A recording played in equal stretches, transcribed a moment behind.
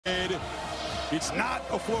It's not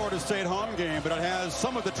a Florida State home game, but it has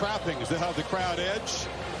some of the trappings that have the crowd edge.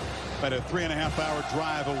 About a 3.5-hour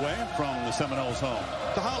drive away from the Seminoles' home.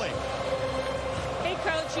 To Holly. Hey,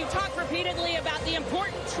 Coach, you talked repeatedly about the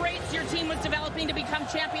important traits your team was developing to become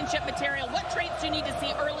championship material. What traits do you need to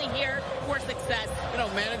see early here for success? You know,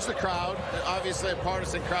 manage the crowd. Obviously a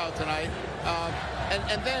partisan crowd tonight.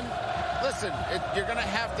 And then, listen, you're going to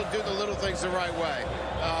have to do the little things the right way.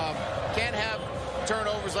 Can't have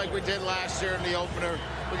turnovers like we did last year in the opener.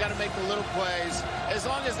 We got to make the little plays. As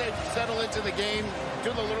long as they settle into the game,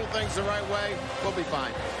 do the little things the right way, we'll be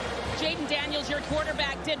fine. Jaden Daniels, your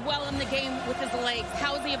quarterback, did well in the game with his legs.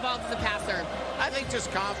 How has he evolved as a passer? I think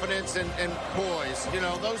just confidence and poise. You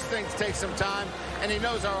know, those things take some time, and he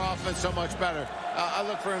knows our offense so much better. I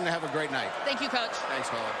look for him to have a great night. Thank you, Coach. Thanks,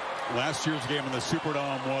 Holly. Last year's game in the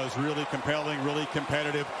Superdome was really compelling, really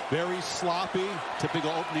competitive, very sloppy,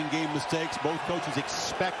 typical opening game mistakes. Both coaches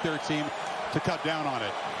expect their team to cut down on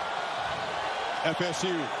it.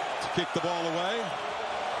 FSU to kick the ball away.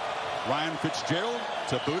 Ryan Fitzgerald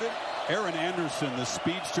to boot it. Aaron Anderson, the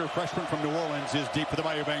speedster freshman from New Orleans, is deep for the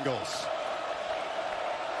Bayou Bengals.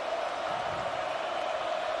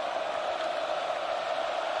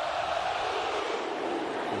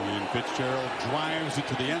 And Fitzgerald drives it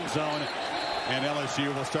to the end zone, and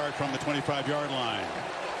LSU will start from the 25-yard line.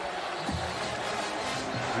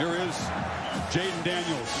 Here is Jaden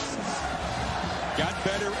Daniels. Got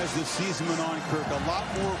better as the season went on, Kirk. A lot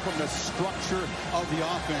more from the structure of the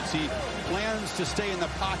offense. He plans to stay in the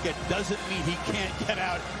pocket. Doesn't mean he can't get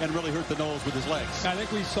out and really hurt the Noles with his legs. I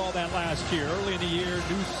think we saw that last year. Early in the year,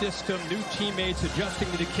 new system, new teammates,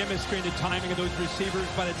 adjusting to the chemistry and the timing of those receivers.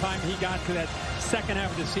 By the time he got to that second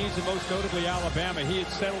half of the season, most notably Alabama, he had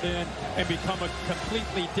settled in and become a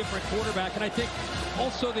completely different quarterback. And I think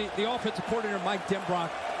also the offensive coordinator, Mike Denbrock,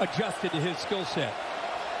 adjusted to his skill set.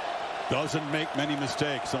 Doesn't make many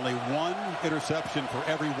mistakes. Only one interception for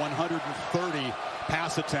every 130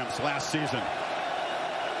 pass attempts last season.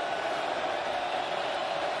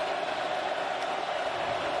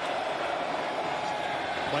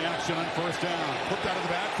 Play action on first down. Flipped out of the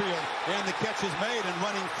backfield. And the catch is made. And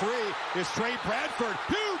running free is Trey Bradford.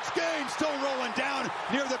 Huge gain. Still rolling down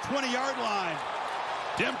near the 20-yard line.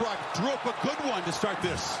 Denbrock drew up a good one to start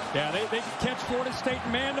this. Yeah, they can catch Florida State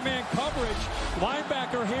man-to-man coverage.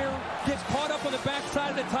 Linebacker here gets caught up on the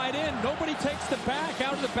backside of the tight end. Nobody takes the back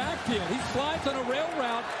out of the backfield. He slides on a rail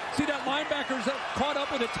route. See that linebacker's caught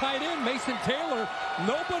up with a tight end, Mason Taylor.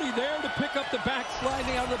 Nobody there to pick up the back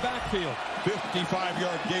sliding out of the backfield.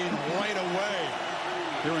 55-yard gain right away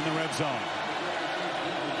here in the red zone.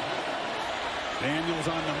 Daniels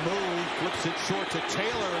on the move, flips it short to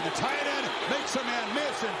Taylor, and the tight end makes a man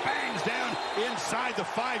miss and bangs down inside the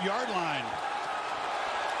 5-yard line.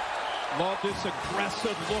 Love this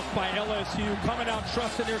aggressive look by LSU, coming out,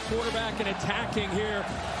 trusting their quarterback and attacking here.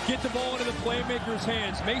 Get the ball into the playmaker's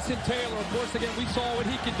hands. Mason Taylor, of course, again, we saw what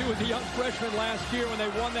he could do as a young freshman last year when they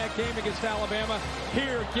won that game against Alabama.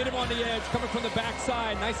 Here, get him on the edge, coming from the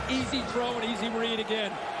backside. Nice easy throw and easy read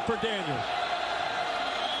again for Daniels.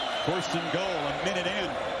 First and goal, a minute in.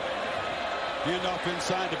 Handoff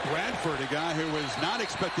inside to Bradford, a guy who was not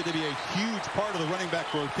expected to be a huge part of the running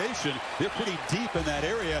back rotation. They're pretty deep in that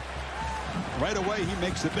area. Right away, he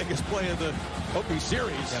makes the biggest play of the opening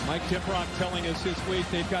series. Yeah, Mike Denbrock telling us this week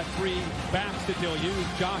they've got 3 backs that they'll use.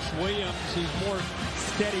 Josh Williams, he's more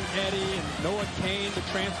steady Eddie, and Noah Kane, the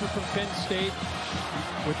transfer from Penn State,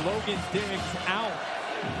 with Logan Diggs out.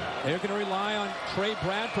 They're going to rely on Trey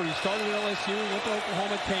Bradford. He started at LSU, went to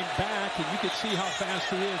Oklahoma, came back, and you can see how fast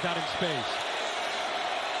he is out in space.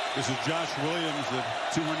 This is Josh Williams, the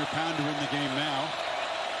 200-pounder in the game now.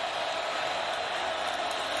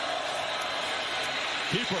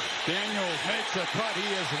 Keeper Daniels makes a cut. He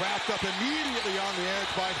is wrapped up immediately on the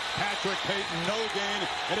edge by Patrick Payton. No gain,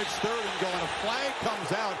 and it's third and goal. A flag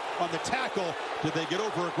comes out on the tackle. Did they get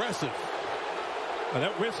over aggressive? Well,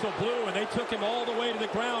 that whistle blew, and they took him all the way to the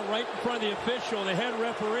ground right in front of the official. The head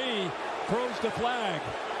referee throws the flag.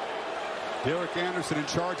 Derek Anderson in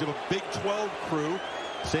charge of a Big 12 crew.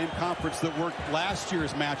 Same conference that worked last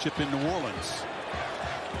year's matchup in New Orleans.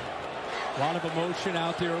 A lot of emotion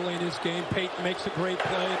out there early in this game. Payton makes a great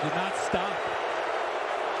play. Did not stop.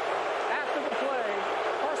 After the play,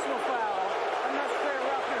 personal foul, unnecessary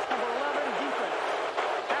roughness, number 11, defense.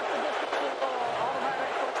 After this ball, automatic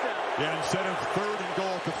first down. Yeah, instead of third and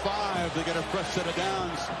goal to 5, they get a fresh set of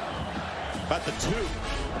downs. About the 2.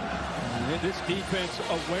 And this defense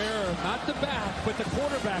aware, not the back, but the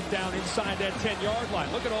quarterback down inside that 10-yard line.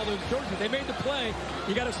 Look at all those jerseys. They made the play.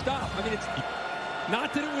 You got to stop. I mean, it's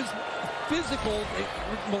not that it was physical,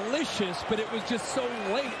 malicious, but it was just so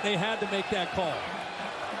late they had to make that call.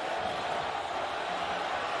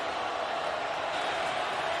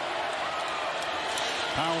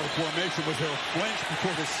 Power formation. Was there a flinch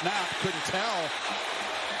before the snap? Couldn't tell.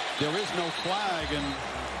 There is no flag, and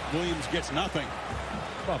Williams gets nothing.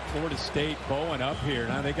 About Florida State bowing up here.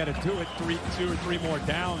 Now they got to do it 2 or 3 more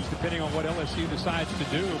downs depending on what LSU decides to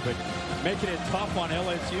do, but making it tough on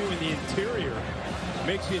LSU in the interior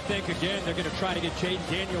makes you think again they're going to try to get Jaden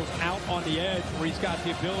Daniels out on the edge where he's got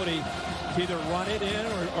the ability to either run it in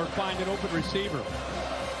or find an open receiver.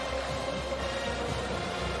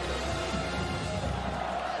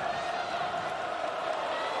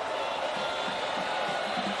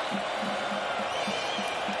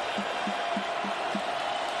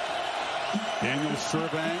 Daniels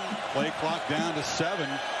surveying, play clock down to 7.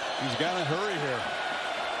 He's got to hurry here.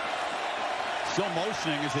 Still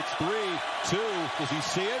motioning as it's 3-2. Does he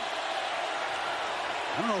see it?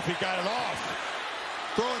 I don't know if he got it off.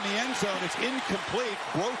 Throw in the end zone. It's incomplete.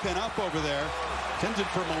 Broken up over there. Intended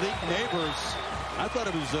for Malik Neighbors. I thought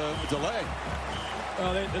it was a delay.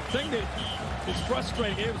 The thing that is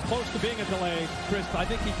frustrating, it was close to being a delay, Chris. I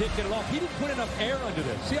think he did get it off. He didn't put enough air under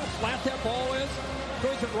this. See how flat that ball is?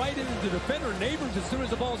 Throws it right into the defender. Neighbors, as soon as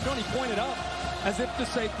the ball's gone, he pointed up as if to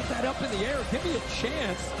say, get that up in the air. Give me a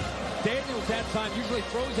chance. Daniels that time usually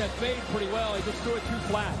throws that fade pretty well. He just threw it too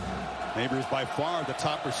flat. Neighbors by far the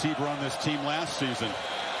top receiver on this team last season.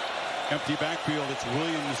 Empty backfield. It's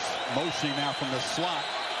Williams motioning now from the slot.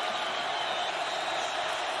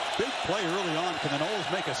 Big play early on. Can the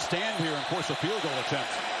Noles make a stand here and force a field goal attempt?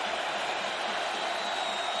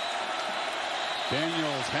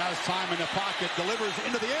 Daniels has time in the pocket, delivers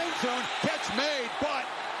into the end zone. Catch made, but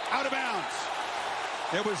out of bounds.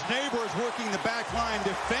 It was Neighbors working the back line,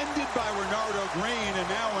 defended by Renardo Green, and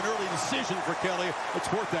now an early decision for Kelly.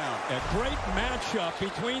 It's 4th down. A great matchup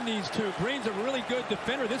between these two. Green's a really good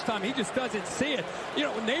defender. This time he just doesn't see it. You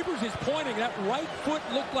know, Neighbors is pointing. That right foot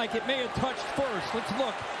looked like it may have touched first. Let's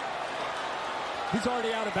look. He's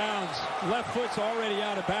already out of bounds. Left foot's already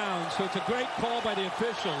out of bounds. So it's a great call by the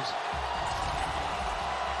officials.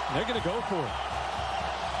 They're going to go for it.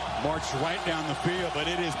 Marched right down the field, but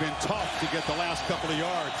it has been tough to get the last couple of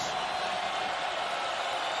yards.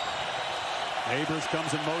 Neighbors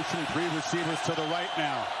comes in motion. 3 receivers to the right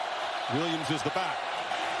now. Williams is the back.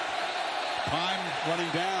 Time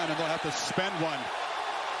running down, and they'll have to spend one.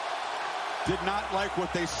 Did not like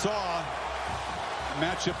what they saw.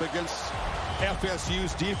 Matchup against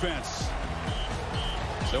FSU's defense.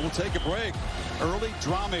 So we'll take a break. Early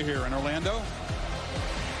drama here in Orlando.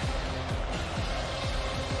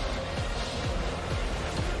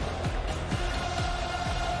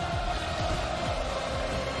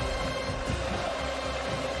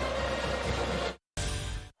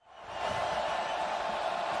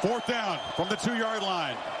 Fourth down from the 2-yard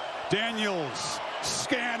line. Daniels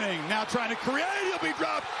scanning, now trying to create. He'll be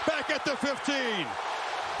dropped back at the 15.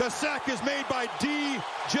 The sack is made by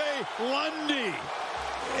D.J. Lundy.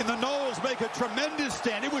 And the Noles make a tremendous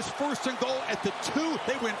stand. It was 1st and goal at the 2.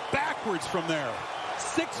 They went backwards from there.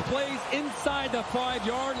 6 plays inside the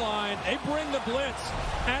 5-yard line. They bring the blitz.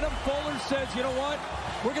 Adam Fuller says, you know what?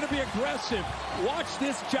 We're going to be aggressive. Watch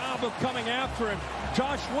this job of coming after him.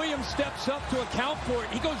 Josh Williams steps up to account for it.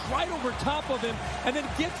 He goes right over top of him and then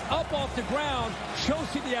gets up off the ground,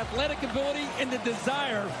 shows you the athletic ability and the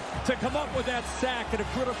desire to come up with that sack at a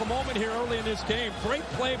critical moment here early in this game. Great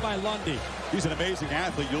play by Lundy. He's an amazing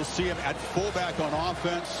athlete. You'll see him at fullback on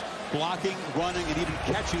offense, blocking, running, and even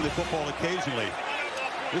catching the football occasionally.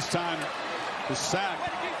 This time, the sack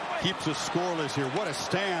keeps us scoreless here. What a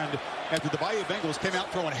stand after the Bayou Bengals came out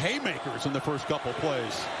throwing haymakers in the first couple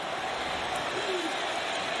plays.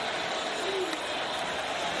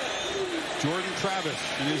 Jordan Travis,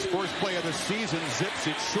 in his first play of the season, zips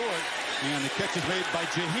it short. And the catch is made by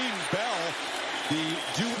Jaheim Bell,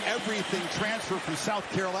 the do-everything transfer from South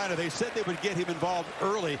Carolina. They said they would get him involved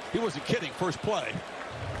early. He wasn't kidding. First play.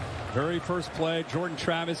 Very first play. Jordan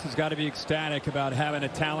Travis has got to be ecstatic about having a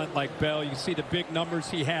talent like Bell. You see the big numbers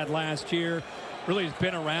he had last year. Really has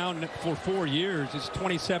been around for 4 years. His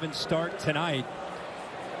 27th start tonight.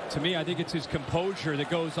 To me, I think it's his composure that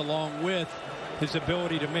goes along with his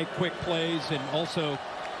ability to make quick plays and also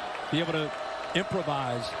be able to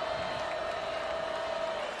improvise.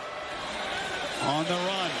 On the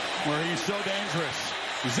run, where he's so dangerous.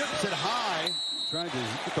 Zips it high. Trying to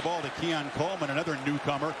get the ball to Keon Coleman, another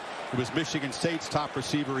newcomer. Who was Michigan State's top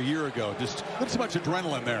receiver a year ago. Just not so much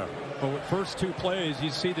adrenaline there. Well, with first 2 plays, you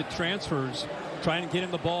see the transfers trying to get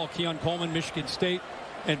him the ball. Keon Coleman, Michigan State,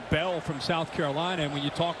 and Bell from South Carolina. And when you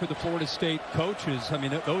talk with the Florida State coaches, I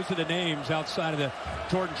mean, those are the names outside of the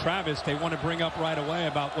Jordan Travis they want to bring up right away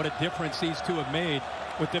about what a difference these two have made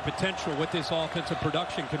with the potential, what this offensive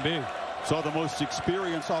production can be. So the most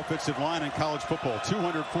experienced offensive line in college football,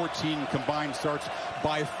 214 combined starts,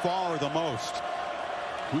 by far the most.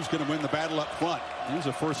 Who's going to win the battle up front? Here's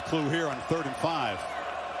a first clue here on 3rd and 5.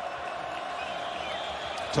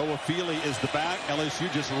 Toafili is the back. LSU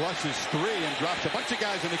just rushes 3 and drops a bunch of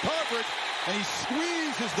guys into coverage, and he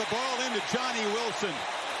squeezes the ball into Johnny Wilson.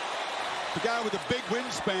 The guy with a big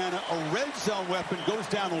wingspan, a red zone weapon, goes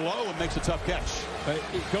down low and makes a tough catch.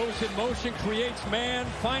 It goes in motion, creates man,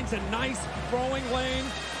 finds a nice throwing lane.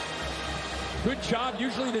 Good job.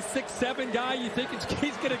 Usually the 6'7" guy, you think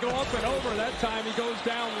he's going to go up and over. That time he goes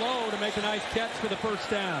down low to make a nice catch for the first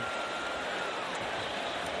down.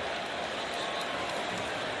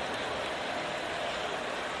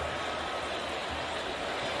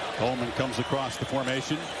 Coleman comes across the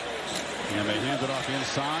formation, and they hand it off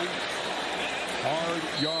inside. Hard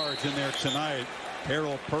yards in there tonight.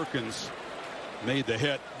 Harold Perkins made the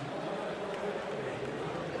hit.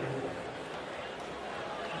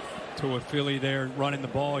 To a Philly there running the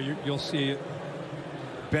ball. You'll see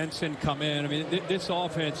Benson come in. I mean, this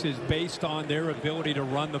offense is based on their ability to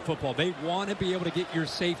run the football. They want to be able to get your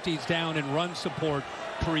safeties down and run support,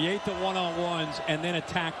 create the one-on-ones, and then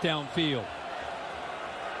attack downfield.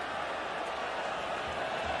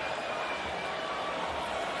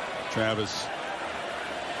 Travis,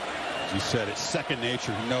 as you said, it's second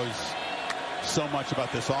nature. He knows so much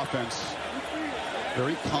about this offense.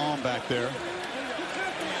 Very calm back there.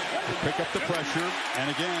 They pick up the pressure, and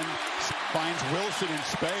again finds Wilson in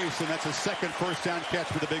space, and that's a second first down catch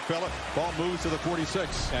for the big fella. Ball moves to the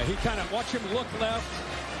 46. Yeah, he kind of watch him look left,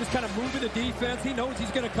 just kind of moving the defense. He knows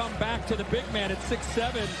he's going to come back to the big man at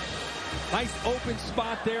 6'7". Nice open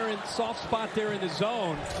spot there and soft spot there in the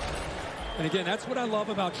zone. And again, that's what I love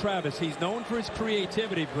about Travis. He's known for his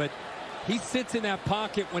creativity, but he sits in that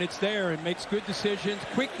pocket when it's there and makes good decisions,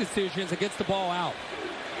 quick decisions, and gets the ball out.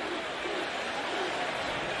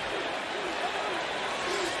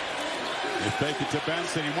 They fake it to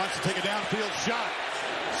Benson. He wants to take a downfield shot.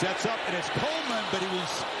 Sets up, and it's Coleman, but he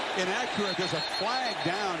was inaccurate. There's a flag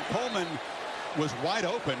down. Coleman was wide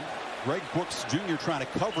open. Greg Brooks Jr. trying to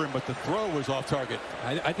cover him, but the throw was off target.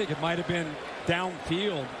 I think it might have been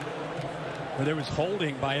downfield where there was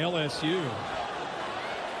holding by LSU.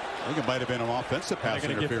 I think it might have been an offensive pass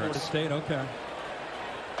interference. Get Florida State, okay.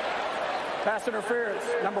 Pass interference,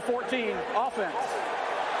 number 14, offense.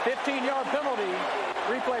 15-yard penalty.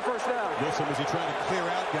 Replay first down. Wilson, was he trying to clear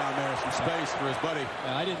out down there some space for his buddy?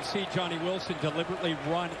 I didn't see Johnny Wilson deliberately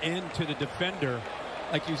run into the defender.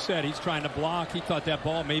 Like you said, he's trying to block. He thought that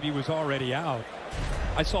ball maybe was already out.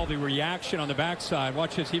 I saw the reaction on the backside.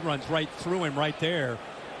 Watch this. He runs right through him right there.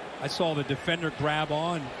 I saw the defender grab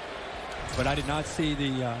on, but I did not see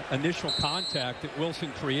the initial contact that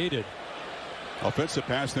Wilson created. Offensive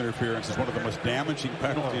pass interference is one of the most damaging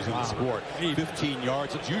penalties in the sport. 15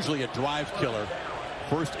 yards. It's usually a drive killer.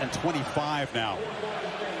 1st and 25 now.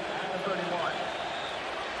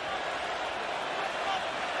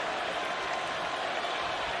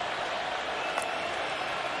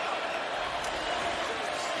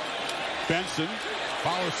 Benson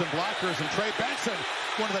follows some blockers, and Trey Benson,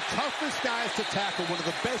 one of the toughest guys to tackle, one of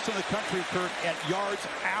the best in the country, Kurt, at yards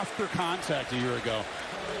after contact a year ago.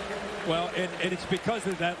 Well, and it's because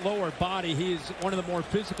of that lower body. He is one of the more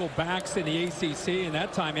physical backs in the ACC, and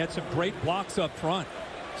that time he had some great blocks up front.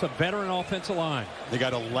 It's a veteran offensive line. They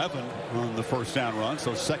got 11 on the first down run,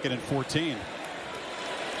 so 2nd and 14.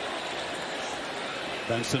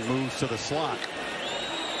 Benson moves to the slot.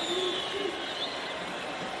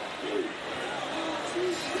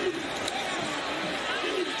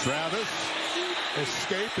 Travis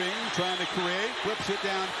escaping, trying to create, flips it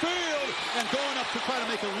downfield, and going up to try to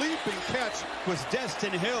make a leaping catch was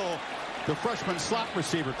Destin Hill, the freshman slot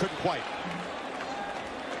receiver. Couldn't quite.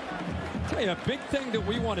 I'll tell you, a big thing that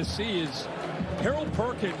we want to see is Harold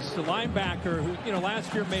Perkins, the linebacker, who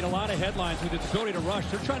last year made a lot of headlines with his ability to rush.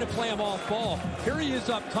 They're trying to play him off ball. Here he is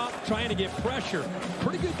up top trying to get pressure.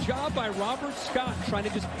 Pretty good job by Robert Scott trying to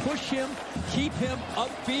just push him, keep him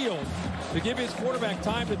upfield to give his quarterback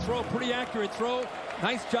time to throw. Pretty accurate throw.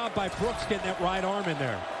 Nice job by Brooks getting that right arm in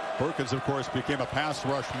there. Perkins, of course, became a pass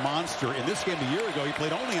rush monster. In this game a year ago, he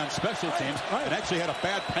played only on special teams and actually had a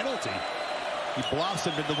bad penalty. He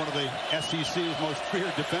blossomed into one of the SEC's most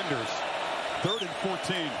feared defenders. 3rd and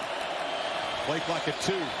 14. Play clock at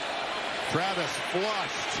 2. Travis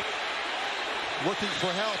flushed. Looking for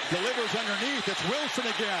help. Delivers underneath. It's Wilson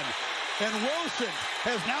again. And Wilson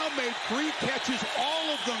has now made 3 catches, all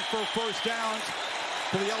of them for first downs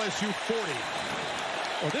to the LSU 40.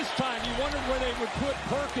 Well, this time you wondered where they would put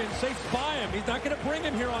Perkins. They spy him. He's not going to bring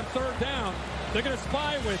him here on 3rd down. They're going to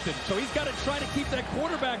spy with him. So he's got to try to keep that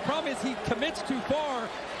quarterback. Problem is he commits too far,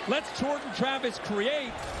 lets Jordan Travis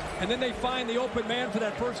create, and then they find the open man for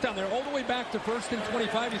that first down. They're all the way back to 1st and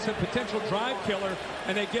 25. He said potential drive killer,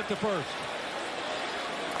 and they get the first.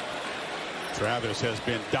 Travis has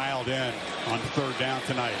been dialed in on 3rd down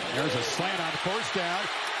tonight. There's a slant on 1st down.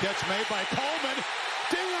 Catch made by Coleman.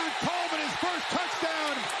 Deion Coleman, his first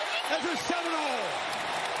touchdown as a Seminole.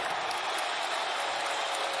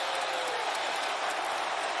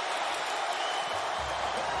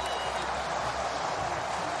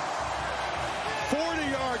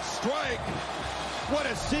 '40-yard strike. What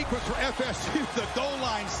a sequence for FSU. The goal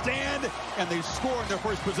line stand, and they score in their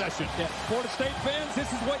first possession. Yeah, Florida State fans,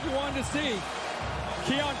 this is what you wanted to see.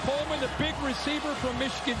 Keon Coleman, the big receiver from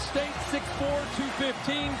Michigan State, 6'4",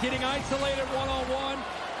 215, getting isolated one-on-one.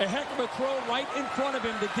 A heck of a throw right in front of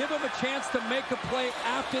him to give him a chance to make a play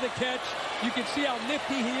after the catch. You can see how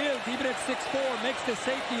nifty he is, even at 6'4", makes the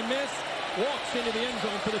safety miss, walks into the end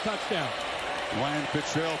zone for the touchdown. Ryan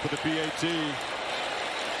Fitzgerald for the PAT.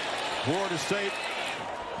 Florida State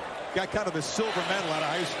got kind of a silver medal out of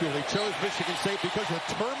high school. He chose Michigan State because of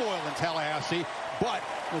the turmoil in Tallahassee, but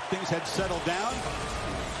when things had settled down,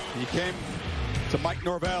 he came to Mike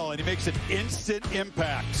Norvell, and he makes an instant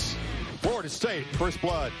impact. Florida State, first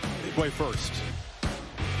blood, midway first.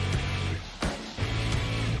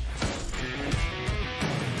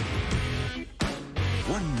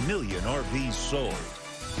 $1 million RVs sold.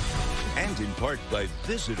 And in part by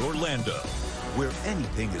Visit Orlando, where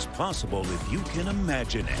anything is possible if you can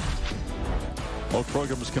imagine it. Both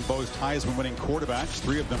programs can boast Heisman-winning quarterbacks,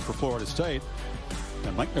 3 of them for Florida State.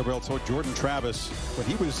 And Mike Norvell told Jordan Travis when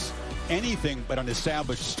he was anything but an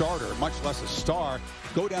established starter, much less a star,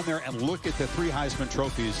 go down there and look at the 3 Heisman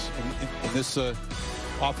trophies in this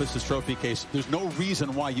office's trophy case. There's no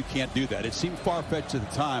reason why you can't do that. It seemed far-fetched at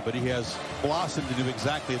the time, but he has blossomed to do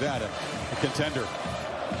exactly that, a contender.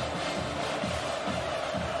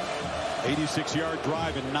 86-yard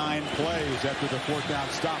drive in 9 plays after the 4th down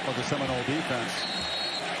stop of the Seminole defense.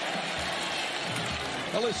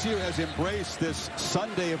 LSU has embraced this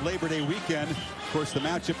Sunday of Labor Day weekend. Of course, the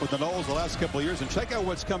matchup with the Noles the last couple of years. And check out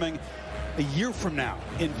what's coming a year from now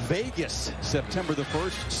in Vegas, September the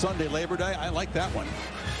 1st, Sunday Labor Day. I like that one.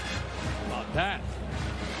 About that.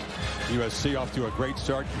 USC off to a great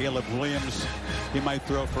start. Caleb Williams, he might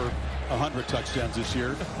throw for 100 touchdowns this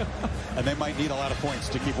year. And they might need a lot of points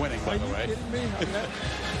to keep winning, by the way. Are you kidding me?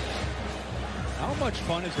 How much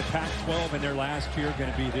fun is the Pac-12 in their last year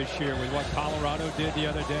going to be this year with what Colorado did the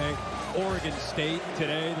other day? Oregon State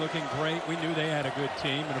today looking great. We knew they had a good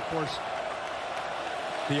team. And, of course,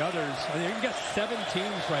 the others. I mean, you've got 7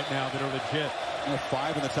 teams right now that are legit.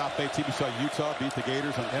 5 in the top 8 teams. You saw Utah beat the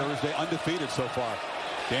Gators on Thursday. Undefeated so far.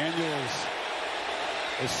 Daniels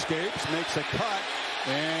escapes, makes a cut,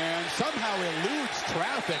 and somehow eludes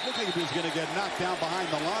traffic. Looked like he was going to get knocked down behind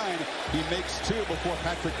the line. He makes 2 before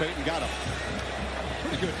Patrick Payton got him.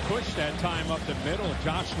 Pretty good push that time up the middle.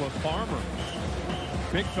 Joshua Farmer.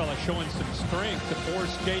 Big fella showing some strength to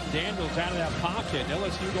force Jaden Daniels out of that pocket.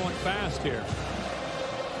 LSU going fast here.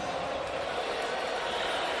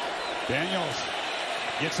 Daniels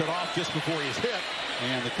gets it off just before he's hit.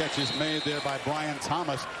 And the catch is made there by Brian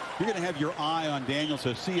Thomas. You're going to have your eye on Daniels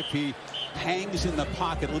to see if he hangs in the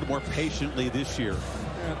pocket a little more patiently this year.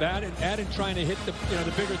 Yeah, that and trying to hit the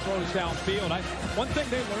bigger throws downfield. One thing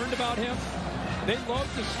they learned about him, they love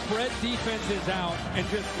to spread defenses out and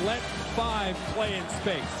just let 5 play in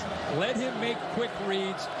space. Let him make quick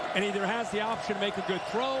reads, and either has the option to make a good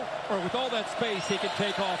throw, or with all that space, he can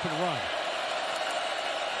take off and run.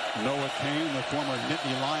 Noah Kane, the former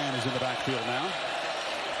Nittany Lion, is in the backfield now.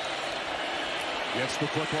 Gets the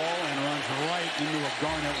football and runs right into a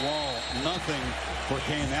Garnett wall. Nothing for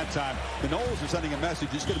Kane that time. The Noles are sending a message.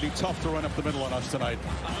 It's going to be tough to run up the middle on us tonight.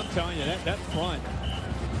 I'm telling you, that front.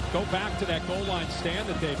 Go back to that goal line stand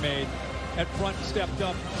that they made. That front stepped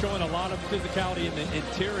up, showing a lot of physicality in the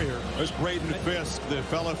interior. There's Braden Fisk, the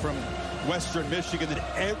fella from Western Michigan that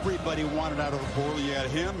everybody wanted out of the portal. You had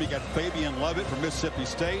him. You got Fabian Lovett from Mississippi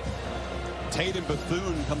State. Tatum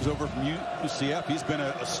Bethune comes over from UCF. He's been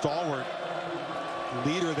a stalwart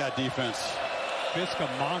leader of that defense. Fisk a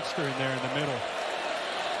monster in there in the middle.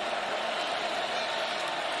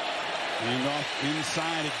 Handoff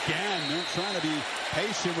inside again. They're trying to be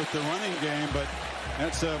patient with the running game, but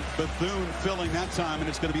that's a Bethune filling that time, and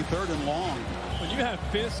it's going to be 3rd and long. When you have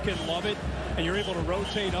Fisk and Lovett, and you're able to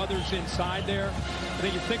rotate others inside there, I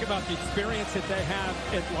think you think about the experience that they have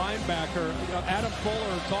at linebacker. Adam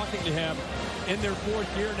Fuller, talking to him, in their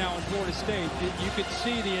 4th year now in Florida State, you could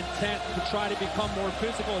see the intent to try to become more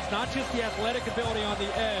physical. It's not just the athletic ability on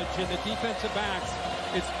the edge and the defensive backs.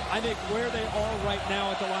 It's, I think, where they are right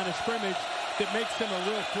now at the line of scrimmage that makes them a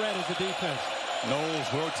real threat as a defense.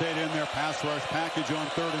 Knowles rotate in their pass rush package on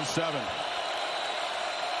 3rd and 7.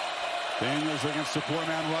 Daniels against the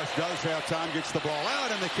 4-man rush, does have time, gets the ball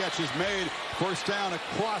out, and the catch is made. 1st down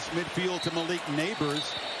across midfield to Malik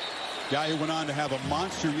Neighbors. Guy who went on to have a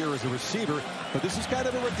monster year as a receiver, but this is kind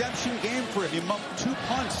of a redemption game for him. He mumped 2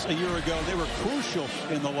 punts a year ago. They were crucial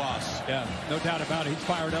in the loss. Yeah, no doubt about it. He's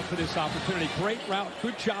fired up for this opportunity. Great route.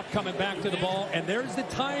 Good job coming back to the ball. And there's the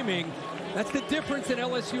timing. That's the difference in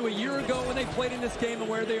LSU a year ago when they played in this game and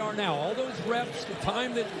where they are now. All those reps, the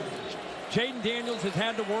time that Jaden Daniels has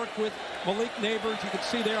had to work with Malik Neighbors, you can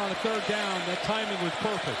see there on a 3rd down, that timing was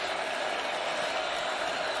perfect.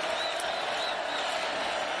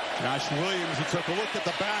 Josh Williams, he took a look at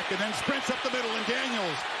the back and then sprints up the middle, and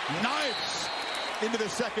Daniels knifes into the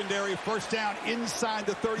secondary. 1st down inside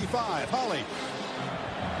the 35. Holly.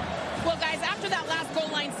 Well, guys, after that last goal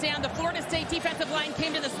line stand, the Florida State defensive line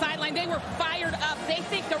came to the sideline. They were fired up. They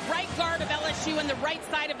think the right guard of LSU and the right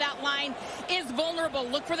side of that line is vulnerable.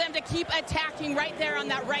 Look for them to keep attacking right there on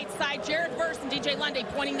that right side. Jared Verse and DJ Lundy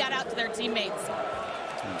pointing that out to their teammates.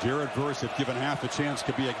 Jared Verse, if given half a chance,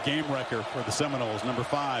 could be a game wrecker for the Seminoles. Number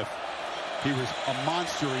 5. He was a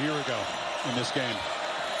monster a year ago in this game.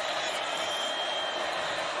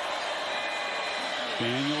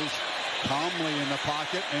 Daniels calmly in the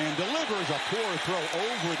pocket and delivers a poor throw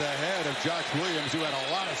over the head of Josh Williams, who had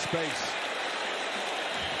a lot of space.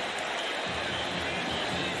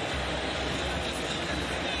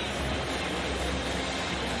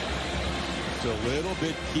 It's a little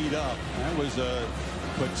bit keyed up. That was a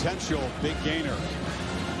potential big gainer.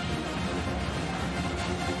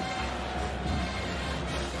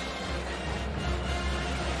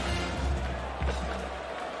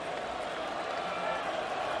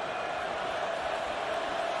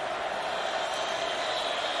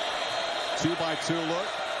 Two-by-two look.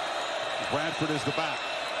 Bradford is the back.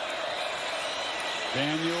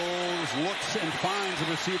 Daniels looks and finds a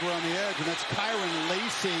receiver on the edge, and that's Kyron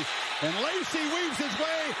Lacey. And Lacey weaves his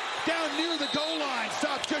way down near the goal line.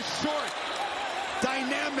 Stopped just short.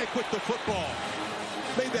 Dynamic with the football.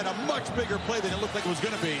 Made that a much bigger play than it looked like it was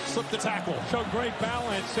going to be. Slipped the tackle. Showed great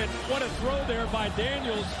balance, and what a throw there by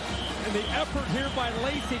Daniels. And the effort here by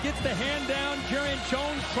Lacey. Gets the hand down. Jerrion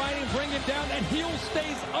Jones trying to bring him down. That heel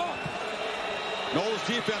stays up. Knowles'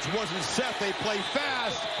 defense wasn't set. They play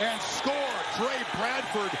fast and score. Trey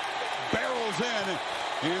Bradford barrels in.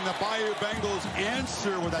 And the Bayou Bengals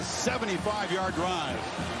answer with a 75-yard drive.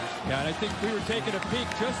 Yeah, and I think we were taking a peek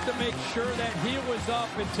just to make sure that heel was up.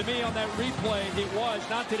 And to me, on that replay, it was.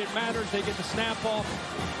 Not that it matters. They get the snap off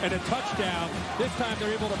and a touchdown. This time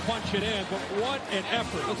they're able to punch it in. But what an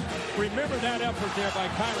effort. Let's remember that effort there by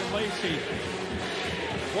Kyron Lacey.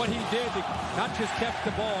 What he did to not just catch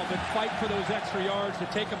the ball, but fight for those extra yards to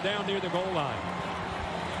take them down near the goal line.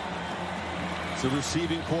 It's the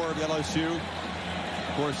receiving core of LSU.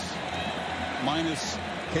 Of course, minus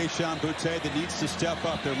Keishawn Boutte that needs to step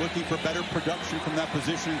up. They're looking for better production from that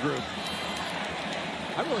position group.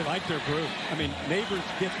 I really like their group. I mean, Neighbors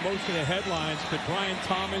gets most of the headlines, but Brian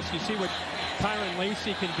Thomas, you see what Kyron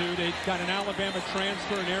Lacey can do. They've got an Alabama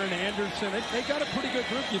transfer and Aaron Anderson. They got a pretty good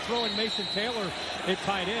group. You throw in Mason Taylor at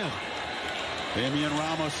tight end. Damian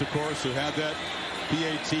Ramos, of course, who had that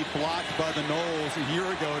PAT blocked by the Noles a year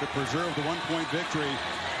ago to preserve the one-point victory.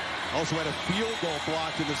 Also had a field goal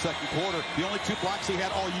blocked in the second quarter. The only 2 blocks he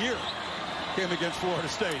had all year came against Florida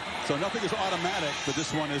State. So nothing is automatic, but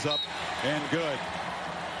this one is up and good.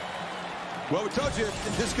 Well, we told you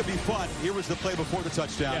this could be fun. Here was the play before the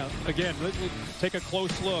touchdown. Yeah, again, let's take a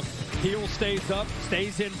close look. Heel stays up,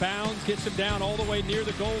 stays in bounds, gets him down all the way near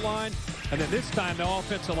the goal line. And then this time the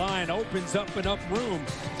offensive line opens up enough room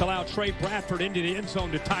to allow Trey Bradford into the end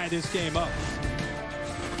zone to tie this game up.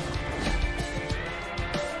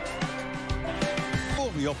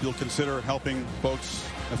 We hope you'll consider helping folks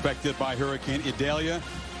affected by Hurricane Idalia.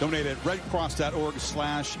 Donate at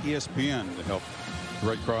redcross.org/ESPN to help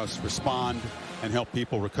Red Cross respond and help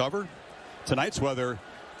people recover. Tonight's weather,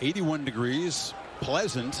 81 degrees,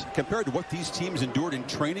 pleasant compared to what these teams endured in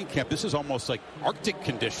training camp. This is almost like Arctic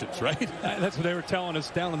conditions, right? That's what they were telling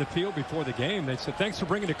us down in the field before the game. They said, thanks for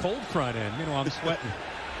bringing the cold front in. You know, I'm sweating.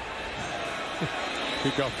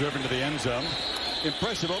 Kickoff driven to the end zone.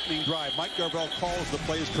 Impressive opening drive. Mike Garvell calls the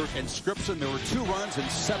plays. Kirk and Scripson. There were 2 runs and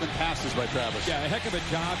 7 passes by Travis. Yeah, a heck of a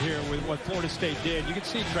job here with what Florida State did. You can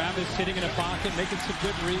see Travis sitting in a pocket, making some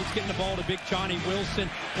good reads, getting the ball to Big Johnny Wilson.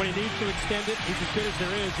 When he needs to extend it, he's as good as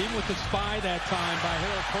there is. Even with the spy that time by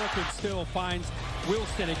Harold Perkins, still finds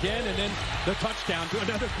Wilson again. And then the touchdown to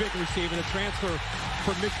another big receiver, the transfer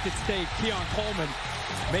from Michigan State, Keon Coleman,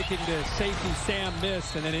 making the safety Sam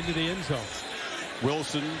miss and then into the end zone.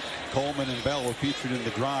 Wilson, Coleman, and Bell were featured in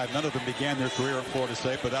the drive. None of them began their career at Florida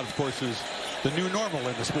State, but that, of course, is the new normal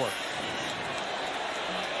in the sport.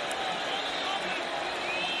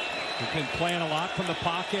 He's been playing a lot from the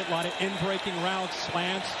pocket, a lot of in-breaking routes,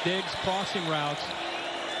 slants, digs, crossing routes.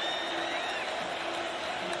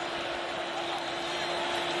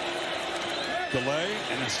 Delay,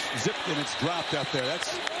 and it's zipped and it's dropped up there.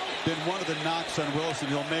 That's been one of the knocks on Wilson.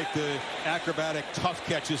 He'll make the acrobatic tough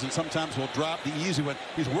catches and sometimes will drop the easy one.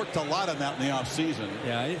 He's worked a lot on that in the offseason.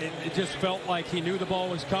 Yeah, it just felt like he knew the ball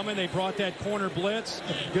was coming. They brought that corner blitz.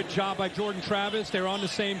 Good job by Jordan Travis. They were on the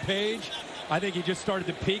same page. I think he just started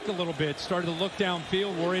to peak a little bit, started to look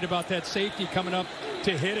downfield, worried about that safety coming up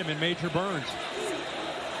to hit him in Major Burns.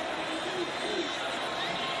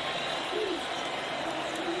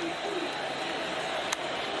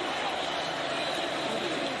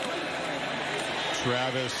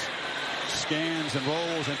 Travis scans and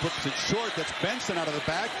rolls and puts it short. That's Benson out of the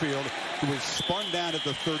backfield, who was spun down at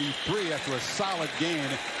the 33 after a solid gain.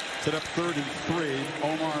 Set up 3rd and 3.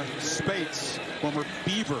 Omar Spates, former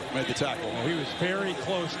Beaver, made the tackle. Well, he was very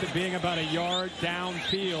close to being about a yard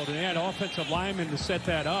downfield, and they had offensive linemen to set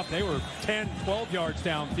that up. They were 10, 12 yards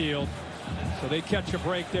downfield, so they catch a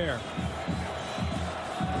break there.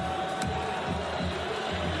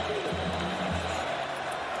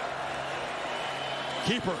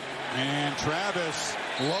 Keeper, and Travis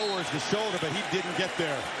lowers the shoulder, but he didn't get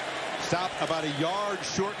there. Stopped about a yard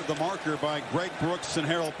short of the marker by Greg Brooks and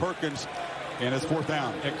Harold Perkins, and it's 4th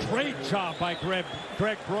down. A great job by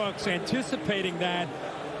Greg Brooks anticipating that,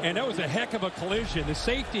 and that was a heck of a collision. The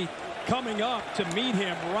safety coming up to meet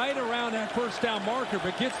him right around that 1st down marker,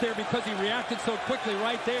 but gets there because he reacted so quickly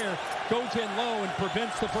right there, goes in low and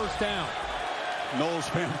prevents the 1st down. Knowles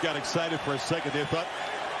fans got excited for a second. They thought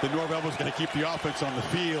the Norvell was going to keep the offense on the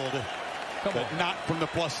field, but not from the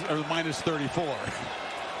plus or minus 34.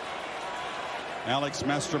 Alex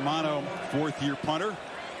Mastromano, 4th-year punter.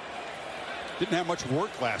 Didn't have much work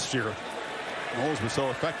last year. Knowles was so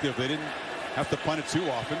effective they didn't have to punt it too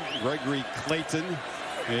often. Gregory Clayton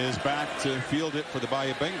is back to field it for the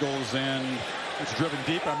Bayou Bengals, and it's driven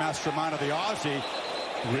deep by Mastromano, the Aussie.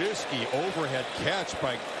 Risky overhead catch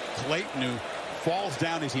by Clayton, who falls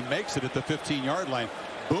down as he makes it at the 15-yard line.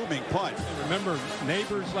 Booming punt. Remember,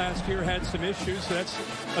 Neighbors last year had some issues, so that's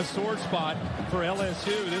a sore spot for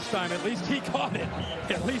LSU. This time, at least he caught it.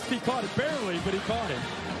 At least he caught it barely, but he caught it.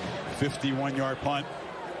 51-yard punt.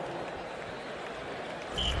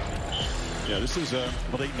 Yeah, this is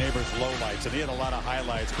Malik Neighbors' lowlights, and he had a lot of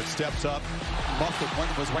highlights, but steps up. Muffled one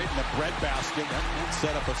was right in the breadbasket and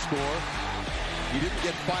set up a score. He didn't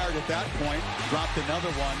get fired at that point, dropped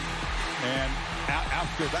another one, and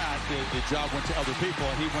after that, the job went to other people,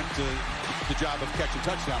 and he went to the job of catching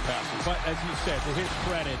touchdown passes. But as you said, to his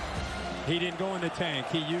credit, he didn't go in the tank.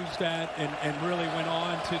 He used that and really went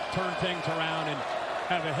on to turn things around and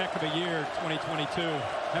have a heck of a year, 2022.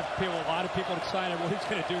 Have a lot of people excited what he's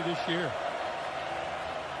going to do this year.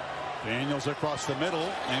 Daniels across the middle,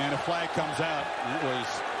 and a flag comes out. It was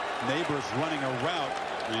Neighbors running a route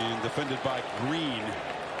and defended by Green.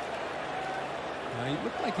 He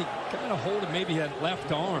looked like he got a hold of maybe that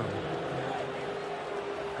left arm.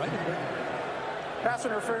 Right in there. Pass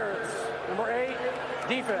interference. Number 8,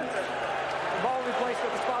 defense. The ball replaced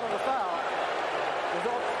at the spot of the foul.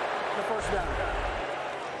 Result, the 1st down.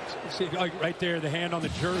 See, right there, the hand on the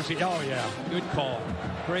jersey. Oh, yeah. Good call.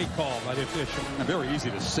 Great call by the official. And very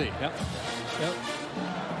easy to see. Yep. Yep.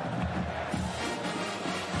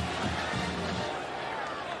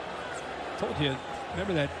 Told you,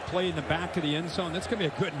 remember that play in the back of the end zone? That's going to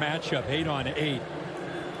be a good matchup, 8-on-8.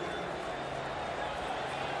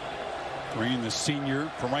 Green, the senior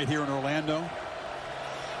from right here in Orlando.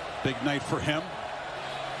 Big night for him.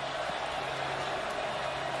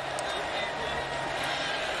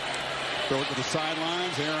 Throw it to the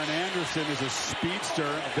sidelines. Aaron Anderson is a speedster,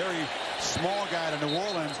 a very small guy to New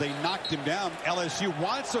Orleans. They knocked him down. LSU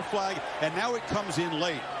wants a flag, and now it comes in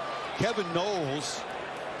late. Kevin Knowles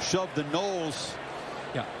shoved the Knowles.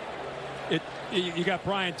 Yeah. You got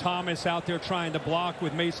Brian Thomas out there trying to block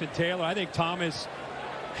with Mason Taylor. I think Thomas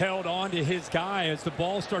held on to his guy as the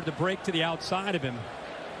ball started to break to the outside of him.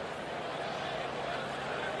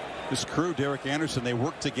 This crew, Derek Anderson, they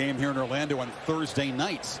worked a game here in Orlando on Thursday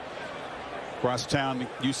nights. Crosstown,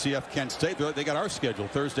 UCF, Kent State. They got our schedule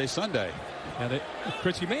Thursday, Sunday. Yeah,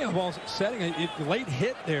 Chris, you may have all setting a late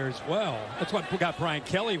hit there as well. That's what got Brian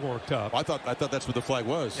Kelly worked up. I thought that's what the flag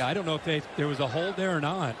was. Yeah, I don't know if there was a hold there or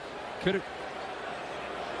not. Could have.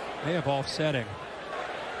 May have offsetting.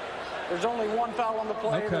 There's only one foul on the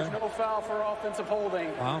play. Okay. There's no foul for offensive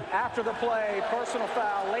holding. Wow. After the play, personal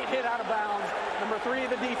foul, late hit out of bounds. Number 3 of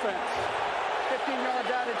the defense. 15 yards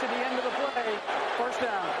added to the end of the play. First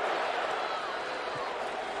down.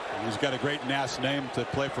 He's got a great NAS name to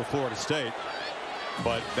play for Florida State,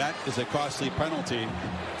 but that is a costly penalty.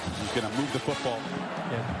 He's going to move the football.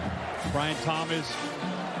 Yeah. Brian Thomas,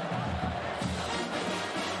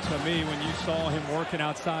 to me, when you saw him working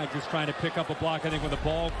outside, just trying to pick up a block, I think when the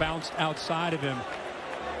ball bounced outside of him,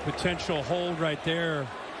 potential hold right there.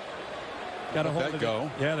 Got to hold it.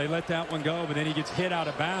 Go. Yeah, they let that one go, but then he gets hit out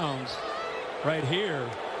of bounds right here.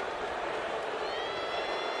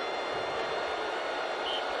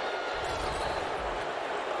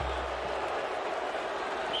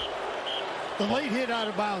 The late hit out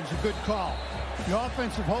of bounds, a good call. The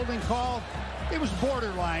offensive holding call, it was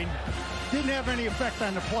borderline. Didn't have any effect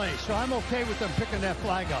on the play, so I'm okay with them picking that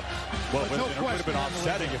flag up. Well, but no it would have been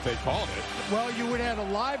offsetting if they called it. Well, you would have had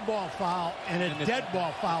a live ball foul and a dead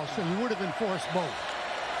ball foul, so you would have enforced both.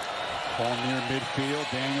 Ball near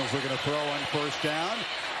midfield. Daniels looking to throw on first down.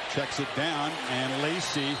 Checks it down, and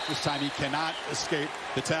Lacey, this time he cannot escape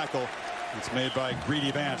the tackle. It's made by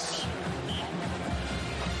Greedy Vance.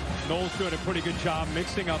 Knowles doing a pretty good job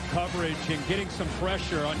mixing up coverage and getting some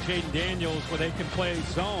pressure on Jaden Daniels where they can play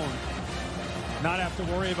zone. Not have to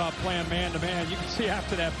worry about playing man-to-man. You can see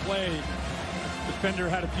after that play, defender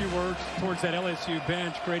had a few words towards that LSU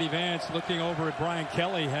bench. Grady Vance looking over at Brian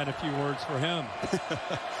Kelly had a few words for him.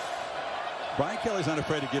 Brian Kelly's not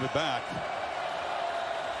afraid to give it back.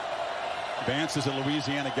 Vance is a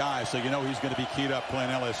Louisiana guy, so you know he's going to be keyed up playing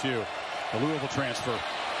LSU. A Louisville transfer.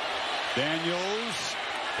 Daniels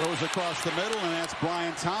throws across the middle, and that's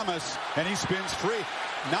Brian Thomas, and he spins free.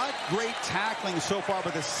 Not great tackling so far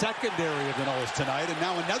by the secondary of the Noles tonight, and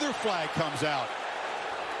now another flag comes out.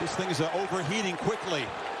 This thing is overheating quickly.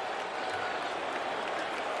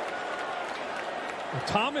 Well,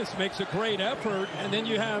 Thomas makes a great effort, and then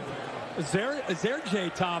you have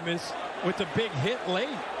Zerjay Thomas with a big hit late.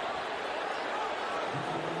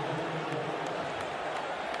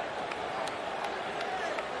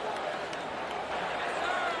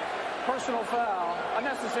 Personal foul,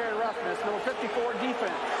 unnecessary roughness, number 54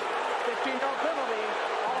 defense. 15-yard penalty,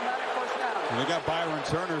 automatic first down. And they got Byron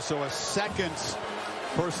Turner, so a second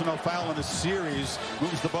personal foul in the series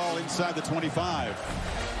moves the ball inside the 25.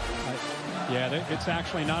 Yeah, it's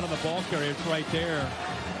actually not on the ball carrier. It's right there.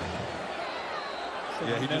 So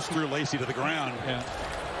yeah, he just threw Lacey to the ground. Yeah.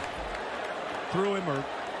 Threw him or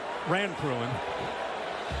ran through him.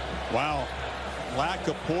 Wow. Lack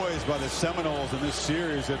of poise by the Seminoles in this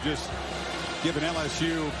series have just given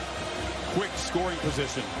LSU quick scoring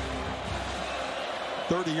position.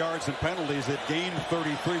 30 yards and penalties. They've gained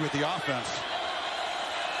 33 with the offense.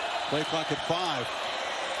 Play clock at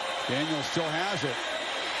 5. Daniels still has it.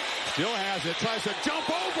 Still has it. Tries to jump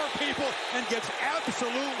over people and gets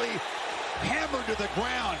absolutely hammered to the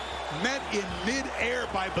ground. Met in midair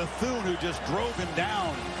by Bethune, who just drove him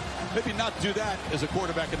down. Maybe not do that as a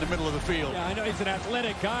quarterback in the middle of the field. Yeah, I know he's an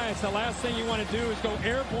athletic guy. It's the last thing you want to do is go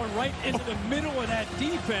airborne right into the middle of that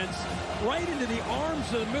defense, right into the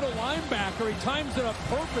arms of the middle linebacker. He times it up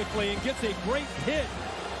perfectly and gets a great hit.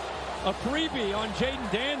 A freebie on Jaden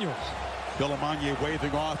Daniels. Villamagna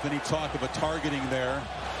waving off. Any talk of a targeting there?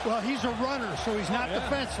 Well, he's a runner, so he's not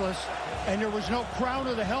defenseless, and there was no crown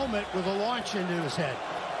of the helmet with a launch into his head.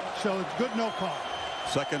 So it's good no call.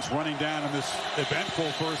 Seconds running down in this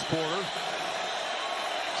eventful first quarter.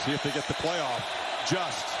 See if they get the playoff.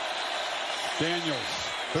 Just Daniels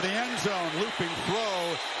for the end zone. Looping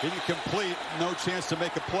throw. Incomplete. No chance to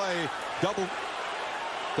make a play. Double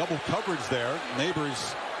coverage there.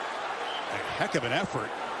 Neighbors, a heck of an effort.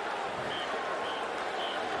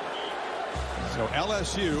 So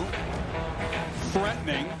LSU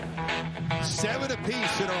threatening. 7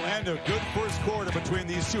 apiece in Orlando. Good first quarter between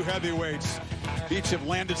these two heavyweights. Each have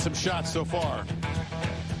landed some shots so far.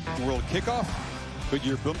 World kickoff.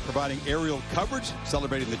 Goodyear Boom providing aerial coverage,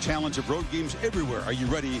 celebrating the challenge of road games everywhere. Are you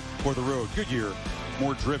ready for the road? Goodyear,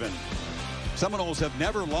 more driven. Seminoles have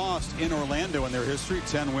never lost in Orlando in their history.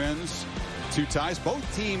 10 wins, 2 ties.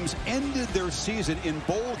 Both teams ended their season in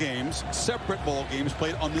bowl games, separate bowl games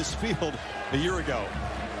played on this field a year ago.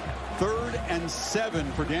 3rd and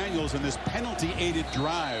 7 for Daniels in this penalty-aided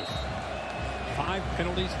drive. 5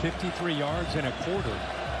 penalties, 53 yards in a quarter.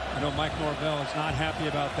 I know Mike Norvell is not happy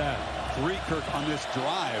about that. 3, Kirk, on this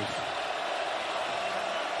drive.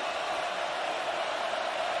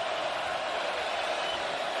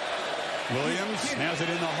 Williams has it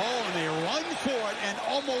in the hole, and they run for it and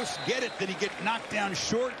almost get it. Did he get knocked down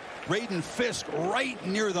short? Braden Fisk right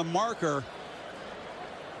near the marker.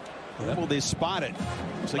 Will they spot it?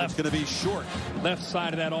 Looks like it's going to be short. Left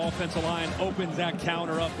side of that offensive line opens that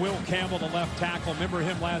counter up. Will Campbell, the left tackle. Remember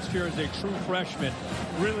him last year as a true freshman.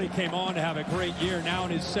 Really came on to have a great year. Now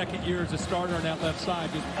in his second year as a starter on that left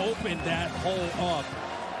side, just opened that hole up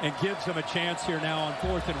and gives him a chance here now on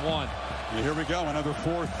 4th and 1. Yeah, here we go. Another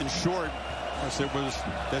 4th and short. Of course, it was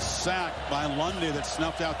the sack by Lundy that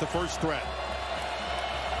snuffed out the first threat.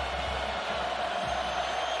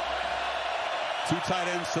 2 tight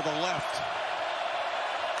ends to the left.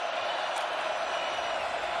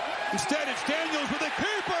 Instead, it's Daniels with a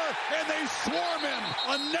keeper, and they swarm him.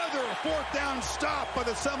 Another 4th down stop by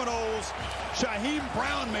the Seminoles. Shaheem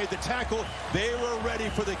Brown made the tackle. They were ready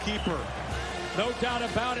for the keeper. No doubt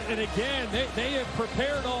about it. And again, they have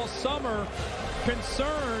prepared all summer,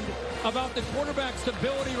 concerned about the quarterback's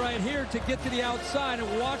ability right here to get to the outside,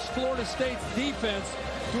 and watch Florida State's defense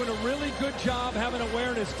doing a really good job having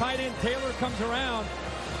awareness. Tight end Taylor comes around,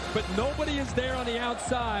 but nobody is there on the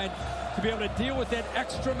outside to be able to deal with that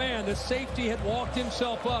extra man. The safety had walked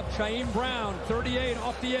himself up. Shaheem Brown, 38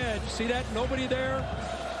 off the edge. See that? Nobody there.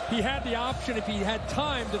 He had the option, if he had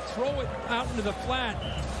time, to throw it out into the flat,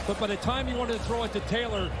 but by the time he wanted to throw it to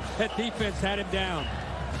Taylor, that defense had him down.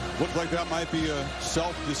 Looked like that might be a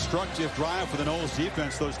self-destructive drive for the Noles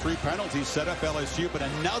defense. Those 3 penalties set up LSU, but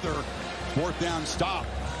another 4th down stop.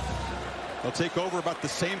 They'll take over about the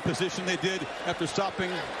same position they did after stopping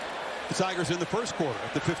the Tigers in the first quarter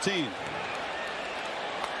at the 15.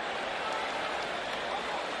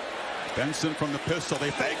 Benson from the pistol.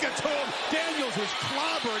 They fake it to him. Daniels was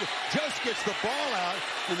clobbered. Just gets the ball out.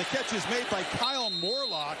 And the catch is made by Kyle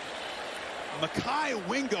Morlock. Mekhi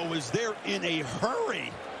Wingo was there in a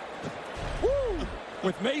hurry. Woo!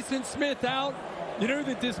 With Mason Smith out, you knew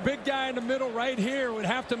that this big guy in the middle right here would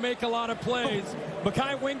have to make a lot of plays.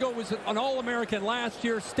 Mekhi Wingo was an All-American last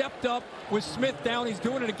year, stepped up with Smith down. He's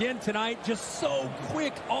doing it again tonight. Just so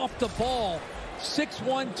quick off the ball.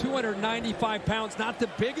 6'1", 295 pounds. Not the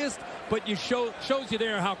biggest, but shows you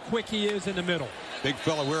there how quick he is in the middle. Big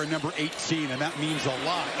fella wearing number 18, and that means a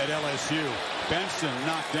lot at LSU. Benson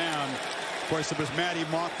knocked down. Of course, it was Matty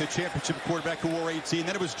Mock, the championship quarterback, who wore 18.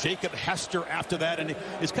 Then it was Jacob Hester after that, and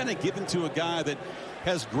it's kind of given to a guy that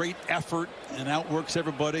has great effort and outworks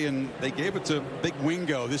everybody, and they gave it to Big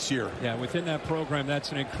Wingo this year. Yeah, within that program,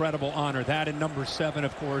 that's an incredible honor. That and number 7,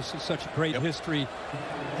 of course, is such a great history.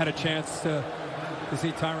 Had a chance to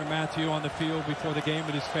see Tyrann Mathieu on the field before the game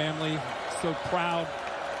with his family. So proud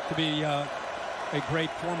to be a great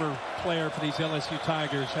former player for these LSU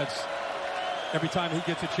Tigers. That's every time he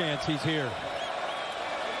gets a chance, he's here.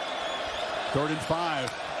 3rd and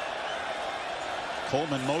 5.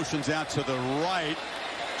 Coleman motions out to the right.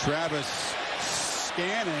 Travis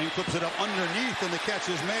scanning, flips it up underneath, and the catch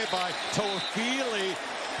is made by Toafili,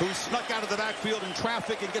 who snuck out of the backfield in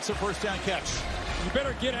traffic and gets a 1st down catch. You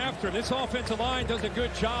better get after him. This offensive line does a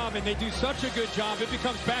good job, and they do such a good job, it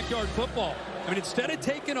becomes backyard football. I mean, instead of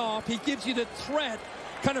taking off, he gives you the threat,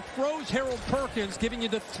 kind of froze Harold Perkins, giving you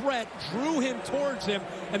the threat, drew him towards him,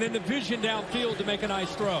 and then the vision downfield to make a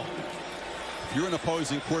nice throw. If you're an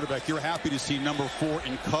opposing quarterback, you're happy to see number 4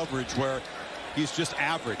 in coverage, where he's just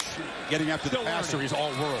average. Getting after the passer, he's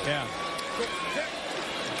all world. Yeah.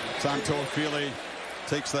 Tom Toafili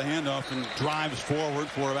takes the handoff and drives forward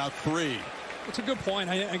for about 3. It's a good point.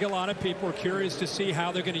 I think a lot of people are curious to see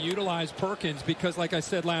how they're going to utilize Perkins, because, like I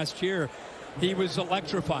said last year, he was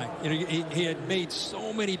electrifying. You know, he had made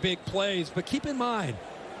so many big plays. But keep in mind,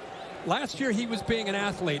 last year he was being an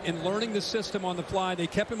athlete and learning the system on the fly. They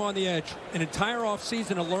kept him on the edge an entire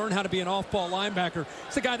offseason to learn how to be an off-ball linebacker.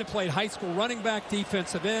 It's a guy that played high school running back,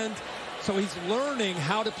 defensive end. So he's learning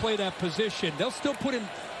how to play that position. They'll still put him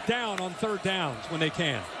down on 3rd downs when they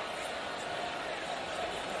can.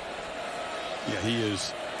 Yeah, he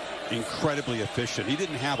is incredibly efficient. He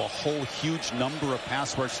didn't have a whole huge number of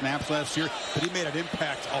pass rush snaps last year, but he made an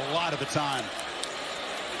impact a lot of the time.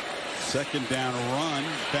 2nd down run.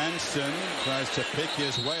 Benson tries to pick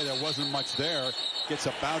his way. There wasn't much there. Gets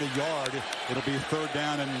about a yard. It'll be 3rd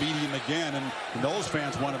down and medium again, and the Noles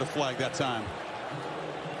fans wanted a flag that time.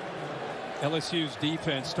 LSU's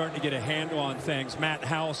defense starting to get a handle on things. Matt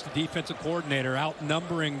House, the defensive coordinator,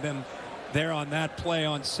 outnumbering them there on that play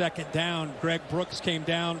on second down. Greg Brooks came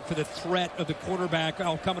down for the threat of the quarterback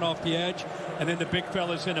coming off the edge, and then the big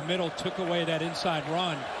fellas in the middle took away that inside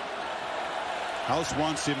run. House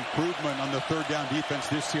wants improvement on the third down defense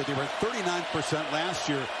this year. They were 39% last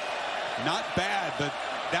year. Not bad, but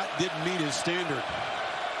that didn't meet his standard.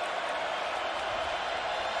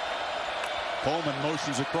 Coleman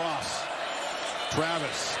motions across.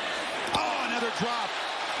 Travis. Oh, another drop.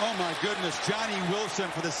 Oh, my goodness. Johnny Wilson,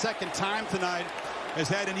 for the second time tonight, has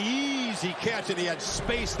had an easy catch, and he had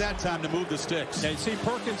space that time to move the sticks. Yeah, you see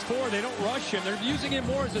Perkins 4, they don't rush him. They're using him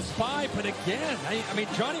more as a spy, but again, I mean,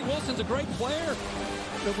 Johnny Wilson's a great player.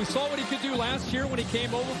 We saw what he could do last year when he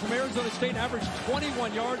came over from Arizona State, averaged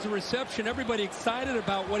 21 yards of reception. Everybody excited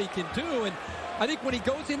about what he can do, and I think when he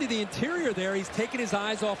goes into the interior there, he's taking his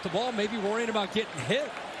eyes off the ball, maybe worrying about getting hit.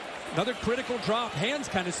 Another critical drop. Hands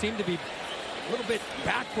kind of seem to be a little bit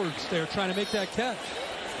backwards there trying to make that catch.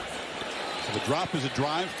 So the drop is a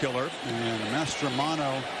drive killer, and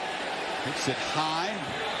Mastromano hits it high,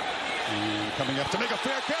 and coming up to make a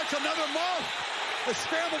fair catch, another muff. A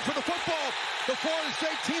scramble for the football. The Florida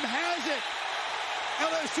State team has it.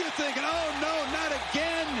 LSU thinking, oh no, not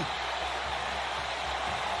again.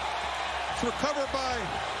 It's recovered by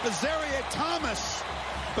Azaria Thomas,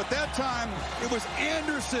 but that time it was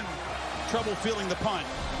Anderson. Trouble feeling the punt.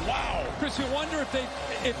 Wow. Chris, you wonder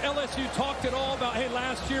if LSU talked at all about, hey,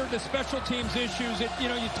 last year the special teams issues.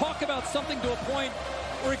 You talk about something to a point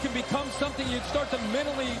where it can become something you'd start to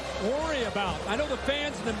mentally worry about. I know the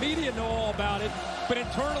fans and the media know all about it, but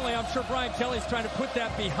internally I'm sure Brian Kelly's trying to put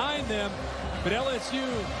that behind them. But LSU,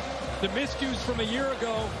 the miscues from a year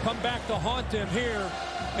ago come back to haunt them here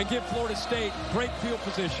and give Florida State great field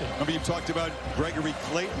position. I mean, you talked about Gregory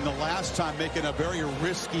Clayton the last time making a very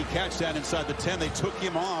risky catch down inside the 10. They took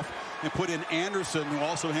him off and put in Anderson, who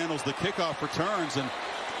also handles the kickoff returns, and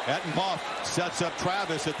that muff sets up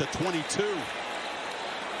Travis at the 22.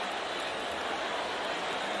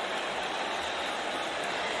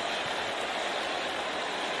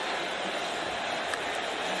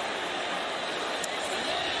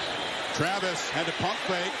 Travis had to pump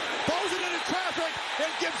fake, throws it into traffic,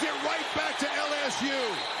 and gives it right back to LSU.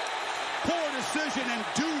 Poor decision, and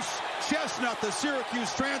Deuce Chestnut, the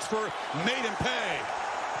Syracuse transfer, made him pay.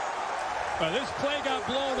 This play got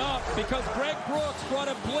blown up because Greg Brooks brought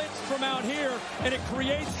a blitz from out here, and it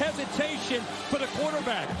creates hesitation for the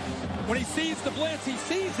quarterback. When he sees the blitz, he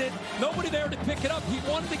sees it, nobody there to pick it up. He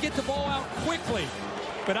wanted to get the ball out quickly.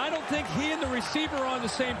 But I don't think he and the receiver are on the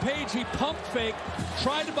same page. He pumped fake,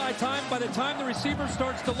 tried to buy time. By the time the receiver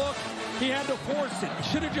starts to look, he had to force it. He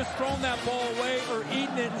should have just thrown that ball away or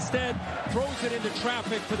eaten it instead. Throws it into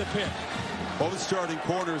traffic for the pick. Both starting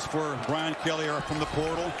corners for Brian Kelly are from the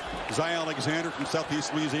portal. Zy Alexander from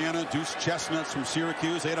Southeast Louisiana. Deuce Chestnuts from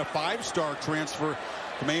Syracuse. They had a 5-star transfer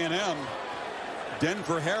from A&M.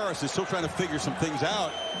 Denver Harris is still trying to figure some things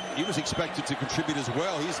out. He was expected to contribute as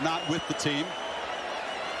well. He's not with the team.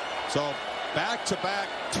 So back-to-back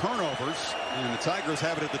turnovers, and the Tigers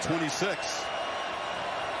have it at the 26.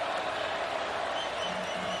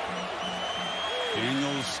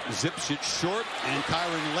 Daniels zips it short, and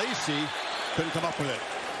Kyron Lacey couldn't come up with it.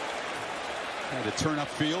 Had to turn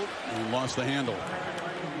upfield and lost the handle.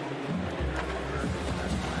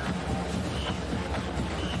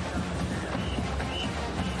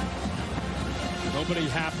 Nobody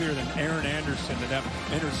happier than Aaron Anderson to that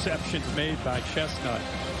interceptions made by Chestnut.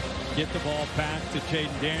 Get the ball back to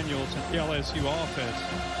Jaden Daniels and the LSU offense.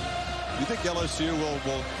 You think LSU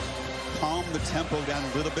will calm the tempo down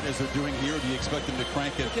a little bit as they're doing here? Or do you expect them to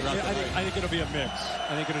crank it? I think it'll be a mix.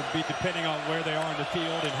 I think it'll be depending on where they are in the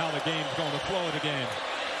field and how the game's going to flow of the game.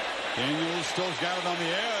 Daniels still's got it on the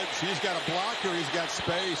edge. He's got a blocker. He's got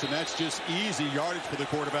space, and that's just easy yardage for the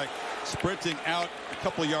quarterback, sprinting out a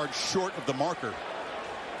couple of yards short of the marker.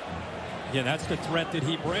 Yeah, that's the threat that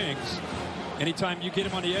he brings. Anytime you get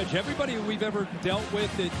him on the edge, everybody we've ever dealt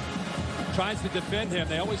with that tries to defend him,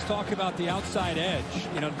 they always talk about the outside edge.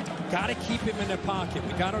 Got to keep him in the pocket.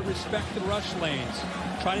 We got to respect the rush lanes.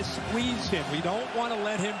 Try to squeeze him. We don't want to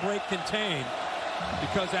let him break contain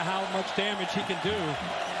because of how much damage he can do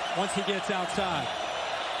once he gets outside.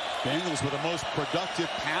 Daniels with the most productive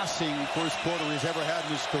passing first quarter he's ever had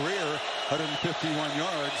in his career, 151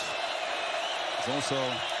 yards. He's also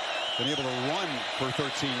been able to run for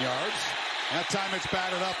 13 yards. That time it's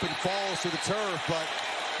batted up and falls to the turf, but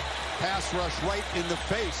pass rush right in the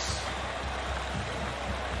face.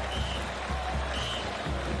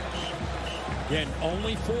 Again,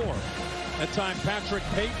 only 4. That time Patrick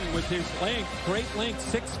Payton with his length, great length,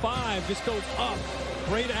 6'5", just goes up.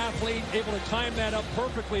 Great athlete, able to time that up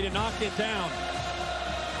perfectly to knock it down.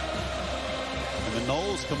 And the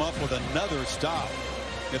Noles come up with another stop.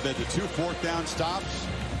 They've had the 2 4th-down stops.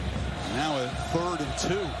 Now a 3rd and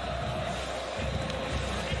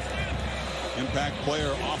 2. Impact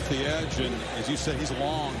player off the edge, and as you said, he's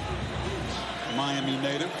long. Miami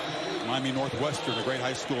native, Miami Northwestern, a great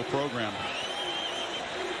high school program.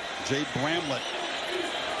 Jay Bramlett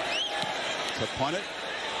to punt it.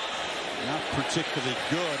 Not particularly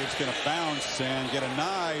good. It's going to bounce and get a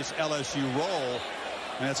nice LSU roll.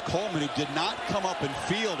 And that's Coleman, who did not come up and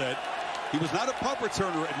field it. He was not a punt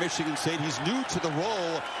returner at Michigan State. He's new to the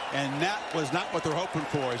roll, and that was not what they're hoping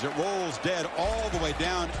for, as it rolls dead all the way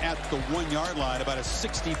down at the 1-yard line, about a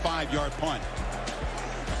 65-yard punt.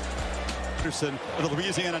 Anderson of the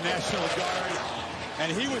Louisiana National Guard,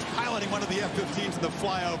 and he was piloting one of the F-15s in the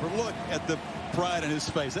flyover. Look at the pride in his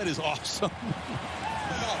face. That is awesome.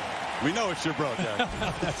 We know it's your bro, Jack.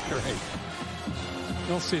 That's great. You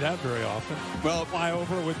don't see that very often. Well, fly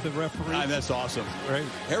over with the referee. That's awesome. Great.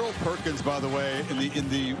 Harold Perkins, by the way, in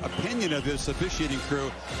the opinion of this officiating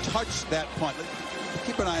crew, touched that punt.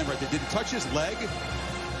 Keep an eye on right there. Did he touch his leg?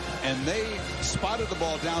 And they spotted the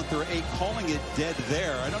ball down through 8, calling it dead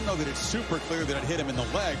there. I don't know that it's super clear that it hit him in the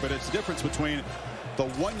leg, but it's the difference between the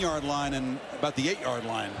 1-yard line and about the 8-yard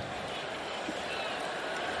line.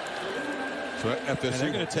 So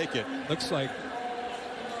FSU going to take it. Looks like.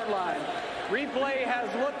 Line. Replay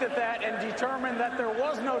has looked at that and determined that there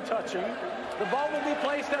was no touching. The ball will be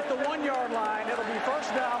placed at the 1-yard line. It'll be first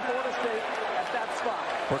down, Florida State at that spot.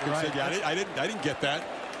 Perkins said, yeah, I didn't get that.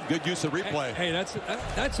 Good use of replay. Hey,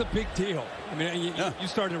 that's a big deal. I mean, you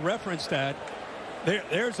started to reference that.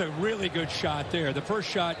 There's a really good shot there. The first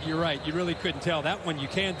shot, you're right, you really couldn't tell. That one you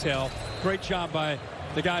can tell. Great job by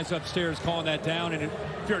the guys upstairs calling that down. And if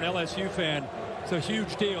you're an LSU fan, it's a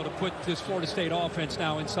huge deal to put this Florida State offense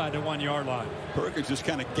now inside the 1-yard line. Perkins just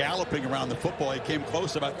kind of galloping around the football. He came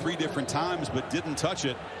close about 3 different times, but didn't touch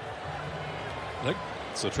it. Look.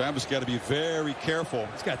 So Travis got to be very careful.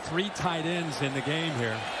 He's got 3 tight ends in the game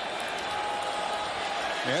here.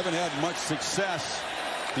 They haven't had much success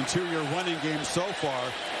in 2-year running games so far.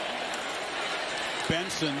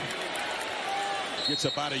 Benson gets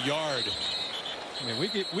about a yard. I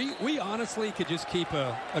mean, we honestly could just keep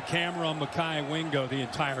a camera on Mekhi Wingo the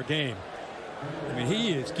entire game. I mean,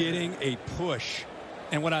 he is getting a push.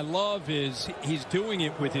 And what I love is he's doing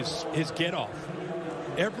it with his get off.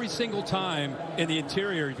 Every single time in the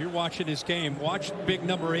interior, if you're watching this game, watch big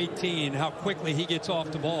number 18, how quickly he gets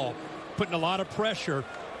off the ball, putting a lot of pressure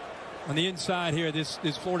on the inside here, this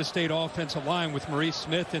Florida State offensive line with Maurice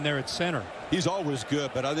Smith in there at center. He's always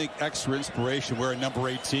good, but I think extra inspiration wearing number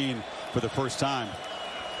 18 for the first time.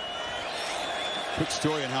 Quick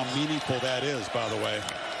story on how meaningful that is, by the way.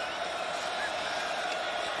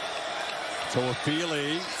 So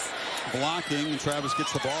Ofili blocking, and Travis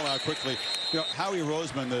gets the ball out quickly. You know, Howie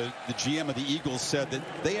Roseman, the GM of the Eagles, said that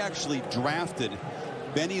they actually drafted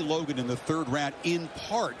Benny Logan in the 3rd round in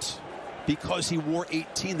part because he wore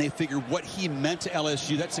 18. They figured what he meant to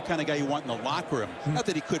LSU. That's the kind of guy you want in the locker room. Not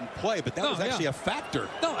that he couldn't play, but that was actually a factor.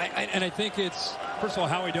 No, and I think it's, first of all,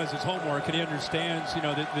 Howie does his homework, and he understands, you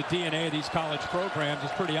know, the DNA of these college programs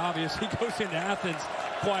is pretty obvious. He goes into Athens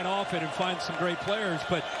quite often and finds some great players,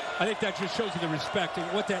 but I think that just shows you the respect. And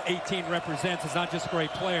what that 18 represents is not just a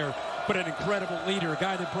great player, but an incredible leader, a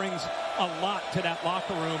guy that brings a lot to that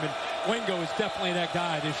locker room, and Wingo is definitely that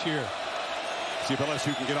guy this year. See if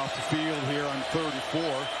LSU can get off the field here on 3rd and 4.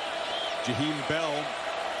 Jaheim Bell,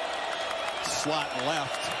 slot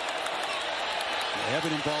left. They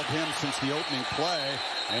haven't involved him since the opening play,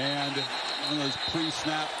 and one of those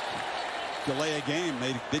pre-snap delay a game.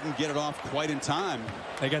 They didn't get it off quite in time.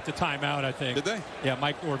 They got the timeout, I think. Did they? Yeah,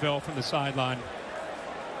 Mike Norvell from the sideline.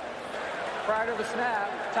 Prior to the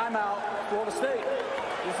snap, timeout, Florida State.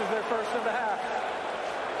 This is their first of the half.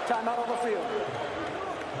 Timeout on the field.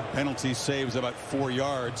 Penalty saves about 4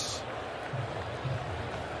 yards.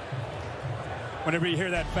 Whenever you hear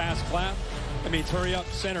that fast clap, that means hurry up,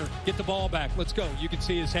 center, get the ball back. Let's go. You can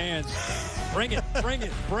see his hands. Bring it, bring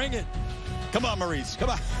it, bring it. Come on, Maurice, come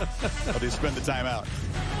on. I'll just spend the timeout.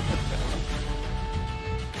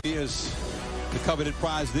 He is the coveted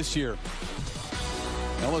prize this year.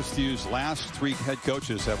 LSU's last 3 head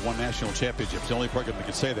coaches have won national championships. The only program that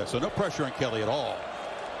can say that. So no pressure on Kelly at all.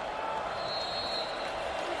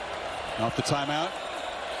 Off the timeout.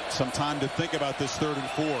 Some time to think about this 3rd and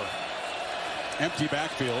 4. Empty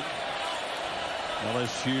backfield.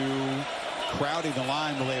 LSU crowding the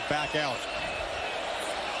line to lay it back out.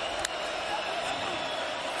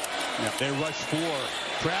 Yeah, they rush 4.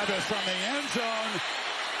 Travis on the end zone.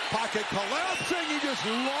 Pocket collapsing. He just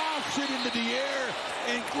lofts it into the air.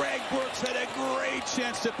 And Greg Brooks had a great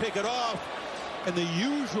chance to pick it off. and the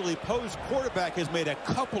usually posed quarterback has made a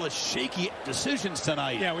couple of shaky decisions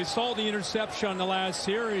tonight. Yeah, we saw the interception on the last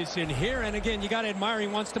series in here, and again, you got to admire he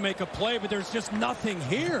wants to make a play, but there's just nothing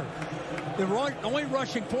here. The only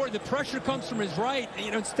rushing forward, the pressure comes from his right.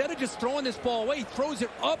 You know, instead of just throwing this ball away, he throws it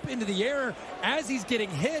up into the air as he's getting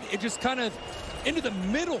hit. It just kind of into the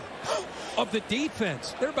middle of the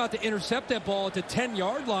defense. They're about to intercept that ball at the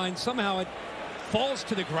 10-yard line. Somehow it falls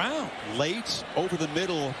to the ground. Late, over the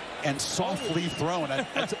middle, and softly thrown.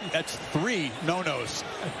 That's 3 no-nos.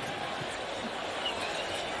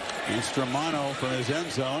 Estromano from his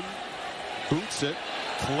end zone. Boots it.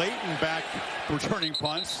 Clayton back returning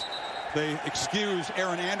punts. They excuse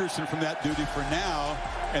Aaron Anderson from that duty for now.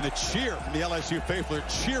 And the cheer from the LSU faithful are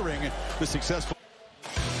cheering the successful.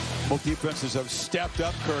 Both defenses have stepped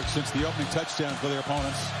up, Kirk, since the opening touchdown for their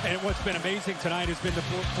opponents. And what's been amazing tonight has been the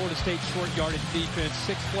Florida State short yardage defense.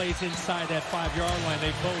 6 plays inside that 5-yard line.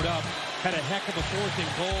 They bowed up. Had a heck of a 4th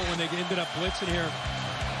and goal when they ended up blitzing here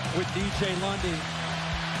with DJ Lundy.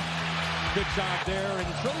 Good job there. And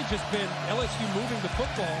it's really just been LSU moving the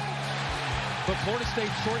football, but Florida State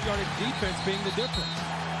short yardage defense being the difference.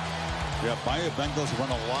 Yeah, Bayou Bengals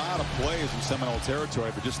run a lot of plays in Seminole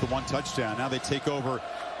territory, but just the 1 touchdown. Now they take over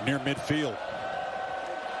near midfield.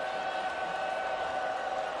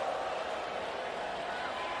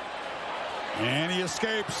 And he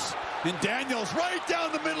escapes. And Daniels right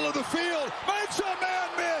down the middle of the field. Makes a man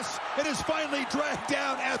miss. It is finally dragged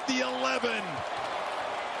down at the 11.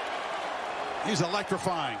 He's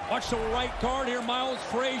electrifying. Watch the right guard here, Miles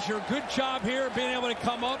Frazier. Good job here being able to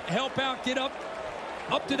come up, help out, get up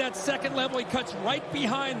to that 2nd level. He cuts right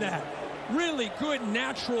behind that. Really good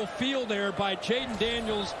natural feel there by Jaden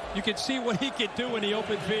Daniels. You can see what he could do in the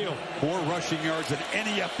open field. More rushing yards than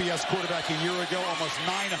any FBS quarterback a year ago, almost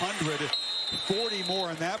 900. 40 more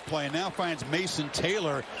in that play. Now finds Mason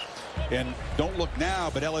Taylor. And don't look now,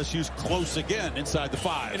 but LSU's close again inside the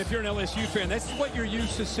 5. And if you're an LSU fan, that's what you're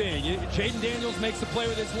used to seeing. Jaden Daniels makes the play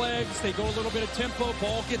with his legs. They go a little bit of tempo.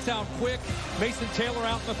 Ball gets out quick. Mason Taylor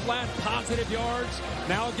out in the flat, positive yards.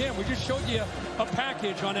 Now again, we just showed you a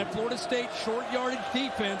package on that Florida State short yardage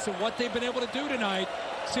defense and what they've been able to do tonight.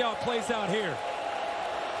 See how it plays out here.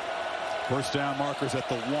 First down markers at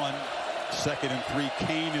the 1. 2nd and 3.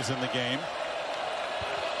 Kane is in the game.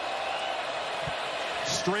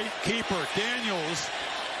 Straight keeper. Daniels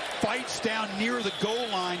fights down near the goal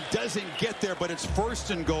line. Doesn't get there, but it's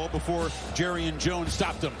 1st and goal before Jerry and Jones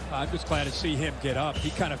stopped him. I'm just glad to see him get up.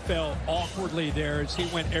 He kind of fell awkwardly there as he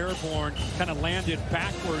went airborne, kind of landed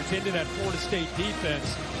backwards into that Florida State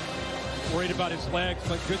defense. Worried about his legs,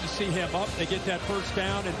 but good to see him up. They get that 1st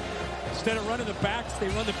down, and instead of running the backs, they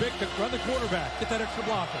run the quarterback. Get that extra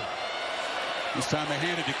blocker. This time they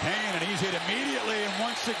hand it to Kane, and he's hit immediately, and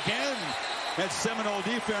once again, that Seminole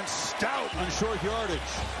defense stout on short yardage.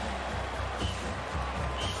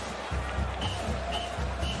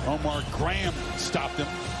 Omar Graham stopped him.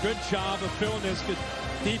 Good job of filling this good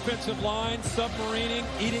defensive line, submarining,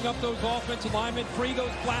 eating up those offensive linemen, free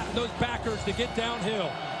those backers to get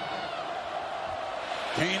downhill.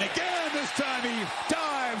 Kane again. This time he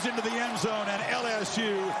dives into the end zone, and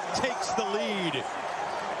LSU takes the lead.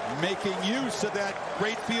 Making use of that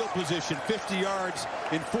great field position, 50 yards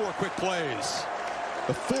in 4 quick plays.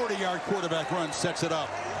 The 40-yard quarterback run sets it up.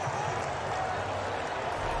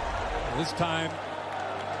 This time,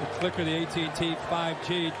 the clicker, the AT&T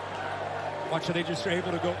 5G. Watch how they just are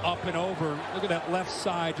able to go up and over. Look at that left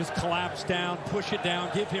side, just collapse down, push it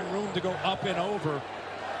down, give him room to go up and over.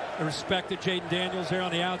 The respect that Jaden Daniels there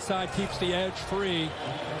on the outside keeps the edge free.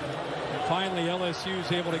 And finally, LSU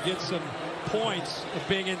is able to get some points of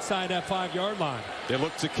being inside that 5-yard line. They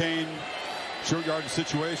look to Kane, short yardage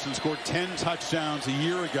situation, scored 10 touchdowns a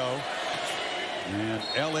year ago. And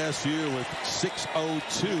LSU with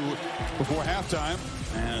 6:02 before halftime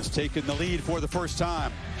and has taken the lead for the first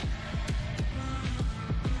time.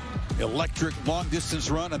 Electric long distance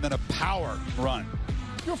run and then a power run.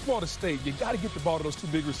 You're Florida State. You got to get the ball to those 2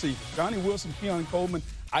 big receivers. Johnny Wilson, Keon Coleman.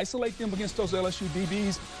 Isolate them against those LSU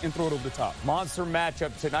DBs and throw it over the top. Monster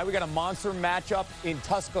matchup tonight. We got a monster matchup in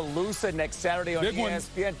Tuscaloosa next Saturday on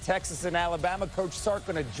ESPN. Texas and Alabama. Coach Sark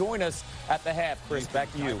going to join us at the half. Chris, back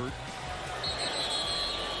to you.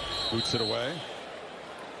 Boots it away.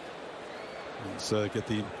 Let's get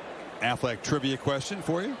the Affleck trivia question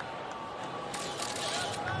for you.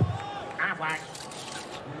 Affleck.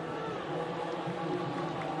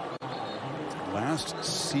 Last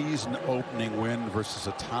season opening win versus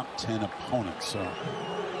a top 10 opponent. So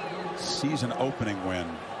season opening win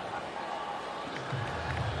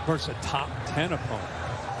versus a top 10 opponent.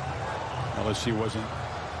 LSU wasn't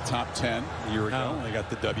top 10 a year ago. They got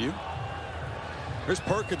the W. There's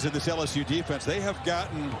Perkins in this LSU defense. They have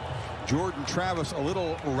gotten Jordan Travis a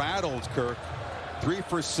little rattled, Kirk. 3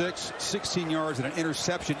 for 6, 16 yards and an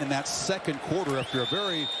interception in that second quarter after a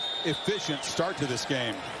very efficient start to this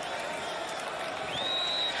game.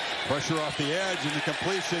 Pressure off the edge, and the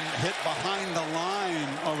completion hit behind the line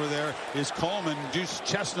over there is Coleman. Juice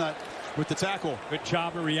Chestnut with the tackle. Good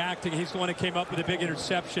job of reacting. He's the one that came up with a big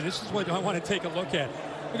interception. This is what I want to take a look at.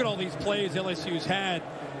 Look at all these plays LSU's had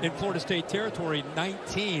in Florida State territory,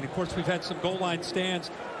 19. Of course, we've had some goal line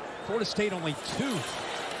stands. Florida State only 2.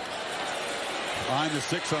 Behind the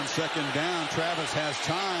 6 on second down. Travis has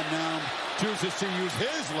time now. Chooses to use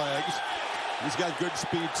his legs. He's got good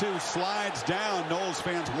speed too. Slides down. Knowles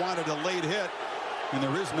fans wanted a late hit, and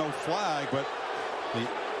there is no flag, but the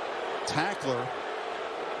tackler,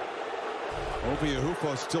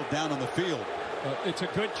 Oviahufo, is still down on the field. It's a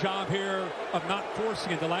good job here of not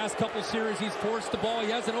forcing it. The last couple series he's forced the ball.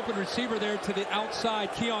 He has an open receiver there to the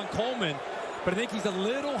outside, Keon Coleman, but I think he's a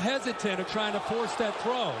little hesitant of trying to force that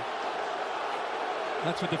throw.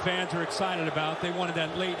 That's what the fans are excited about. They wanted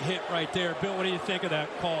that late hit right there. Bill, what do you think of that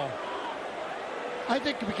call? I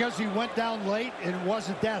think because he went down late and it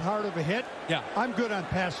wasn't that hard of a hit, yeah, I'm good on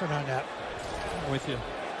passing on that. I'm with you.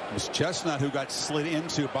 It was Chestnut who got slid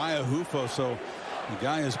into by Ahufo, so the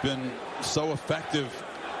guy has been so effective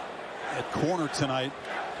at corner tonight.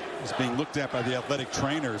 He's being looked at by the athletic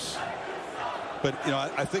trainers. But, you know,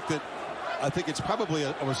 I think it's probably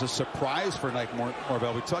was a surprise for Nike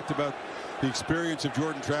Norvell. We talked about the experience of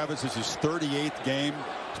Jordan Travis. It's his 38th game.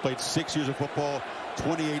 He's played 6 years of football,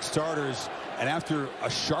 28 starters. And after a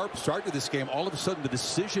sharp start to this game, all of a sudden the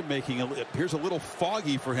decision-making appears a little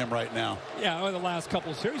foggy for him right now. Yeah, over the last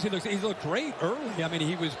couple of series, he looked great early. I mean,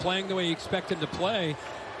 he was playing the way he expected to play.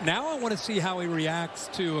 Now I want to see how he reacts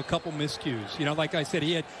to a couple miscues. You know, like I said,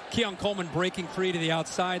 he had Keon Coleman breaking free to the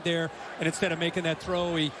outside there, and instead of making that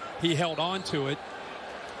throw, he held on to it.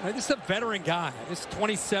 This is a veteran guy. This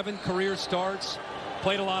 27 career starts,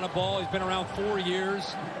 played a lot of ball. He's been around 4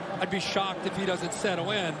 years. I'd be shocked if he doesn't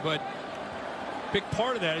settle in, but big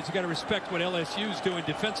part of that is you got to respect what LSU's doing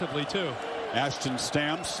defensively too. Ashton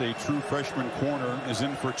Stamps, a true freshman corner, is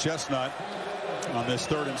in for Chestnut on this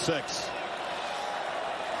 3rd and 6.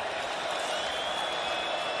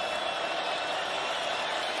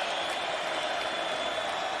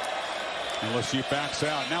 LSU backs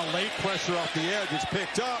out. Now late pressure off the edge. It's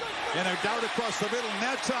picked up, and a dart across the middle. And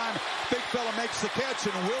that time, big fella makes the catch,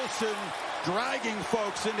 and Wilson dragging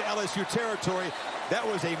folks into LSU territory. That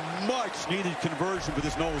was a much-needed conversion for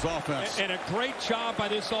this Knowles offense. And a great job by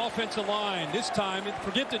this offensive line. This time,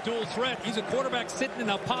 forget the dual threat. He's a quarterback sitting in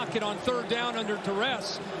a pocket on 3rd down under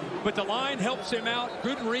duress. But the line helps him out.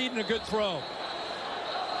 Good read and a good throw.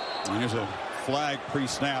 And here's a flag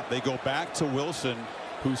pre-snap. They go back to Wilson,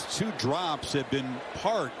 whose 2 drops have been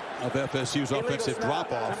part of FSU's offensive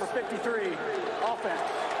drop-off. Number 53, offense.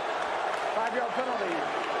 5-yard penalty,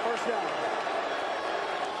 1st down.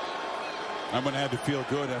 I'm going to have to feel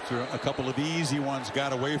good after a couple of easy ones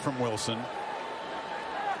got away from Wilson.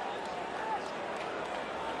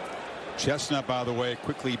 Chestnut, by the way,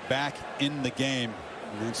 quickly back in the game.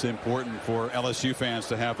 And it's important for LSU fans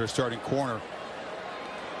to have their starting corner.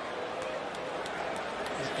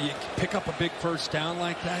 You pick up a big 1st down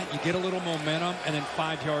like that, you get a little momentum, and then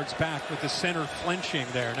 5 yards back with the center flinching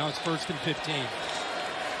there. Now it's 1st and 15.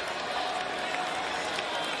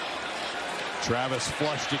 Travis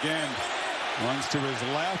flushed again. Runs to his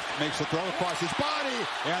left, makes a throw across his body,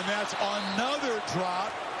 and that's another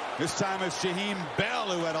drop. This time it's Jaheim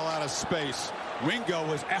Bell who had a lot of space. Wingo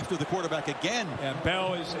was after the quarterback again. And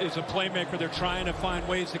Bell is a playmaker. They're trying to find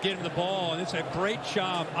ways to get him the ball, and it's a great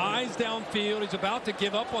job. Eyes downfield. He's about to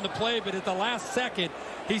give up on the play, but at the last second,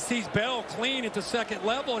 he sees Bell clean at the 2nd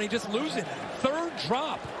level, and he just loses it. 3rd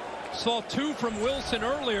drop. Saw 2 from Wilson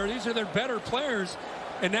earlier. These are their better players,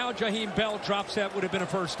 and now Jaheim Bell drops that. Would have been a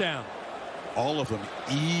 1st down. All of them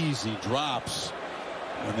easy drops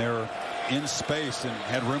when they're in space and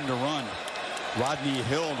had room to run. Rodney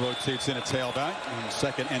Hill rotates in a tailback on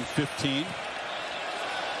 2nd and 15.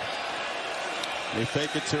 They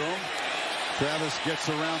fake it to him. Travis gets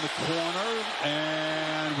around the corner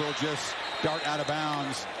and will just dart out of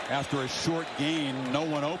bounds after a short gain. No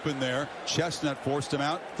one open there. Chestnut forced him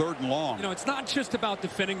out. 3rd and long. You know, it's not just about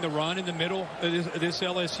defending the run in the middle of this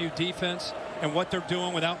LSU defense and what they're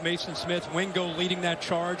doing without Mason Smith. Wingo leading that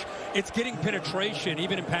charge. It's getting penetration,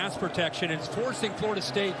 even in pass protection. And it's forcing Florida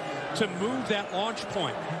State to move that launch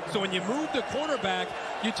point. So when you move the quarterback,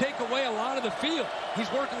 you take away a lot of the field.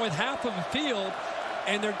 He's working with half of the field,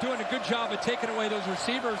 and they're doing a good job of taking away those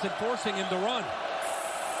receivers and forcing him to run.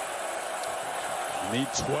 Need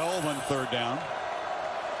 12 on 3rd down.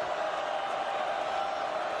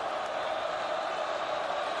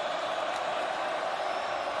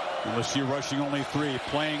 LSU rushing only 3,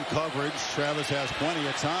 playing coverage. Travis has plenty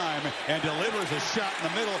of time and delivers a shot in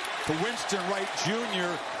the middle to Winston Wright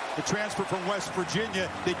Jr., the transfer from West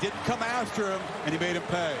Virginia. They didn't come after him, and he made him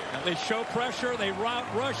pay. They show pressure. They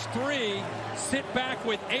rush 3, sit back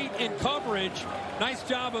with 8 in coverage. Nice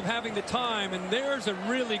job of having the time, and there's a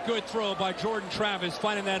really good throw by Jordan Travis,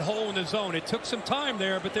 finding that hole in the zone. It took some time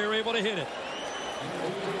there, but they were able to hit it.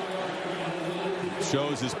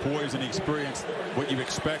 Shows his poise and experience, what you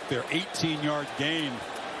expect there. 18-yard gain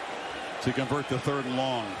to convert the 3rd and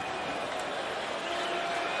long.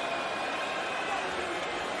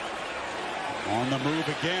 On the move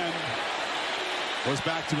again. Goes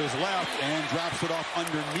back to his left and drops it off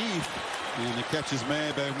underneath. And the catch is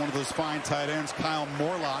made by one of those fine tight ends, Kyle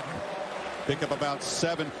Morlock. Pick up about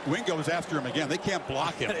 7. Wingo's after him again. They can't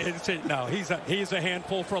block him. No, he's a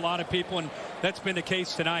handful for a lot of people, and that's been the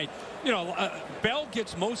case tonight. You know, Bell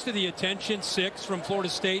gets most of the attention, 6 from Florida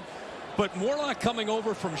State, but Morlock coming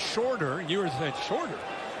over from shorter. You were saying shorter.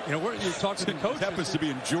 You know, where you talk to the coach. Happens to be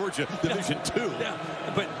in Georgia, Division II. Yeah,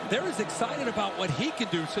 but they're as excited about what he can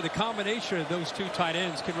do. So the combination of those 2 tight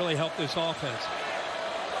ends can really help this offense.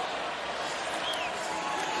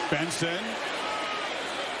 Benson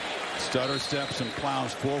stutter steps and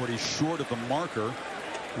plows forward. He's short of the marker.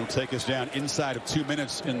 He'll take us down inside of 2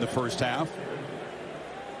 minutes in the first half.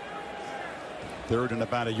 3rd and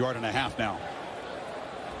about 1.5 yards now.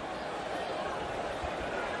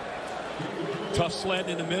 Tough sled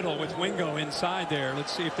in the middle with Wingo inside there.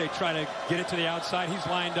 Let's see if they try to get it to the outside. He's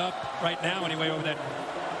lined up right now anyway over that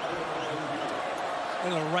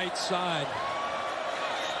on the right side.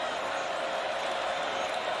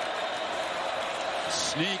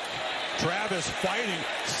 Sneak. Travis fighting.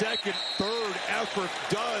 2nd, 3rd effort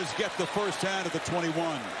does get the first down at the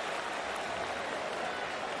 21.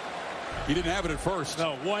 He didn't have it at first.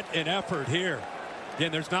 No, what an effort here.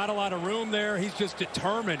 Again, there's not a lot of room there. He's just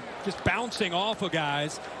determined, just bouncing off of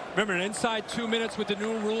guys. Remember, inside 2 minutes with the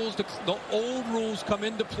new rules, the old rules come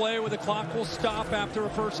into play where the clock will stop after a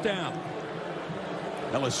first down.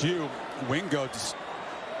 LSU, Wingo just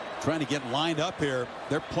trying to get lined up here.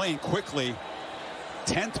 They're playing quickly.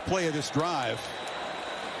 10th play of this drive.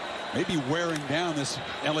 Maybe wearing down this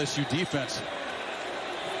LSU defense.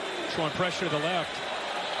 Showing pressure to the left.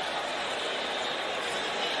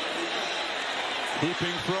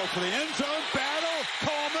 Looping throw for the end zone. Battle.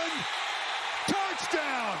 Coleman.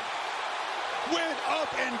 Touchdown. Went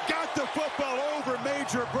up and got the football over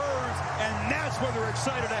Major Burns. And that's when they're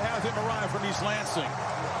excited to have him arrive from East Lansing.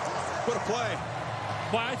 What a play.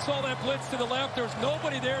 Well, I saw that blitz to the left. There's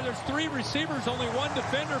nobody there. There's 3 receivers, only 1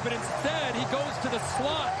 defender. But instead, he goes to the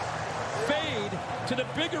slot. Fade to the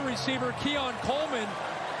bigger receiver, Keon Coleman.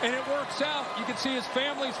 And it works out. You can see his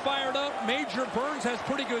family's fired up. Major Burns has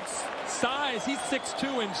pretty good size. He's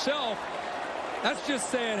 6'2" himself. That's just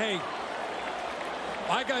saying, hey,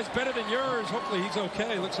 my guy's better than yours. Hopefully he's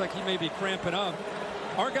okay. Looks like he may be cramping up.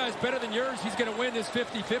 Our guy's better than yours. He's going to win this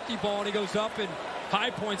 50-50 ball. And he goes up and high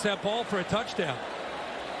points that ball for a touchdown.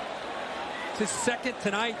 It's his 2nd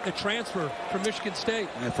tonight, the transfer from Michigan State.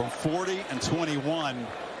 And from 40 and 21.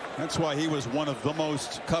 That's why he was one of the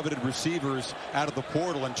most coveted receivers out of the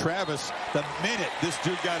portal. And Travis, the minute this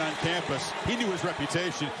dude got on campus, he knew his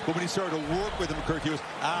reputation. But when he started to work with him, Kirk, he was,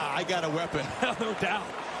 I got a weapon. No doubt.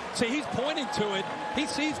 See, he's pointing to it. He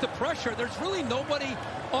sees the pressure. There's really nobody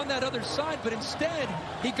on that other side. But instead,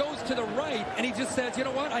 he goes to the right, and he just says, you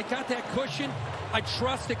know what? I got that cushion. I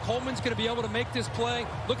trust that Coleman's going to be able to make this play.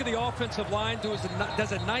 Look at the offensive line.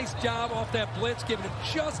 Does a nice job off that blitz, giving him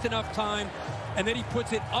just enough time. And then he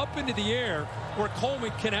puts it up into the air where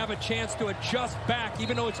Coleman can have a chance to adjust back,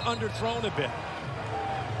 even though it's underthrown a bit.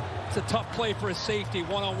 It's a tough play for a safety,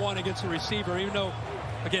 one-on-one against a receiver, even though,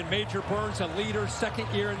 again, Major Burns, a leader,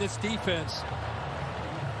 2nd year in this defense.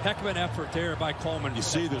 Heck of an effort there by Coleman. You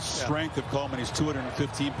see the strength of Coleman. He's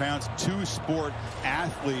 215 pounds, 2-sport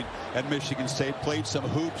athlete at Michigan State. Played some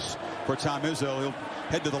hoops for Tom Izzo. He'll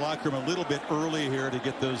head to the locker room a little bit early here to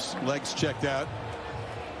get those legs checked out,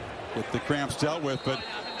 get the cramps dealt with. But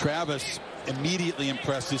Travis immediately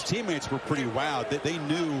impressed. His teammates were pretty wowed. They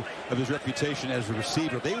knew of his reputation as a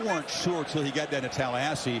receiver. They weren't sure until he got down to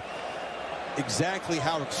Tallahassee exactly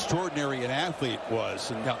how extraordinary an athlete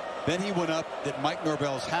was. And then he went up at Mike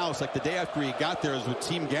Norvell's house like the day after he got there. It was a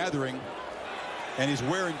team gathering, and he's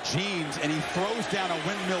wearing jeans, and he throws down a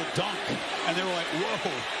windmill dunk, and they were like,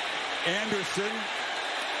 whoa. Anderson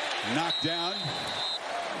knocked down.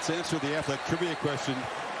 Let's answer the athletic trivia question.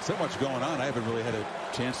 So much going on. I haven't really had a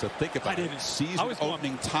chance to think about it. Season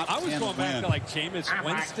opening top 10 I was going back to like Jameis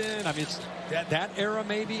Winston. I mean, it's that era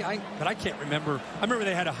maybe. But I can't remember. I remember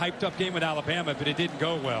they had a hyped up game with Alabama, but it didn't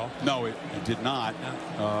go well. No, it did not.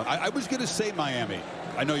 No. I was going to say Miami.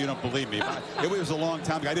 I know you don't believe me. But it was a long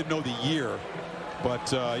time ago. I didn't know the year.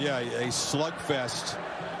 But, yeah, a slugfest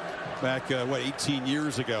back, 18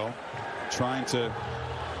 years ago. Trying to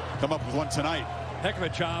come up with one tonight. Heck of a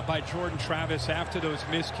job by Jordan Travis after those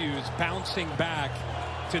miscues, bouncing back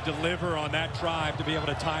to deliver on that drive to be able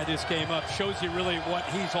to tie this game up. Shows you really what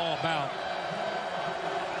he's all about.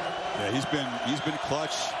 Yeah, he's been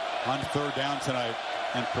clutch on third down tonight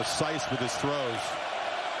and precise with his throws.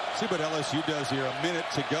 See what LSU does here. A minute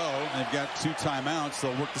to go. They've got 2 timeouts.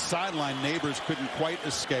 They'll work the sideline. Neighbors couldn't quite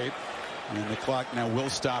escape. And the clock now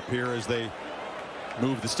will stop here as they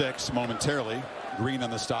move the sticks momentarily. Green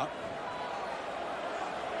on the stop.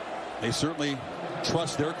 They certainly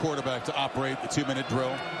trust their quarterback to operate the 2-minute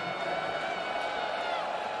drill.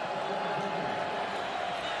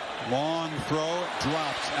 Long throw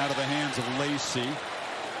drops out of the hands of Lacey.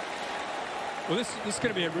 Well, this is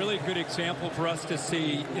going to be a really good example for us to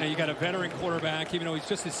see. You know, you got a veteran quarterback, even though he's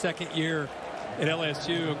just his second year at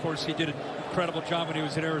LSU. Of course, he did an incredible job when he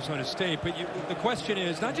was at Arizona State. But the question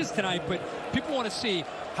is, not just tonight, but people want to see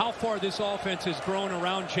how far this offense has grown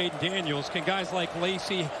around Jaden Daniels. Can guys like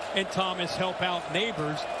Lacey and Thomas help out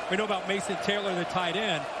Neighbors? We know about Mason Taylor, the tight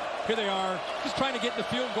end. Here they are, just trying to get in the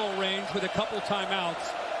field goal range with a couple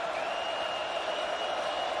timeouts.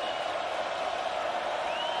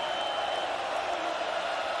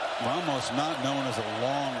 Ramos not known as a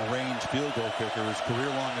long-range field goal kicker. His career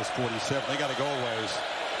long is 47. They got to go a ways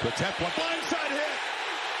to attempt one. Blindside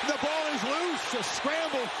hit. The ball is loose. A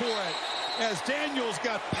scramble for it as Daniels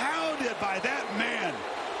got pounded by that man,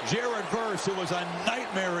 Jared Verse, who was a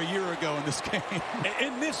nightmare a year ago in this game.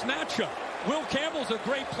 In this matchup, Will Campbell's a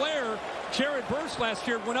great player. Jared Verse last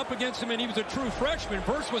year went up against him, and he was a true freshman.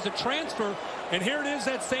 Verse was a transfer, and here it is,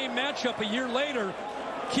 that same matchup a year later.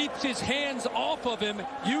 Keeps his hands off of him,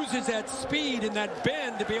 uses that speed and that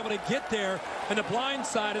bend to be able to get there in the blind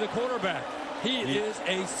side of the quarterback. He is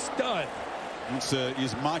a stud.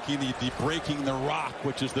 He's mocking the breaking the rock,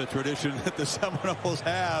 which is the tradition that the Seminoles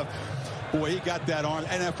have. Boy, he got that arm,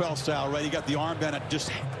 NFL style, right? He got the arm bend and just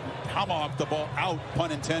tomahawked the ball out,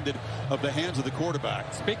 pun intended, of the hands of the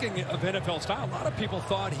quarterback. Speaking of NFL style, a lot of people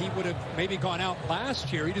thought he would have maybe gone out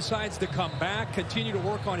last year. He decides to come back, continue to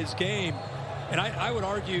work on his game. And I would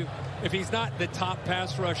argue if he's not the top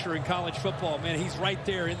pass rusher in college football, man, he's right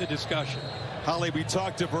there in the discussion. Holly, we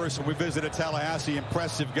talked to Verse when we visited Tallahassee.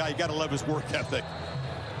 Impressive guy. You got to love his work ethic.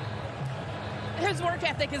 His work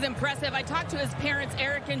ethic is impressive. I talked to his parents,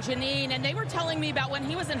 Eric and Janine, and they were telling me about when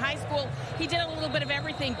he was in high school, he did a little bit of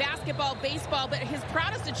everything, basketball, baseball, but his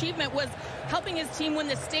proudest achievement was helping his team win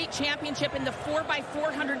the state championship in the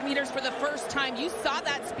 4x400 meters for the first time. You saw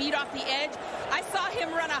that speed off the edge. I saw him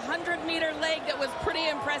run a 100-meter leg that was pretty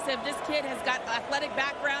impressive. This kid has got athletic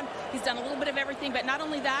background. He's done a little bit of everything, but not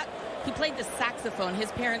only that, he played the saxophone.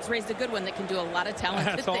 His parents raised a good one that can do a lot of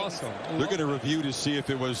talented things. That's awesome. They're going to review to see if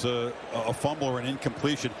it was a fumble or an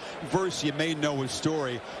incompletion. Verse, you may know his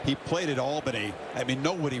story. He played at Albany. I mean,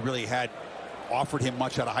 nobody really had offered him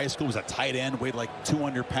much out of high school. He was a tight end, weighed like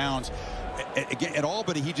 200 pounds. Again, at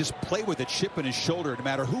Albany, he just played with a chip in his shoulder. No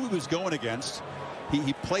matter who he was going against,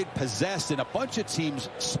 he played possessed, and a bunch of teams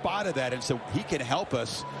spotted that and said, he can help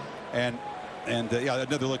us. And yeah,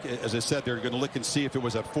 another look, as I said, they're going to look and see if it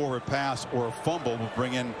was a forward pass or a fumble. We'll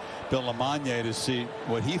bring in Bill Lamagne to see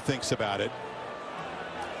what he thinks about it.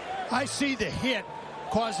 I see the hit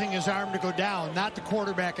causing his arm to go down, not the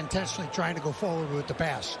quarterback intentionally trying to go forward with the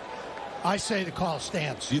pass. I say the call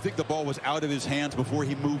stands. Do you think the ball was out of his hands before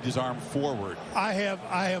he moved his arm forward? I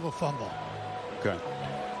have a fumble. Okay.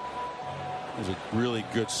 It was a really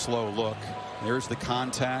good slow look. There's the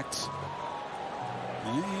contact.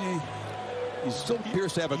 He still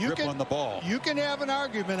appears to have a grip on the ball. You can have an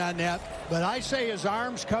argument on that, but I say his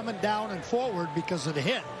arm's coming down and forward because of the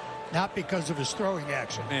hit, not because of his throwing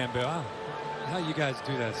action. Man, Bill, how you guys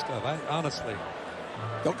do that stuff? Honestly.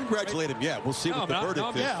 Don't congratulate him yet. We'll see what the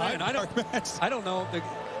verdict is. I don't know.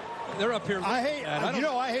 They're up here.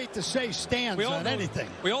 I hate to say stands on anything.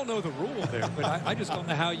 We all know the rule there, but I just don't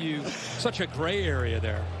know how you, such a gray area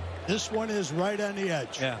there. This one is right on the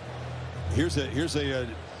edge. Yeah. Here's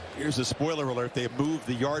a spoiler alert. They moved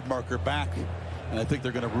the yard marker back, and I think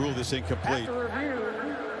they're going to rule this incomplete. After review,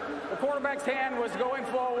 the quarterback's hand was going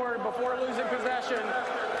forward before losing possession.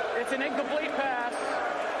 It's an incomplete pass.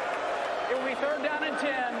 It will be 3rd down and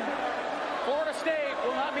 10. Florida State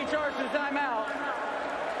will not be charged a timeout.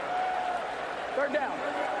 Third down.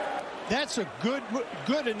 That's a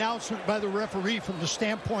good announcement by the referee from the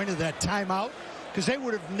standpoint of that timeout, because they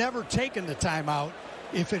would have never taken the timeout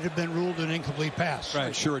if it had been ruled an incomplete pass. Right.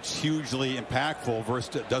 I'm sure it's hugely impactful.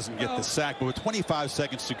 Verst doesn't get the sack, but with 25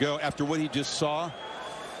 seconds to go, after what he just saw,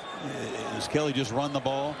 does Kelly just run the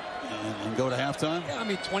ball and go to halftime? Yeah, I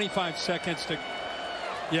mean, 25 seconds to.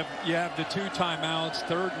 You have the 2 timeouts,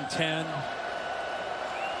 3rd and 10.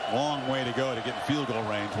 Long way to go to get in field goal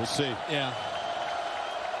range. We'll see. Yeah.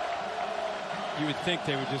 You would think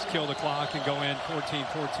they would just kill the clock and go in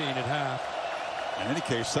 14-14 at half. In any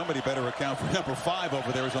case, somebody better account for number 5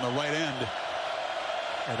 over there is on the right end.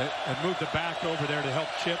 And moved the back over there to help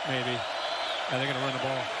Chip maybe. And they're going to run the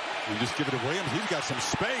ball. You just give it to Williams. He's got some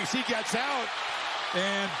space. He gets out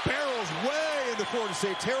and barrels way into Florida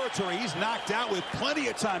State territory. He's knocked out with plenty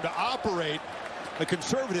of time to operate. A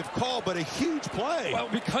conservative call, but a huge play. Well,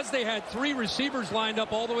 because they had 3 receivers lined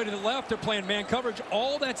up all the way to the left, they're playing man coverage.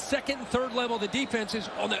 All that 2nd and 3rd level of the defense is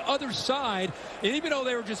on the other side. And even though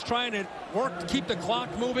they were just trying to work to keep the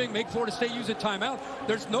clock moving, make Florida State use a timeout,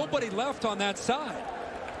 there's nobody left on that side.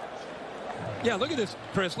 Yeah, look at this,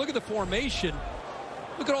 Chris. Look at the formation.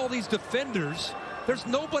 Look at all these defenders. There's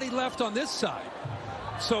nobody left on this side.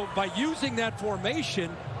 So by using that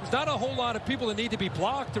formation, there's not a whole lot of people that need to be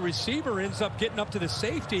blocked. The receiver ends up getting up to the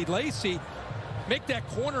safety. Lacey make that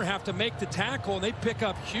corner have to make the tackle, and they pick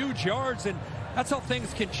up huge yards, and that's how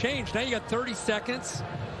things can change. Now you got 30 seconds.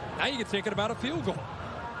 Now you get thinking about a field goal.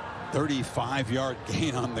 35-yard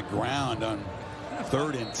gain on the ground on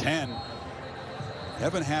 3rd and 10.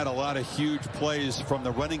 Haven't had a lot of huge plays from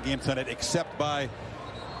the running game tonight, except by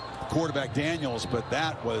quarterback Daniels, but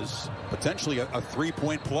that was potentially a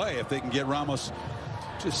 3-point play if they can get Ramos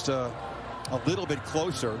just a little bit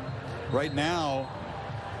closer. Right now,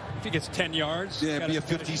 if he gets 10 yards, yeah, it'd be a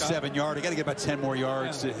 57-yard. You got to get about 10 more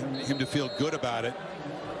yards to him to feel good about it.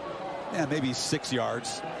 Yeah, maybe 6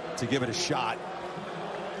 yards to give it a shot.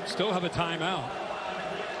 Still have a timeout.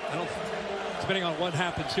 Depending on what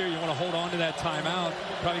happens here, you want to hold on to that timeout.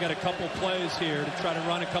 Probably got a couple plays here to try to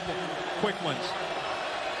run a couple quick ones.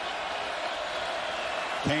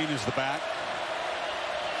 Kane is the back.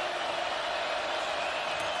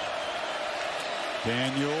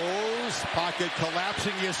 Daniels, pocket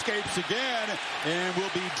collapsing. He escapes again and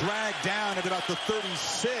will be dragged down at about the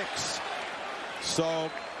 36.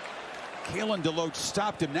 So Kalen DeLoach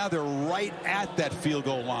stopped him. Now they're right at that field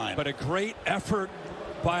goal line. But a great effort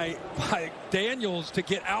by Daniels to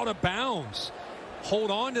get out of bounds.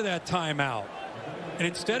 Hold on to that timeout. And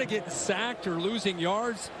instead of getting sacked or losing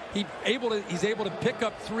yards, he's able to pick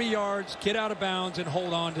up 3 yards, get out of bounds, and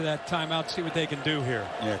hold on to that timeout, see what they can do here.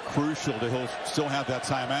 Yeah, crucial that he'll still have that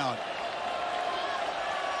timeout.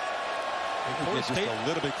 Get just a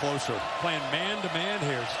little bit closer. Playing man-to-man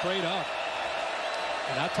here, straight up.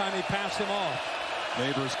 And that time they pass him off.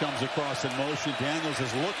 Neighbors comes across in motion. Daniels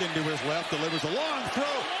is looking to his left, delivers a long throw,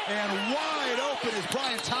 and wide open is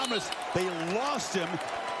Brian Thomas. They lost him.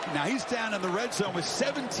 Now he's down in the red zone with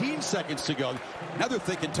 17 seconds to go. Now they're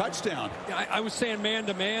thinking touchdown. I was saying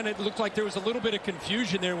man-to-man. It looked like there was a little bit of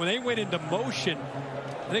confusion there. When they went into motion,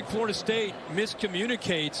 I think Florida State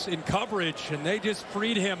miscommunicates in coverage, and they just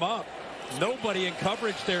freed him up. Nobody in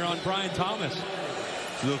coverage there on Brian Thomas.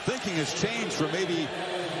 So the thinking has changed from maybe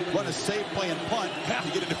run a safe play and punt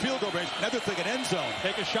to get into field goal range. Now they're thinking end zone.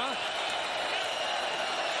 Take a shot.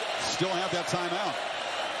 Still have that timeout.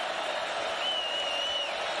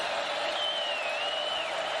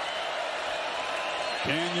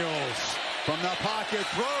 Daniels from the pocket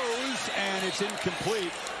throws, and it's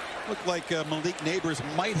incomplete. Looked like Malik Neighbors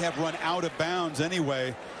might have run out of bounds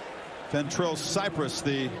anyway. Ventrell Cypress,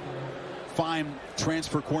 the fine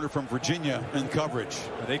transfer corner from Virginia, in coverage.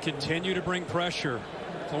 They continue to bring pressure.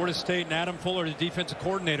 Florida State and Adam Fuller, the defensive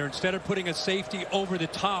coordinator, instead of putting a safety over the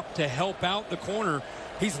top to help out the corner,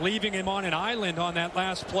 he's leaving him on an island on that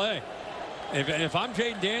last play. If I'm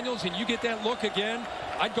Jaden Daniels and you get that look again,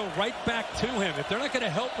 I'd go right back to him. If they're not going to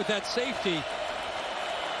help with that safety,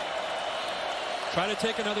 try to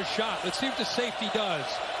take another shot. Let's see what the safety does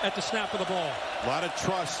at the snap of the ball. A lot of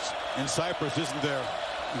trust in Cypress, isn't there?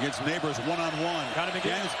 Against Neighbors one-on-one. Got him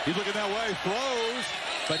again. He's looking that way. Throws,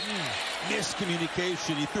 but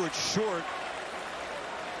miscommunication. He threw it short.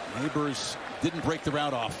 Neighbors didn't break the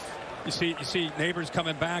route off. You see Neighbors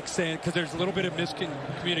coming back saying, because there's a little bit of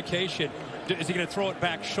miscommunication. Is he going to throw it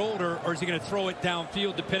back shoulder, or is he going to throw it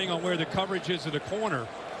downfield, depending on where the coverage is of the corner?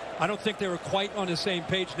 I don't think they were quite on the same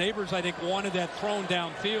page. Neighbors, I think, wanted that thrown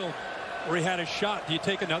downfield where he had a shot. Do you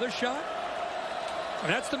take another shot?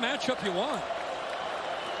 And that's the matchup you want.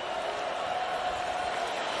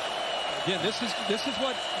 Again, this is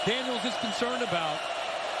what Daniels is concerned about.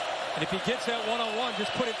 And if he gets that one-on-one,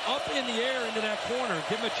 just put it up in the air into that corner.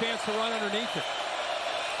 Give him a chance to run underneath it.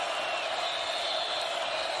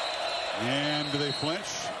 And do they flinch?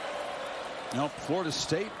 No, Florida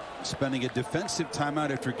State spending a defensive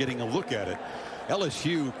timeout after getting a look at it.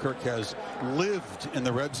 LSU, Kirk, has lived in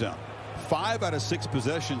the red zone. 5 out of 6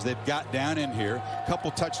 possessions they've got down in here. A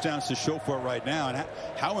couple touchdowns to show for it right now. And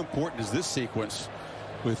how important is this sequence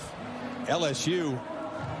with LSU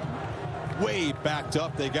way backed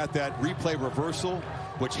up? They got that replay reversal,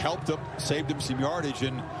 which helped them, saved them some yardage,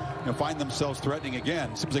 and find themselves threatening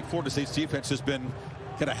again. Seems like Florida State's defense has been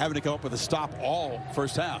kind of having to come up with a stop all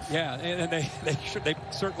first half. Yeah, and they've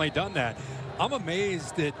certainly done that. I'm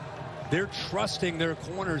amazed that they're trusting their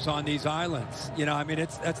corners on these islands. I mean,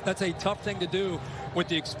 that's a tough thing to do with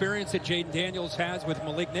the experience that Jaden Daniels has with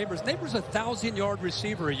Malik Neighbors. Neighbors, a 1,000-yard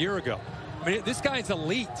receiver a year ago. I mean, this guy's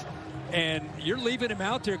elite, and you're leaving him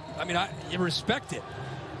out there. I mean, you respect it.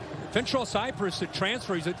 Ventrell Cypress, the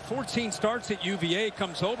transfer, he's at 14 starts at UVA,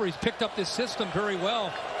 comes over. He's picked up this system very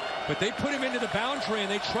well. But they put him into the boundary,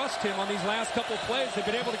 and they trust him on these last couple of plays. They've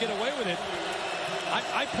been able to get away with it.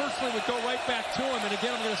 I personally would go right back to him, and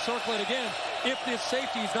again, I'm going to circle it again, if this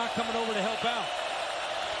safety is not coming over to help out.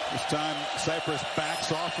 This time, Cypress backs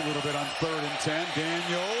off a little bit on 3rd and 10.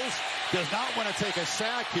 Daniels does not want to take a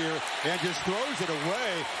sack here and just throws it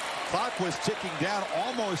away. Clock was ticking down,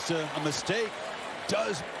 almost a mistake.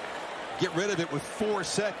 Does get rid of it with 4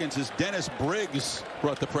 seconds as Dennis Briggs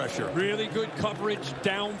brought the pressure. Really good coverage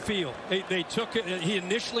downfield. They took it. He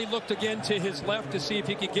initially looked again to his left to see if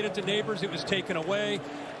he could get it to Neighbors. It was taken away.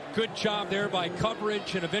 Good job there by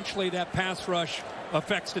coverage, and eventually that pass rush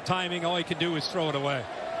affects the timing. All he can do is throw it away.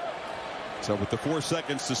 So with the 4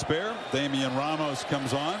 seconds to spare, Damian Ramos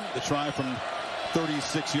comes on to try from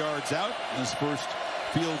 36 yards out. His first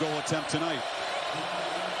field goal attempt tonight.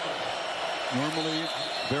 Normally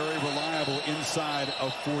very reliable inside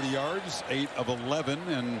of 40 yards, 8 of 11,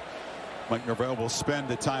 and Mike Norvell will spend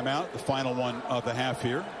the timeout, the final one of the half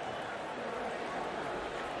here.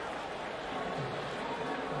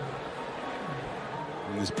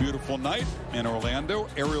 On this beautiful night in Orlando,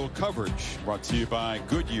 aerial coverage brought to you by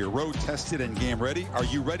Goodyear, road tested and game ready. Are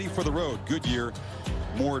you ready for the road? Goodyear,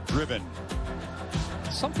 more driven.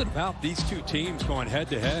 Something about these two teams going head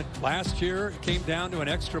to head. Last year it came down to an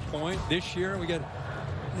extra point. This year we get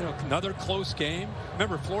another close game.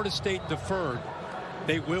 Remember, Florida State deferred.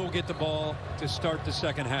 They will get the ball to start the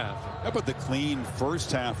second half. How about the clean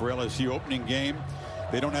first half for LSU opening game?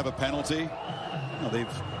 They don't have a penalty. They've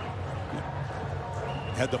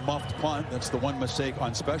had the muffed punt. That's the one mistake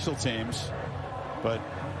on special teams. But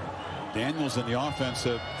Daniels and the offense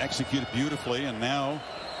have executed beautifully, and now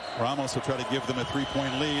Ramos will try to give them a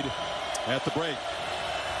 3-point lead at the break.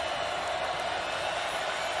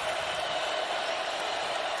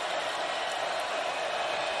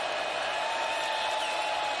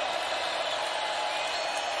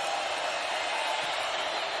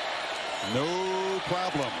 No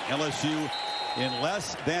problem. LSU in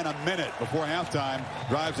less than a minute before halftime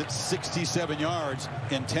drives at 67 yards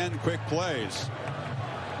in 10 quick plays.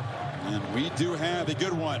 And we do have a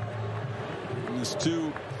good one. These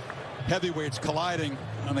two heavyweights colliding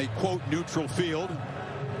on a quote neutral field.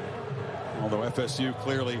 Although FSU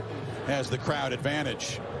clearly has the crowd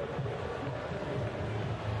advantage.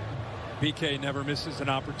 BK never misses an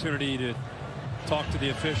opportunity to talk to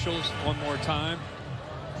the officials one more time.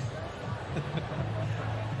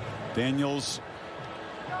 Daniels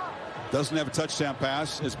doesn't have a touchdown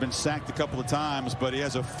pass, has been sacked a couple of times, but he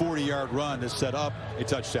has a 40-yard run to set up a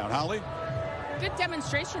touchdown. Holly? Good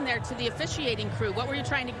demonstration there to the officiating crew. What were you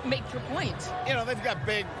trying to make your point? They've got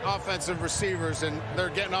big offensive receivers, and they're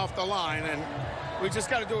getting off the line, and we just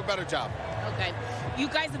got to do a better job. Okay. You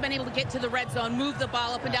guys have been able to get to the red zone, move the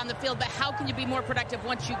ball up and down the field, but how can you be more productive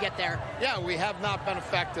once you get there? Yeah, we have not been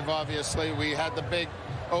effective, obviously. We had the big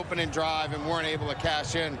opening drive and weren't able to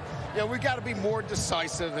cash in. We got to be more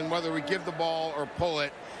decisive in whether we give the ball or pull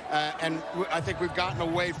it. And I think we've gotten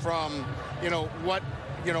away from, what,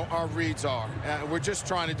 our reads are. We're just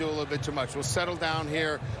trying to do a little bit too much. We'll settle down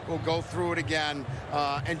here. We'll go through it again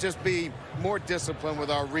and just be more disciplined with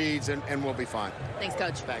our reads, and we'll be fine. Thanks,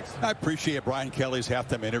 Coach. Thanks. I appreciate Brian Kelly's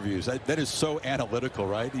halftime interviews. That is so analytical,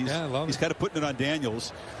 right? He's kind of putting it on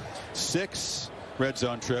Daniels. 6 red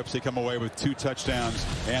zone trips. They come away with 2 touchdowns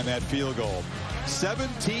and that field goal.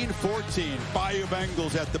 17-14. Bayou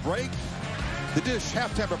Bengals at the break. The Dish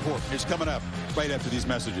halftime report is coming up right after these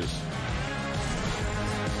messages.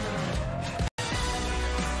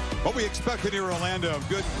 What we expected here in Orlando,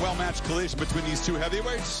 good, well-matched collision between these two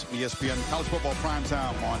heavyweights. ESPN College Football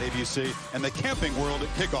Primetime on ABC and the Camping World at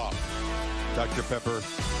kickoff. Dr. Pepper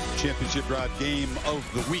Championship Drive Game of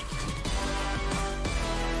the Week.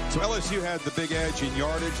 So LSU had the big edge in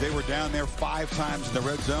yardage. They were down there 5 times in the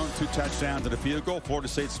red zone, 2 touchdowns and a field goal. Florida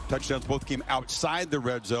State's touchdowns both came outside the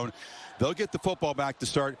red zone. They'll get the football back to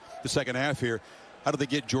start the second half here. How do they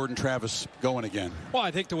get Jordan Travis going again? Well,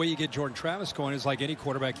 I think the way you get Jordan Travis going is like any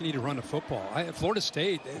quarterback, you need to run the football. Florida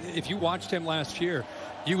State, if you watched him last year,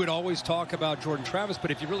 you would always talk about Jordan Travis,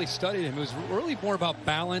 but if you really studied him, it was really more about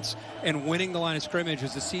balance and winning the line of scrimmage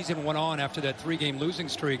as the season went on after that 3-game losing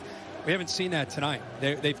streak. We haven't seen that tonight.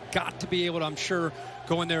 They've got to be able to, I'm sure,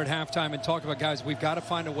 go in there at halftime and talk about, guys, we've got to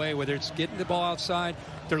find a way, whether it's getting the ball outside,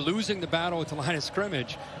 they're losing the battle at the line of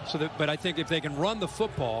scrimmage. But I think if they can run the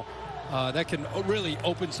football, that can really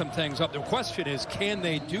open some things up. The question is, can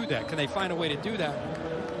they do that? Can they find a way to do that?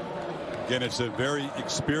 Again, it's a very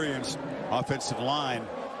experienced offensive line.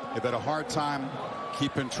 They've had a hard time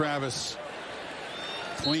keeping Travis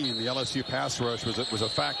clean. The LSU pass rush was a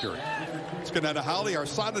factor. Let's get now to Holly, our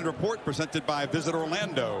Silent Report presented by Visit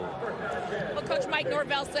Orlando. Well, Coach Mike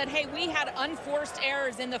Norvell said, hey, we had unforced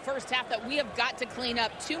errors in the first half that we have got to clean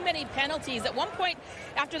up. Too many penalties. At one point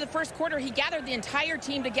after the first quarter, he gathered the entire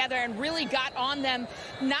team together and really got on them,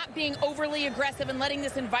 not being overly aggressive and letting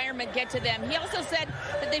this environment get to them. He also said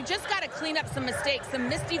that they've just got to clean up some mistakes, some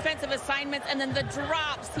missed defensive assignments, and then the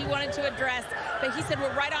drops he wanted to address. But he said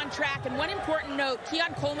we're right on track. And one important note,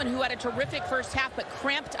 Keon Coleman, who had a terrific first half but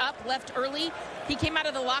cramped up, left early. He came out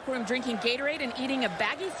of the locker room drinking Gatorade and eating a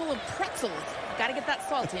baggie full of pretzels. Got to get that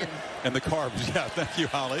salt in. And the carbs. Yeah, thank you,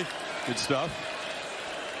 Holly. Good stuff.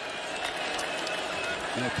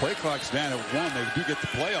 And the play clock's down at 1. They do get the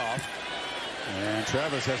playoff. And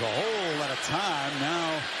Travis has a whole lot of time.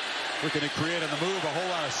 Now looking to create on the move a whole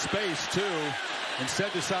lot of space, too.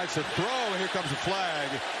 Instead decides to throw, and here comes a flag.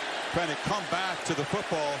 Trying to come back to the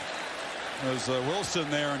football. There's Wilson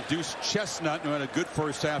there and Deuce Chestnut, who had a good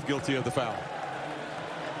first half, guilty of the foul.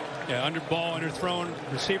 Yeah, underthrown,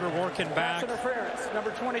 receiver working back. Pass interference,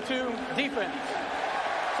 number 22, defense.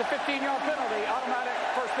 It's a 15-yard penalty, automatic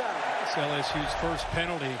first down. It's LSU's first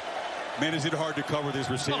penalty. Man, is it hard to cover these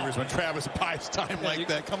receivers when Travis buys time like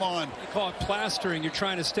that. Come on. You call it plastering. You're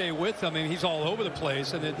trying to stay with him. I mean, he's all over the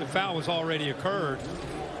place, and the foul has already occurred.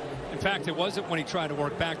 In fact, it wasn't when he tried to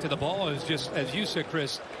work back to the ball. It was just, as you said,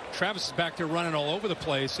 Chris, Travis is back there running all over the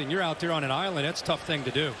place, and you're out there on an island. That's a tough thing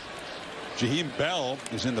to do. Jaheim Bell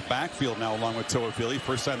is in the backfield now along with Toafili.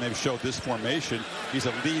 First time they've showed this formation. He's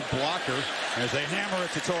a lead blocker as they hammer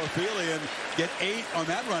it to Toafili and get 8 on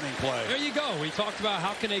that running play. There you go. We talked about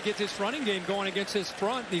how can they get this running game going against this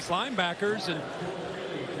front, these linebackers, and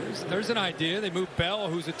there's an idea. They move Bell,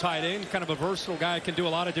 who's a tight end, kind of a versatile guy, can do a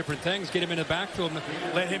lot of different things. Get him in the backfield and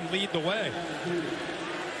let him lead the way.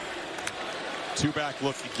 2-back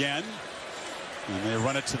look again. And they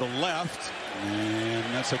run it to the left. And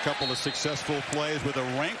that's a couple of successful plays with a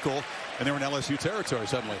rankle. And they're in LSU territory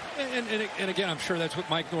suddenly. And again, I'm sure that's what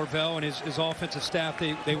Mike Norvell and his offensive staff,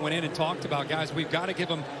 they went in and talked about. Guys, we've got to give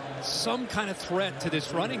them some kind of threat to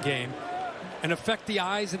this running game and affect the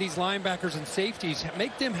eyes of these linebackers and safeties.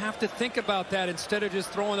 Make them have to think about that instead of just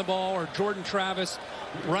throwing the ball or Jordan Travis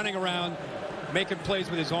running around making plays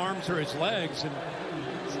with his arms or his legs. And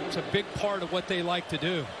it's a big part of what they like to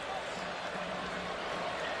do.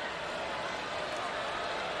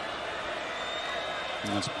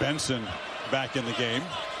 And that's Benson back in the game.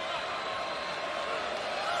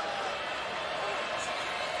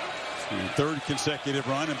 And 3rd consecutive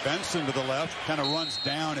run, and Benson to the left kind of runs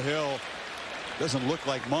downhill. Doesn't look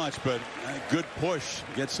like much, but a good push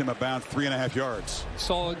gets him about 3.5 yards.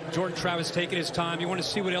 Saw Jordan Travis taking his time. You want to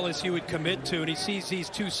see what LSU would commit to, and he sees these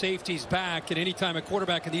 2 safeties back. And anytime a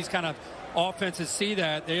quarterback in these kind of offenses see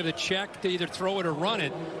that, they have the check to either throw it or run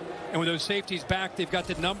it. And with those safeties back, they've got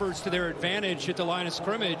the numbers to their advantage at the line of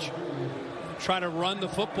scrimmage. Try to run the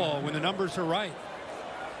football when the numbers are right.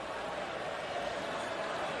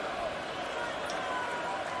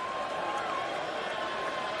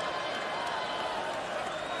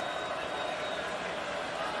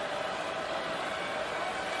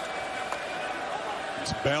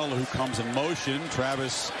 It's Bell who comes in motion.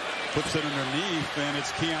 Travis flips it underneath, and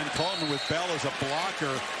it's Keon Coleman with Bell as a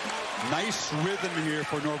blocker. Nice rhythm here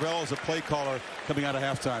for Norvell as a play caller coming out of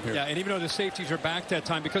halftime here. Yeah, and even though the safeties are back that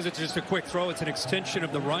time, because it's just a quick throw, it's an extension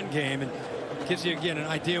of the run game. And Gives you, again, an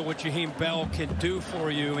idea what Jaheim Bell can do for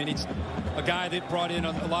you. And he's a guy that brought in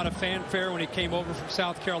a lot of fanfare when he came over from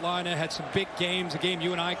South Carolina, had some big games, a game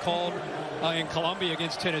you and I called in Columbia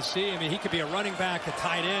against Tennessee. I mean, he could be a running back, a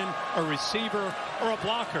tight end, a receiver, or a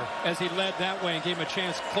blocker as he led that way and gave him a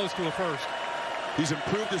chance close to a first. He's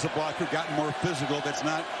improved as a blocker, gotten more physical. That's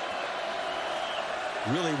not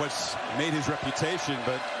really what's made his reputation,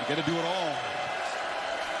 but you got to do it all.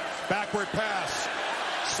 Backward pass.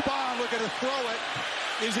 Spahn looking to throw it.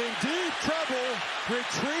 Is in deep trouble.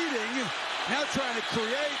 Retreating. Now trying to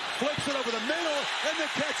create. Flips it over the middle. And the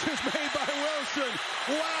catch is made by Wilson.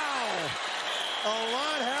 Wow. A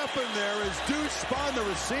lot happened there as Deuce Spahn, the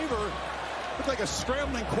receiver, looked like a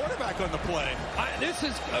scrambling quarterback on the play. This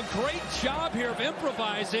is a great job here of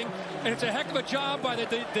improvising. And it's a heck of a job by the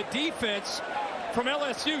defense from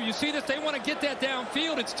LSU. You see this, they want to get that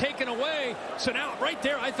downfield. It's taken away. So now right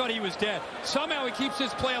there, I thought he was dead. Somehow he keeps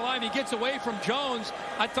his play alive. He gets away from Jones.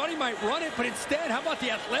 I thought he might run it, but instead, how about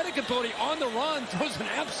the athletic ability on the run? Throws an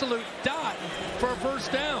absolute dot for a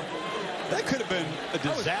first down. That could have been a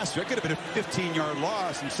disaster. It could have been a 15-yard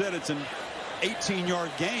loss. Instead, it's an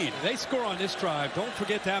 18-yard gain. They score on this drive. Don't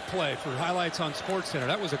forget that play for highlights on SportsCenter.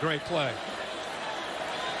 That was a great play.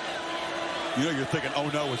 You know, you're thinking, oh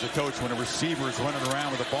no, as a coach, when a receiver is running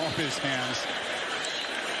around with the ball in his hands.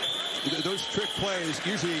 Those trick plays,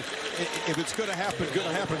 usually, if it's going to happen, it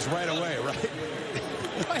happens right away, right?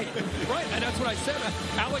 Right, and that's what I said.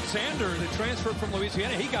 Alexander, the transfer from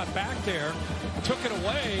Louisiana, he got back there, took it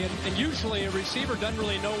away, and usually a receiver doesn't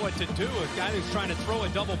really know what to do. A guy who's trying to throw a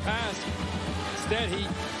double pass, instead he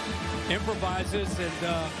improvises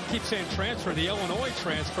and keeps saying transfer, the Illinois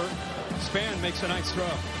transfer. Span makes a nice throw.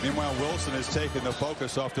 Meanwhile, Wilson has taken the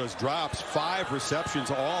focus off those drops. 5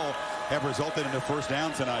 receptions, all have resulted in a first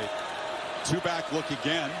down tonight. Two-back look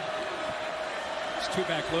again. This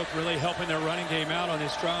two-back look really helping their running game out on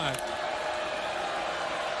this drive.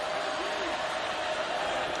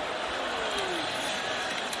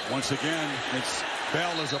 Once again, it's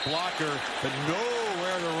Bell as a blocker, but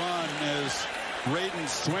nowhere to run as Braden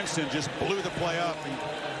Swinson just blew the play up and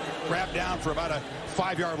grabbed down for about a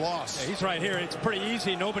 5-yard loss. Yeah, he's right here. It's pretty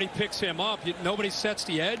easy. Nobody picks him up. Nobody sets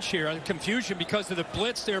the edge here. Confusion because of the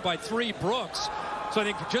blitz there by 3 Brooks. So I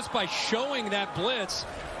think just by showing that blitz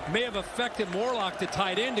may have affected Morlock, the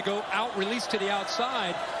tight end, to go out, release to the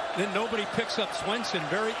outside. Then nobody picks up Swinson.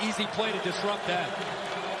 Very easy play to disrupt that.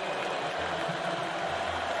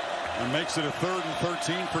 And makes it a 3rd and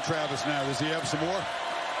 13 for Travis now. Does he have some more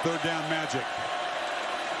third down magic?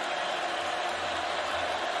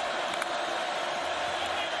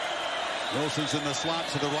 Wilson's in the slot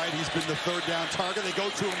to the right. He's been the 3rd down target. They go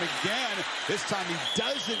to him again. This time he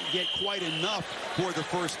doesn't get quite enough for the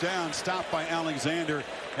first down. Stopped by Alexander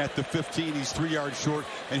at the 15. He's 3 yards short.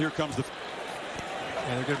 And here comes the...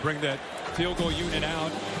 And they're going to bring that field goal unit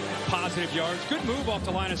out. Positive yards. Good move off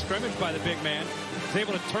the line of scrimmage by the big man. He's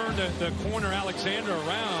able to turn the corner Alexander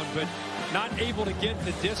around, but not able to get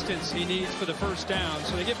the distance he needs for the first down.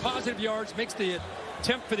 So they get positive yards. Makes the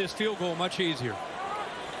attempt for this field goal much easier.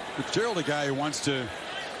 Fitzgerald, a guy who wants to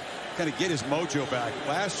kind of get his mojo back.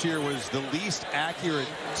 Last year was the least accurate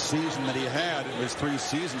season that he had in his 3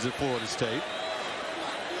 seasons at Florida State.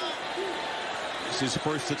 This is his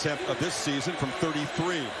first attempt of this season from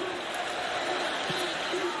 33.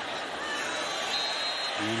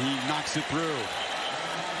 And he knocks it through.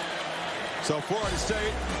 So Florida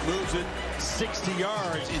State moves it 60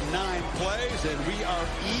 yards in 9 plays, and we are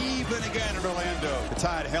even again in Orlando. The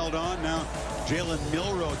Tide held on. Now Jalen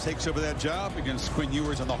Milroe takes over that job against Quinn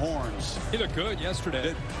Ewers on the Horns. He looked good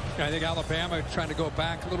yesterday. I think Alabama trying to go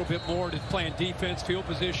back a little bit more to playing defense, field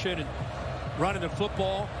position, and running the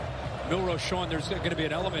football. Milroe showing there's going to be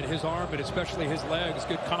an element, his arm, but especially his legs.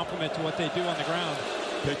 Good compliment to what they do on the ground.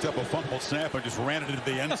 Picked up a fumbled snap and just ran it into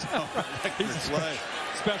the end zone. He's a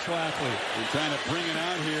special athlete. And trying to bring it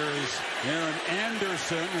out here is Aaron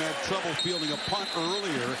Anderson, who had trouble fielding a punt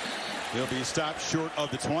earlier. He'll be stopped short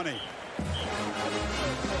of the 20.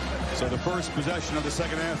 So the first possession of the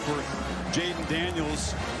second half for Jaden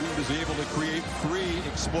Daniels. He was able to create 3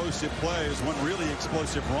 explosive plays, one really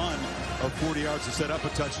explosive run of 40 yards to set up a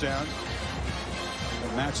touchdown.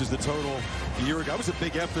 It matches the total a year ago. That was a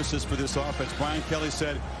big emphasis for this offense. Brian Kelly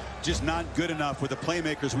said just not good enough with the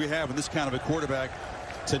playmakers we have in this kind of a quarterback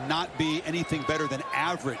to not be anything better than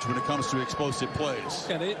average when it comes to explosive plays.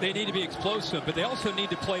 Yeah, they need to be explosive, but they also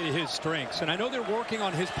need to play to his strengths. And I know they're working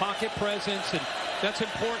on his pocket presence, and that's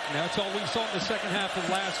important. That's all we saw in the second half of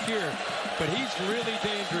last year. But he's really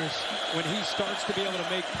dangerous when he starts to be able to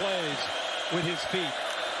make plays with his feet.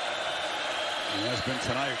 He has been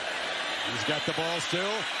tonight. 2nd He's got the ball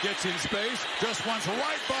still, gets in space, just runs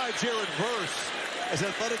right by Jared Verse. As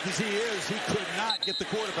athletic as he is, he could not get the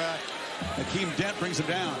quarterback. Hakeem Dent brings him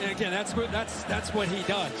down. And again, that's what he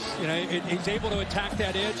does. You know, he's able to attack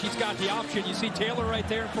that edge. He's got the option. You see Taylor right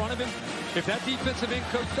there in front of him. If that defensive end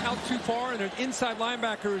goes out too far and an inside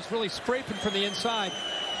linebacker is really scraping from the inside,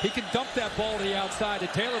 he can dump that ball to the outside to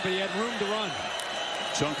Taylor, but he had room to run.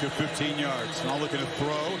 Chunk of 15 yards. Now looking to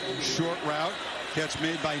throw. Short route. Catch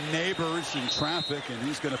made by Neighbors in traffic, and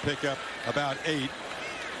he's going to pick up about 8.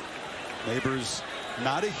 Neighbors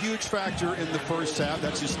not a huge factor in the first half.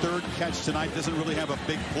 That's his 3rd catch tonight. Doesn't really have a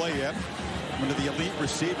big play yet. One of the elite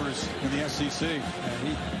receivers in the SEC.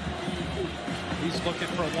 He's looking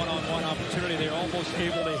for a one-on-one opportunity. They're almost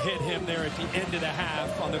able to hit him there at the end of the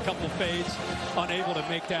half on a couple of fades. Unable to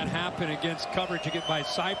make that happen against coverage again by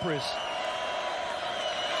Cypress.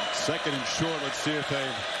 2nd and short. Let's see if they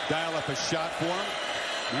dial up a shot for him.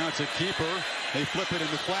 Now it's a keeper. They flip it in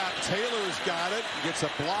the flat. Taylor's got it. Gets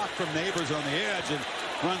a block from Neighbors on the edge and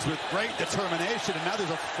runs with great determination. And now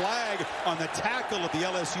there's a flag on the tackle at the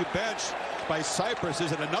LSU bench by Cypress.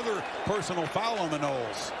 Is it another personal foul on the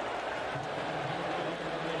Noles?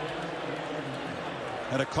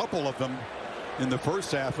 And a couple of them in the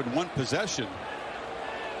first half in one possession.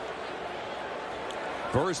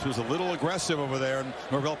 Verse was a little aggressive over there, and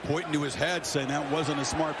Norvell pointing to his head saying that wasn't a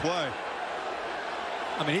smart play.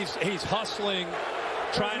 I mean, he's hustling,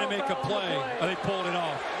 trying to make a play. Oh, they pulled it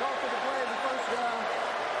off.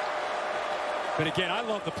 But again, I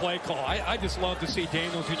love the play call. I just love to see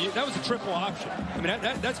Daniels. That was a triple option. I mean,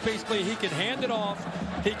 that's basically he can hand it off,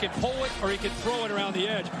 he can pull it, or he can throw it around the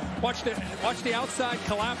edge. Watch the outside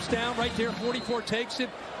collapse down right there. 44 takes it.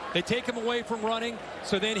 They take him away from running,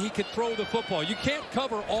 so then he could throw the football. You can't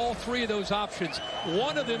cover all 3 of those options.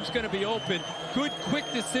 One of them's going to be open. Good, quick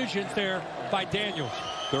decisions there by Daniels.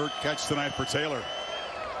 3rd catch tonight for Taylor.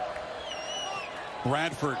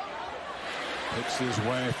 Bradford picks his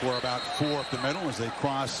way for about 4 up the middle as they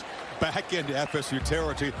cross back into FSU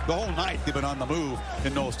territory. The whole night they've been on the move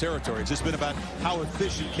in Noles territory. It's just been about how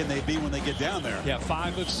efficient can they be when they get down there. Yeah,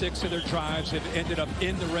 5 of 6 of their drives have ended up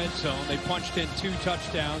in the red zone. They punched in 2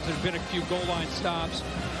 touchdowns. There's been a few goal line stops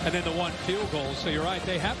and then the 1 field goal. So you're right,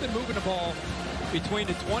 they have been moving the ball between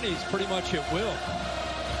the 20s pretty much at will.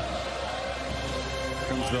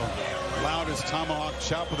 Comes the loudest tomahawk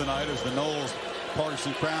chop of the night as the Noles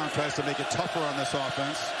partisan crown tries to make it tougher on this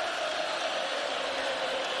offense.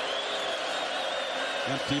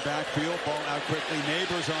 Empty backfield, ball out quickly.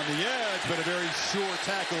 Neighbors on the edge, but a very sure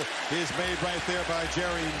tackle is made right there by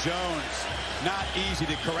Jerry Jones. Not easy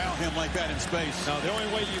to corral him like that in space. No, the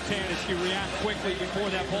only way you can is you react quickly before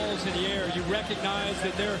that ball's in the air. You recognize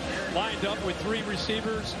that they're lined up with 3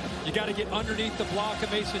 receivers. You got to get underneath the block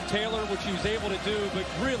of Mason Taylor, which he was able to do, but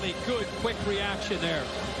really good, quick reaction there.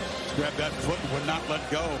 Grabbed that foot and would not let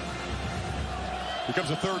go. Here comes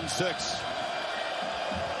a 3rd and 6.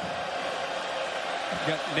 You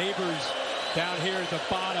got Neighbors down here at the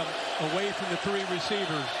bottom, away from the 3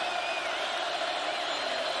 receivers.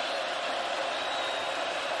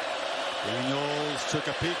 Daniels took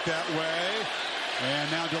a peek that way and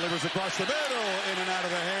now delivers across the middle, in and out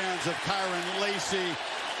of the hands of Kyron Lacey.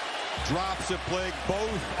 Drops a play.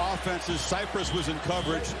 Both offenses. Cypress was in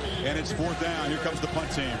coverage, and it's 4th down. Here comes the punt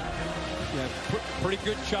team. Yeah, pretty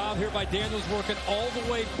good job here by Daniels, working all the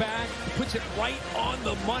way back. Puts it right on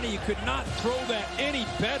the money. You could not throw that any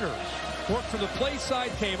better. Worked from the play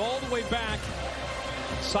side, came all the way back.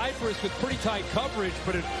 Cypress with pretty tight coverage,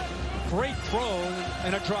 but a great throw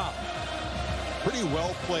and a drop. Pretty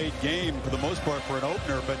well played game for the most part for an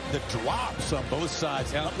opener, but the drops on both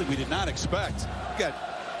sides, something we did not expect. We got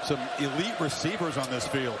some elite receivers on this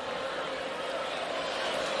field.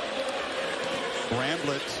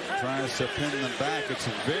 Bramblett tries to pin them back. It's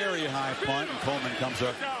a very high punt, and Coleman comes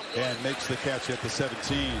up and makes the catch at the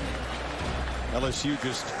 17. LSU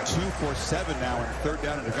just 2 for 7 now on 3rd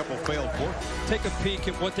down and a couple failed forks. Take a peek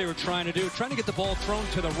at what they were trying to do. Trying to get the ball thrown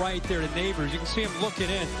to the right there to Neighbors. You can see him looking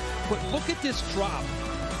in. But look at this drop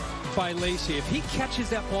by Lacey. If he catches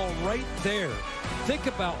that ball right there, think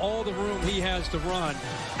about all the room he has to run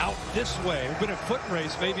out this way. It's been a foot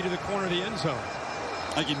race maybe to the corner of the end zone.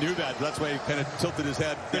 I think he knew that. That's why he kind of tilted his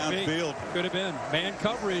head downfield. Could have been. Man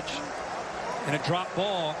coverage and a drop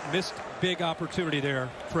ball. Missed big opportunity there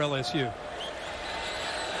for LSU.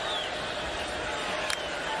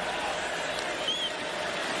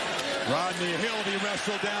 Rodney Hill be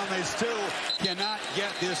wrestled down. They still cannot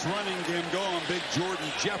get this running game going. Big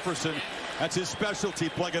Jordan Jefferson That's his specialty,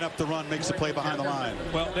 plugging up the run, makes the play behind the line.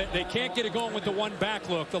 Well, they can't get it going with the one back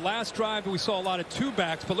look. The last drive, we saw a lot of two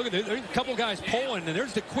backs, but look at there's a couple guys pulling, and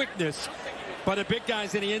there's the quickness by the big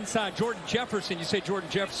guys in the inside. Jordan Jefferson, you say Jordan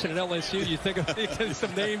Jefferson at LSU, you think of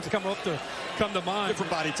some names come to mind.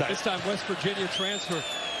 Different body type. This time West Virginia transfer.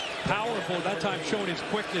 Powerful, that time showing his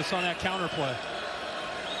quickness on that counter play.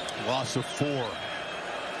 Loss of 4.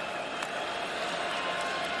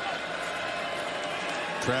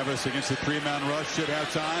 Travis against the 3-man rush at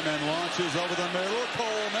halftime and launches over the middle.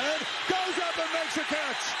 Coleman goes up and makes a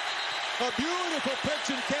catch. A beautiful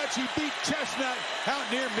pitch and catch. He beat Chestnut out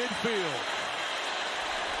near midfield.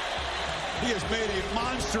 He has made a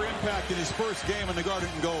monster impact in his first game in the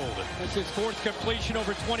Garnet and Gold. That's his 4th completion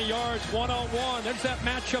over 20 yards, one-on-one. There's that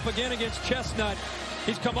matchup again against Chestnut.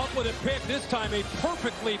 He's come up with a pick. This time a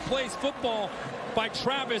perfectly placed football by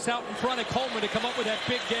Travis out in front of Coleman to come up with that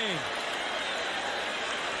big game.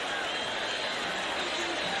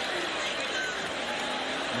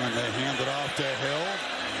 And they hand it off to Hill.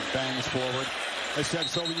 Bangs forward. I said,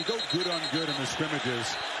 so when you go good on good in the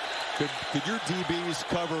scrimmages, could your DBs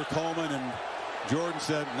cover Coleman? And Jordan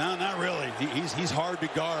said, no, not really. He's hard to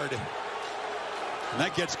guard. And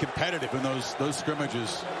that gets competitive in those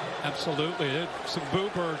scrimmages. Absolutely. There's some boo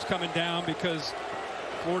birds coming down because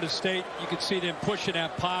Florida State, you could see them pushing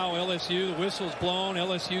that pile. LSU, the whistle's blown.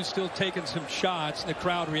 LSU still taking some shots. The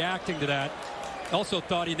crowd reacting to that. Also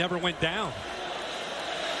thought he never went down.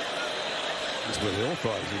 That's what Hill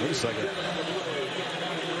thought. Wait a second.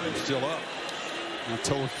 He's still up. Now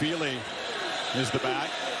Toafili is the back.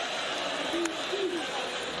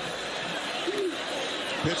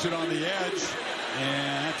 Pitch it on the edge.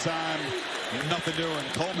 And that time, nothing doing.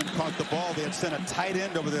 Coleman caught the ball. They had sent a tight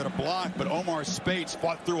end over there to block, but Omar Spates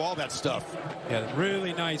fought through all that stuff. Yeah,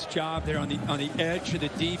 really nice job there on the edge of the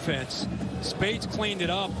defense. Spates cleaned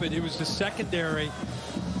it up, but it was the secondary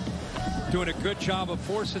doing a good job of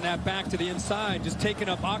forcing that back to the inside, just taking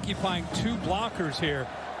up, occupying 2 blockers here.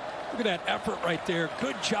 Look at that effort right there.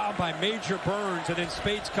 Good job by Major Burns, and then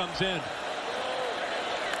Spates comes in.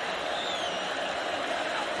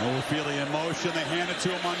 Toafili in motion. They hand it to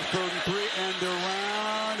him on 3rd and 3, and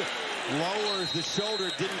around. Lowers the shoulder,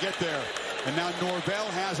 didn't get there. And now Norvell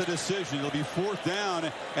has a decision. It'll be 4th down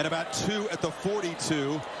and about 2 at the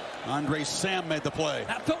 42. Andre Sam made the play.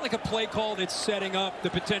 That felt like a play call that's setting up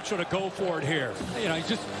the potential to go for it here. You know,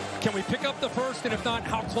 just, can we pick up the first? And if not,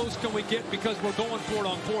 how close can we get? Because we're going for it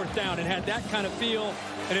on 4th down. It had that kind of feel.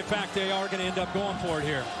 And in fact, they are going to end up going for it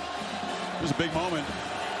here. It was a big moment.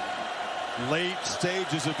 Late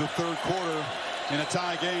stages of the 3rd quarter in a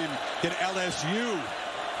tie game. Can LSU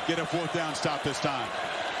get a 4th down stop this time?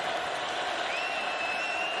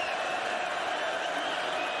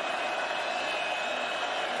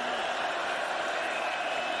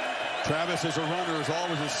 Travis as a runner is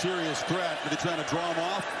always a serious threat, but they're trying to draw him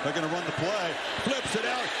off. They're going to run the play. Flips it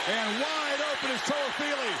out, and wide open is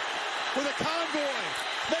Toafili with a convoy.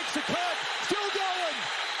 Makes the cut, still going.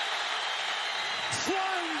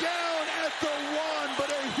 Slung down at the 1, but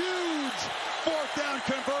a huge 4th down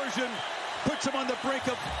conversion puts him on the brink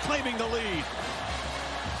of claiming the lead.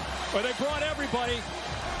 Well, they brought everybody.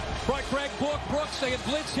 Brought Greg Brooks. They had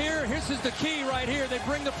blitz here. This is the key right here. They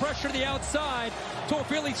bring the pressure to the outside.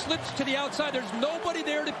 Toafili slips to the outside. There's nobody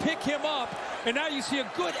there to pick him up. And now you see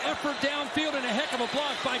a good effort downfield and a heck of a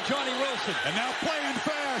block by Johnny Wilson. And now playing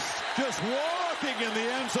fast. Just walking in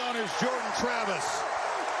the end zone is Jordan Travis.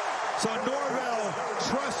 So Norvell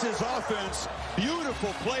trusts his offense.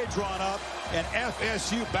 Beautiful play drawn up. And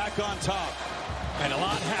FSU back on top. And a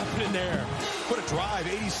lot happening there. What a drive.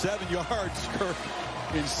 87 yards, Kirk,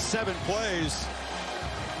 in 7 plays.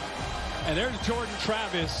 And there's Jordan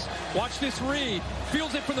Travis. Watch this read.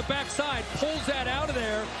 Fields it from the backside. Pulls that out of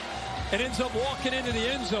there. And ends up walking into the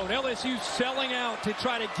end zone. LSU selling out to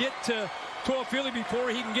try to get to Toafili before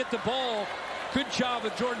he can get the ball. Good job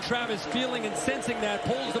of Jordan Travis feeling and sensing that.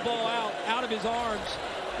 Pulls the ball out of his arms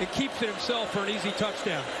and keeps it himself for an easy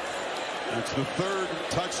touchdown. That's the 3rd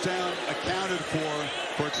touchdown accounted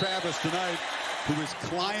for Travis tonight, who is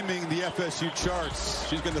climbing the FSU charts.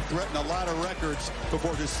 She's going to threaten a lot of records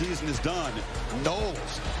before this season is done.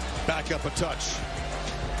 Knowles back up a touch.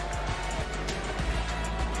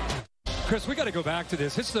 Chris, we got to go back to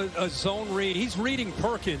this. It's a zone read. He's reading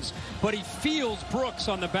Perkins, but he feels Brooks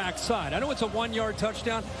on the backside. I know it's a 1-yard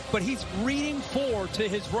touchdown, but he's reading 4 to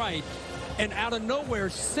his right, and out of nowhere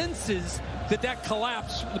senses that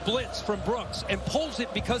collapse, the blitz from Brooks, and pulls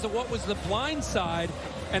it because of what was the blind side,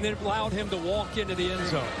 and then allowed him to walk into the end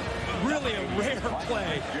zone. really a rare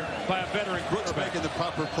play by a veteran Brooks quarterback. making the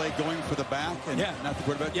proper play, going for the back and not the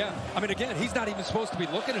quarterback. Yeah, I mean, again, he's not even supposed to be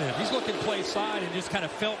looking at him. He's looking play side and just kind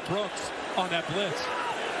of felt Brooks on that blitz.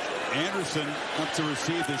 Anderson wants to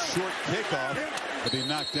receive the short kickoff, but he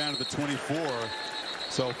knocked down to the 24.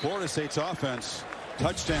 So Florida State's offense,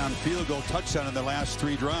 touchdown, field goal, touchdown in the last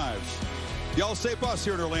 3 drives. The All-State Boss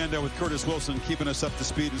here in Orlando with Curtis Wilson, keeping us up to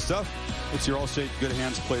speed and stuff. It's your All-State Good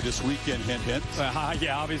Hands play this weekend, hint, hint.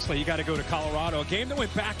 Yeah, obviously, you got to go to Colorado. A game that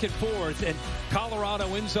went back and forth, and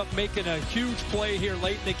Colorado ends up making a huge play here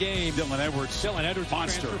late in the game. Dylan Edwards,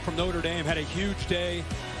 monster from Notre Dame, had a huge day.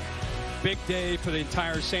 Big day for the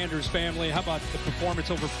entire Sanders family. How about the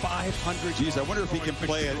performance over 500? Geez, I wonder if he can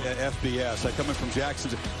play at FBS. Like coming from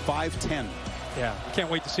Jackson, 5'10". Yeah,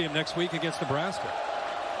 can't wait to see him next week against Nebraska.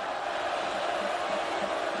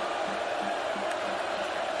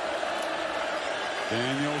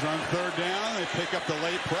 Daniels on 3rd down. They pick up the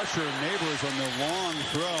late pressure. Neighbors on the long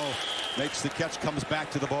throw. Makes the catch, comes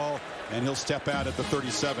back to the ball, and he'll step out at the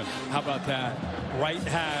 37. How about that? Right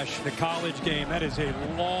hash, the college game. That is a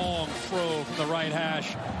long throw from the right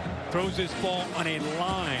hash. Throws his ball on a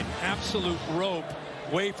line. Absolute rope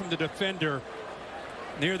away from the defender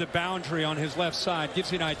near the boundary on his left side.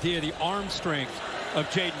 Gives you an idea of the arm strength of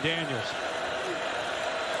Jaden Daniels.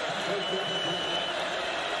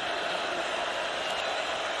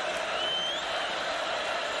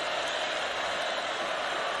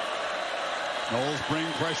 Knowles bring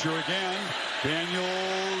pressure again.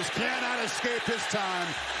 Daniels cannot escape this time.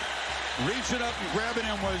 Reaching up and grabbing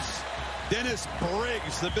him was Dennis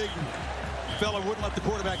Briggs. The big fella wouldn't let the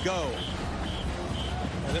quarterback go.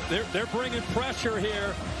 They're bringing pressure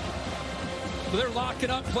here. They're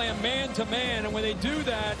locking up, playing man-to-man, and when they do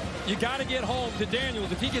that, you got to get home to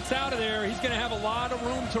Daniels. If he gets out of there, he's going to have a lot of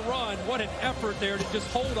room to run. What an effort there to just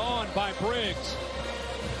hold on by Briggs.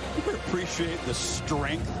 You can appreciate the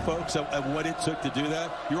strength, folks, of what it took to do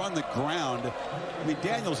that. You're on the ground. I mean,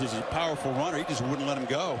 Daniels is a powerful runner. He just wouldn't let him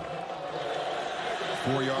go.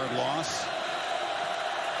 4-yard loss.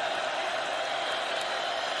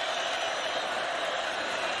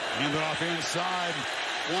 Hand it off inside.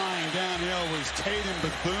 Flying downhill was Tatum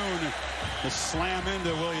Bethune. The slam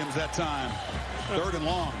into Williams that time. 3rd and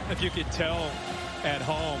long. If you could tell at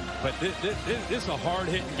home, but this is a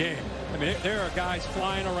hard-hitting game. I mean, there are guys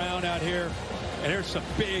flying around out here, and there's some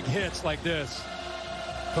big hits like this.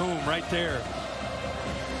 Boom, right there.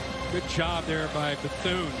 Good job there by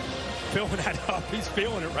Bethune. Filling that up. He's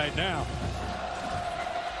feeling it right now.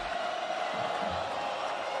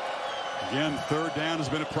 Again, 3rd down has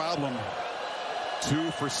been a problem.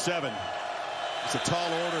 2 for 7. It's a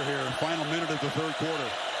tall order here. Final minute of the 3rd quarter.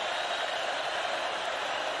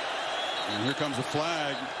 And here comes a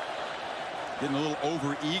flag. Getting a little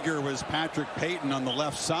over-eager was Patrick Payton on the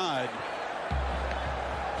left side.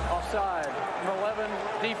 Offside. Number 11,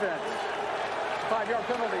 defense. 5-yard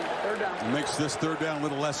penalty. 3rd down. It makes this 3rd down a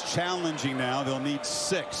little less challenging now. They'll need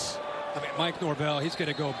 6. I mean, Mike Norvell, he's going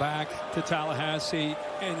to go back to Tallahassee,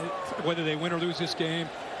 and whether they win or lose this game.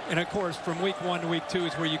 And, of course, from week 1 to week 2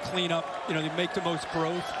 is where you clean up, you make the most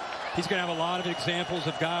growth. He's going to have a lot of examples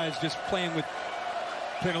of guys just playing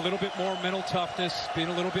a little bit more mental toughness, being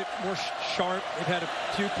a little bit more sharp. They've had a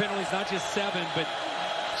few penalties, not just 7, but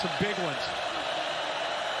some big ones.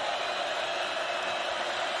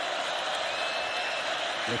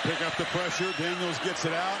 They pick up the pressure. Daniels gets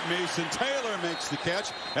it out. Mason Taylor makes the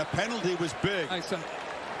catch. That penalty was big. That's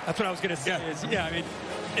what I was going to say. Yeah, I mean,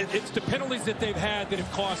 it's the penalties that they've had that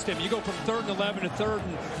have cost him. You go from 3rd and 11 to 3rd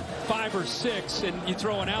and 5 or 6, and you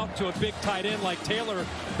throw an out to a big tight end like Taylor,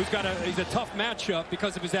 he's a tough matchup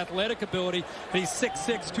because of his athletic ability. And he's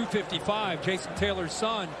 6'6", 255. Jason Taylor's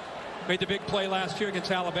son made the big play last year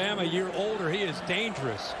against Alabama. A year older, he is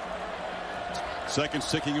dangerous. Seconds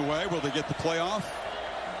ticking away. Will they get the playoff?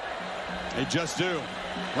 They just do.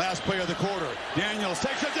 Last play of the quarter. Daniels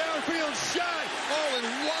takes a downfield shot. Oh, and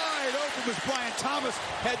wide open was Brian Thomas.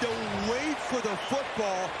 Had to wait for the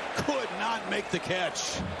football. Could not make the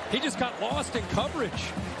catch. He just got lost in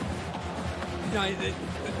coverage.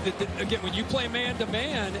 Again, when you play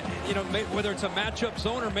man-to-man, whether it's a matchup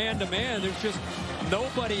zone or man-to-man, there's just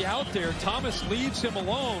nobody out there. Thomas leaves him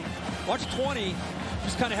alone. Watch 20.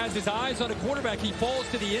 Just kind of has his eyes on the quarterback. He falls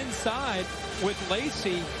to the inside with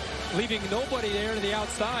Lacey, leaving nobody there to the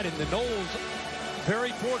outside. And the Knowles,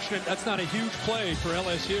 very fortunate. That's not a huge play for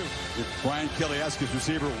LSU. If Brian Kelly asked his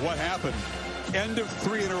receiver what happened, End of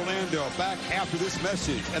 3 in Orlando. Back after this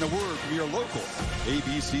message and a word from your local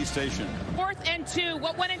ABC station. 4th and 2.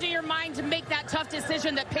 What went into your mind to make that tough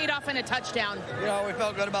decision that paid off in a touchdown? You know, we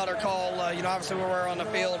felt good about our call. You know, obviously we were on the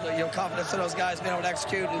field. You know, confidence in those guys being able to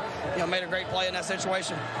execute and, you know, made a great play in that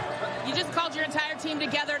situation. You just called your entire team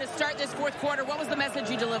together to start this 4th quarter. What was the message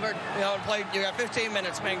you delivered? You know, you got 15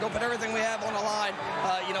 minutes, man. Go put everything we have on the line.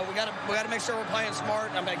 You know, we got to make sure we're playing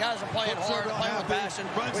smart. I mean, guys are playing hard, playing with passion.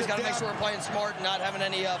 We just got to make sure we're playing smart and not having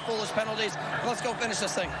any foolish penalties. Let's go finish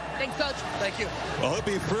this thing. Thanks, Coach. Thank you. Well, he'll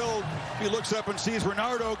be thrilled. He looks up and sees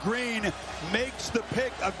Renardo Green makes the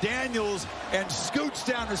pick of Daniels and scoots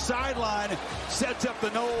down the sideline, sets up the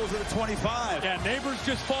Noles at the 25. Yeah, Neighbors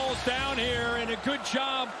just falls down here, and a good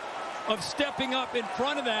job of stepping up in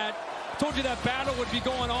front of that. Told you that battle would be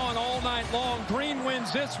going on all night long. Green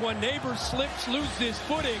wins this one. Neighbors slips, loses his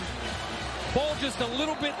footing. Ball just a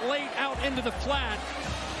little bit late out into the flat.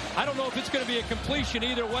 I don't know if it's going to be a completion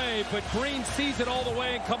either way, but Green sees it all the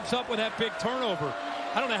way and comes up with that big turnover.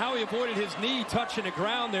 I don't know how he avoided his knee touching the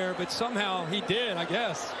ground there, but somehow he did, I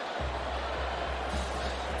guess.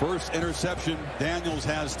 First interception Daniels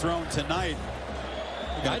has thrown tonight.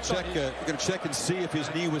 You're going to check and see if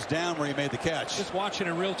his knee was down where he made the catch. Just watching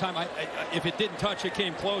in real time, if it didn't touch, it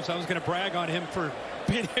came close. I was going to brag on him for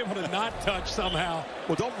being able to not touch somehow.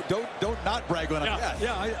 Well, don't not brag on him.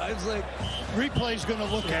 Yeah, I was like, replay's going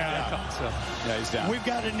to look at I thought so. Yeah, he's down. We've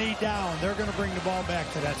got a knee down. They're going to bring the ball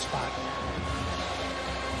back to that spot.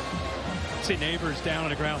 See Neighbors down on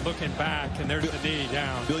the ground looking back, and there's the knee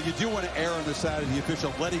down. Bill, you do want to err on the side of the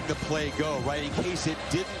official letting the play go, right? In case it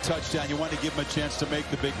didn't touch down, you want to give him a chance to make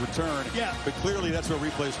the big return. Yeah. But clearly that's what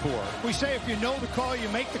replay's for. We say if you know the call, you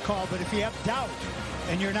make the call, but if you have doubt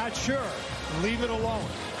and you're not sure, leave it alone.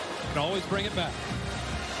 You can always bring it back.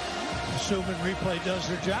 Assuming replay does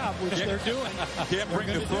their job, which they're doing. Can't bring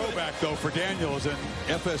the throwback, though, for Daniels, and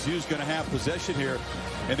FSU's going to have possession here,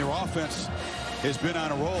 and their offense has been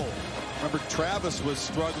on a roll. Remember, Travis was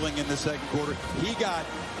struggling in the second quarter. He got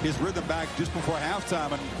his rhythm back just before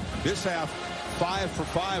halftime, and this half, 5 for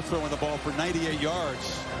 5 throwing the ball for 98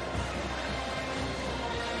 yards.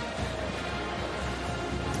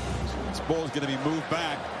 This ball is going to be moved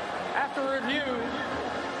back. After review,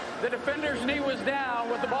 the defender's knee was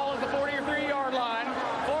down with the ball at the 43-yard line.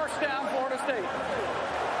 Forced down, Florida State.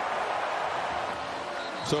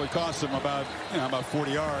 So it cost them about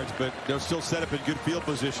 40 yards, but they're still set up in good field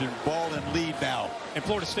position. Ball and lead now. And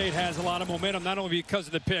Florida State has a lot of momentum, not only because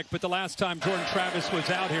of the pick, but the last time Jordan Travis was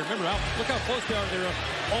out here. Remember, look how close they are to their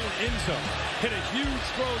own end zone. Hit a huge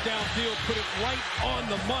throw downfield, put it right on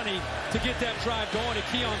the money to get that drive going to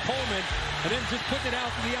Keon Coleman. And then just putting it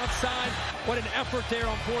out to the outside. What an effort there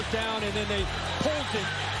on 4th down, and then they pulled it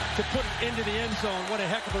to put it into the end zone. What a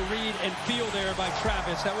heck of a read and feel there by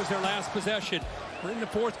Travis. That was their last possession. We're in the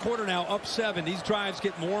 4th quarter now, up 7. These drives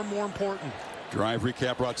get more and more important. Drive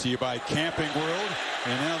recap brought to you by Camping World.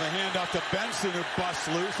 And now the handoff to Benson, who busts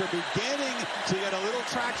loose. They're beginning to get a little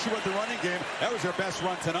traction with the running game. That was their best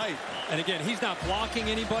run tonight. And again, he's not blocking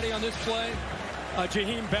anybody on this play.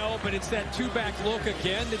 Jaheim Bell, but it's that 2-back look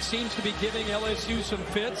again that seems to be giving LSU some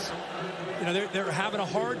fits. You know, they're having a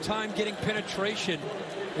hard time getting penetration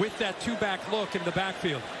with that 2-back look in the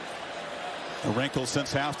backfield. A wrinkle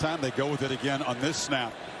since halftime. They go with it again on this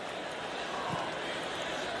snap.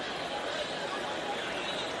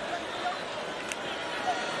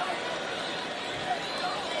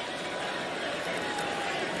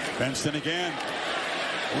 Benson again.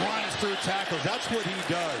 Runs through tackles. That's what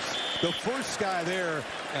he does. The first guy there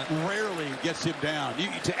rarely gets him down.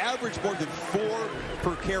 To average more than 4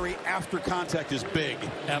 per carry after contact is big.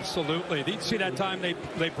 Absolutely. You see that time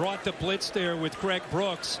they brought the blitz there with Greg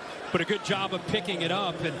Brooks, but a good job of picking it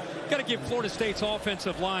up. And got to give Florida State's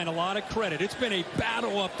offensive line a lot of credit. It's been a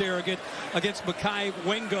battle up there against Makai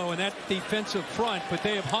Wingo and that defensive front, but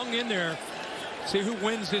they have hung in there. See who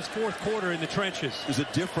wins this 4th quarter in the trenches. It's a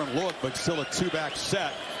different look, but still a 2-back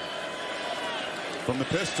set. From the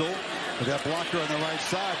pistol, with that blocker on the right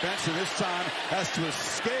side. Benson this time has to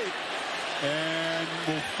escape and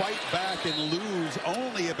will fight back and lose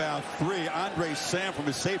only about 3. Andre Sam from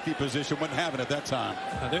his safety position wasn't having it that time.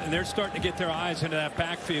 They're starting to get their eyes into that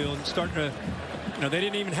backfield and starting to, they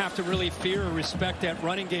didn't even have to really fear or respect that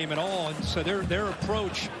running game at all. And so their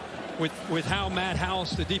approach with how Matt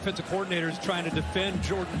House, the defensive coordinator, is trying to defend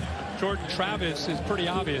Jordan Travis is pretty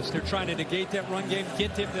obvious. They're trying to negate that run game,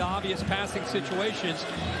 get him the obvious passing situations,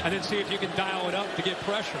 and then see if you can dial it up to get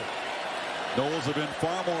pressure. Noles have been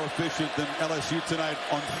far more efficient than LSU tonight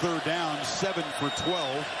on 3rd down, 7 for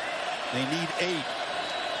 12. They need 8.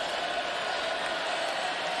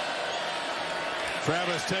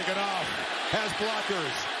 Travis taken off, has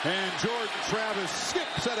blockers, and Jordan Travis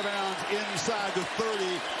skips out of bounds inside the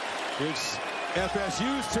 30. It's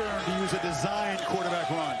FSU's turn to use a designed quarterback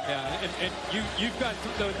run. Yeah, and you've got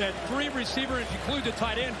that 3 receivers, if you include the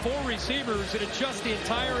tight end, 4 receivers, and adjust the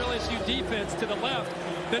entire LSU defense to the left.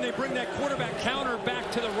 Then they bring that quarterback counter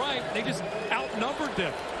back to the right. They just outnumbered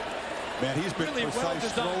them. Man, he's been really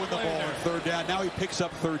precise throwing the ball on 3rd down. Now he picks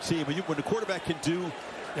up 13. But when the quarterback can do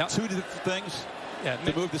 2 different things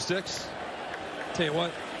to move the sticks. Tell you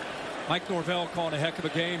what, Mike Norvell calling a heck of a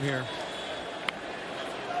game here.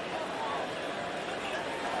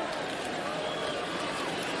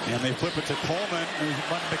 And they flip it to Coleman,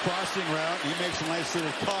 who's running the crossing route. He makes a nice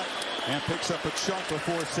little cut and picks up a chunk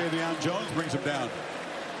before Savion Jones brings him down.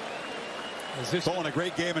 Coleman a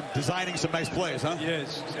great game and designing some nice plays, huh?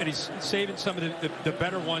 Yes, and he's saving some of the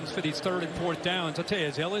better ones for these 3rd and 4th downs. I'll tell you,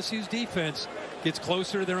 as LSU's defense gets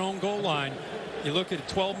closer to their own goal line, you look at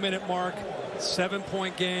a 12-minute mark,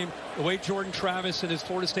 7-point game, the way Jordan Travis and his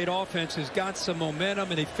Florida State offense has got some momentum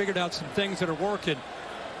and they figured out some things that are working.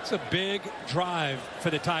 It's a big drive for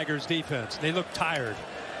the Tigers defense. They look tired.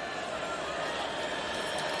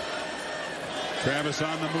 Travis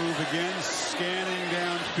on the move again, scanning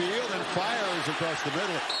downfield and fires across the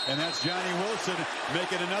middle. And that's Johnny Wilson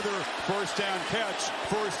making another 1st down catch.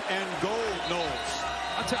 1st and goal, Knowles.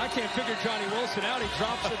 I can't figure Johnny Wilson out. He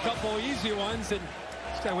drops a couple easy ones. And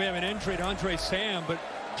we have an injury to Andre Sam, but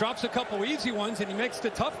drops a couple easy ones and he makes the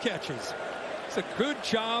tough catches. It's a good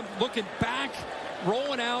job looking back,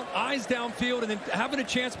 rolling out, eyes downfield, and then having a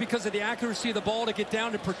chance because of the accuracy of the ball to get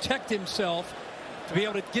down to protect himself, to be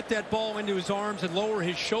able to get that ball into his arms and lower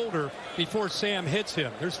his shoulder before Sam hits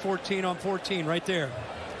him. There's 14 on 14 right there.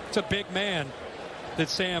 It's a big man that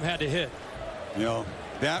Sam had to hit. You know,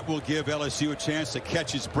 that will give LSU a chance to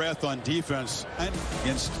catch his breath on defense. And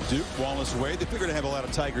against Duke, Wallace Wade, they figured to have a lot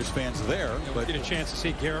of Tigers fans there. But get a chance to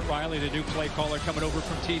see Garrett Riley, the new play caller, coming over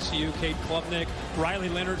from TCU, Cade Klubnik, Riley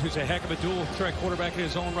Leonard, who's a heck of a dual threat quarterback in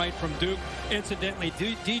his own right from Duke. Incidentally,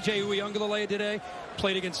 DJ Uiagalelei today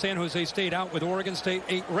played against San Jose State, out with Oregon State,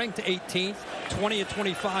 ranked 18th, 20 of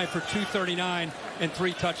 25 for 239 and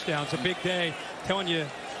 3 touchdowns. A big day. Telling you,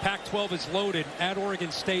 Pac-12 is loaded. Add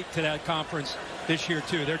Oregon State to that conference this year,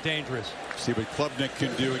 too. They're dangerous. See what Klubnik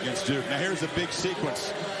can do against Duke. Now, here's a big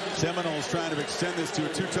sequence. Seminoles trying to extend this to a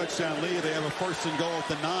 2-touchdown lead. They have a 1st and goal at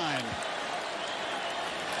the 9.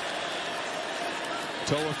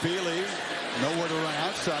 Toafili, nowhere to run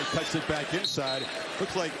outside, cuts it back inside.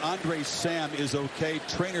 Looks like Andre Sam is okay.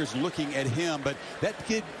 Trainer's looking at him, but that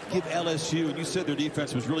did give LSU, and you said their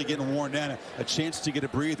defense was really getting worn down, a chance to get a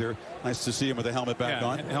breather. Nice to see him with the helmet back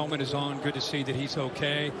on. Helmet is on. Good to see that he's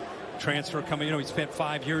okay. Transfer coming. You know, he spent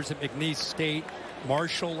 5 years at McNeese State,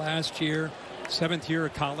 Marshall last year, 7th year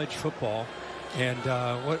of college football. And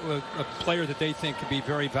what a player that they think could be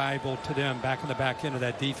very valuable to them back in the back end of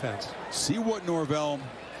that defense. See what Norvell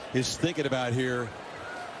is thinking about here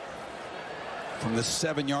from the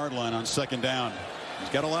 7-yard line on 2nd down. He's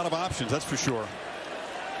got a lot of options, that's for sure.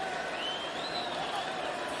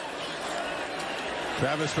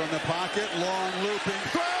 Travis from the pocket, long looping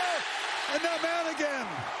throw, and now man again.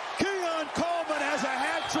 Keon Coleman has a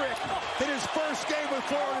hat trick in his 1st game with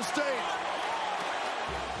Florida State.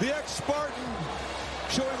 The ex-Spartan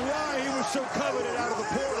showing why he was so coveted out of the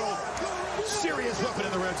portal. Serious weapon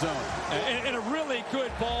in the red zone. And a really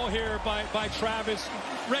good ball here by Travis.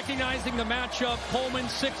 Recognizing the matchup. Coleman,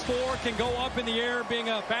 6'4", can go up in the air, being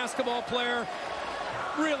a basketball player.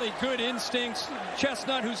 Really good instincts.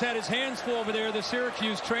 Chestnut, who's had his hands full over there, the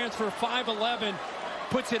Syracuse transfer, 5'11",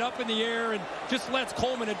 puts it up in the air and just lets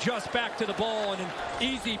Coleman adjust back to the ball. And an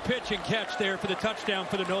easy pitch and catch there for the touchdown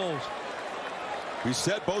for the Noles. We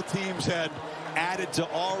said both teams had added to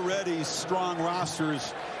already strong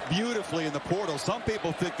rosters beautifully in the portal. Some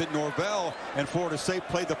people think that Norvell and Florida State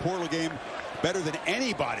played the portal game better than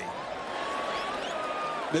anybody.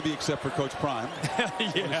 Maybe except for Coach Prime.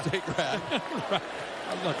 Yeah. State grad. Right.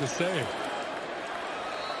 I'm not to say.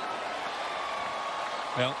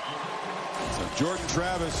 Well, so Jordan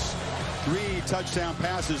Travis, 3 touchdown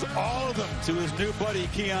passes, all of them to his new buddy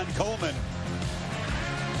Keon Coleman.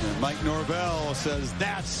 And Mike Norvell says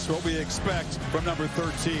that's what we expect from number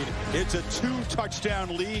 13. It's a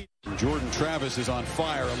 2-touchdown lead. Jordan Travis is on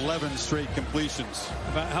fire, 11 straight completions.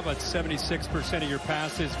 How about 76% of your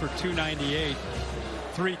passes for 298,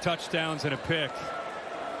 3 touchdowns and a pick.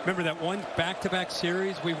 Remember that one back-to-back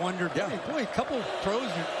series? We wondered, hey, boy, a couple throws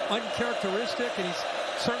are uncharacteristic, and he's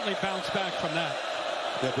certainly bounced back from that.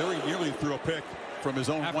 Yeah, very nearly threw a pick from his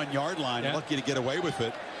own 1-yard line. Yeah. Lucky to get away with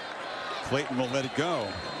it. Clayton will let it go.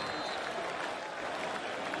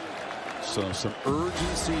 So some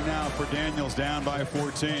urgency now for Daniels, down by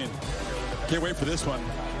 14. Can't wait for this one.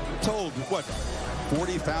 Told, what,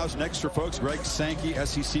 40,000 extra folks. Greg Sankey,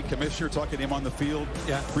 SEC commissioner, talking to him on the field.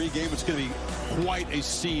 Yeah. Pre-game, it's going to be quite a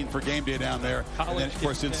scene for game day down there. And then, of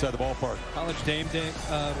course, inside the ballpark. College game day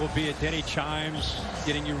will be at Denny Chimes,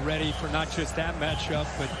 getting you ready for not just that matchup,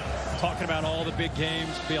 but talking about all the big games.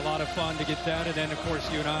 It'll be a lot of fun to get that. And then, of course,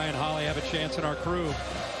 you and I and Holly have a chance in our crew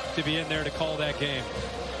to be in there to call that game.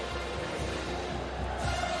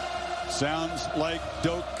 Sounds like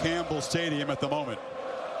Doak Campbell Stadium at the moment.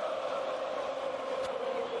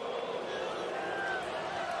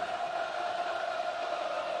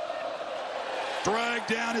 Dragged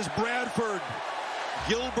down is Bradford.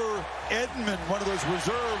 Gilbert Edmond, one of those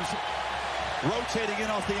reserves, rotating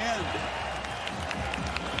in off the end.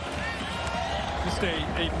 Just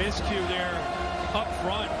a miscue there up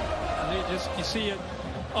front. You see it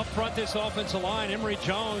up front, this offensive line. Emory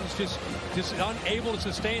Jones just unable to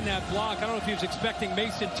sustain that block. I don't know if he was expecting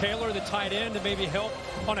Mason Taylor, the tight end, to maybe help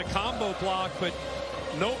on a combo block, but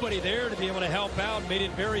nobody there to be able to help out. Made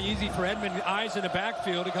it very easy for Edmond, eyes in the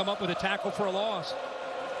backfield, to come up with a tackle for a loss.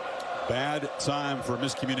 Bad time for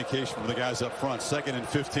miscommunication from the guys up front. 2nd and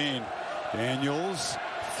 15. Daniels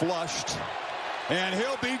flushed, and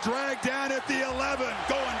he'll be dragged down at the 11,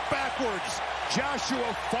 going backwards.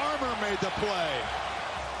 Joshua Farmer made the play.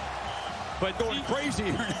 But going crazy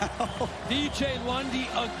here now. DJ Lundy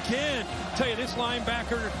again. Tell you, this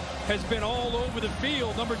linebacker has been all over the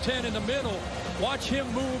field. Number 10 in the middle. Watch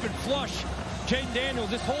him move and flush Jaden Daniels.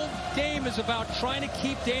 This whole game is about trying to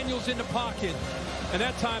keep Daniels in the pocket. And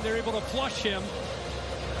that time they're able to flush him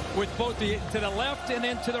with both to the left and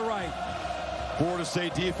then to the right. Florida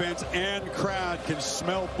State defense and crowd can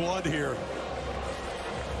smell blood here.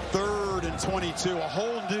 3rd and 22. A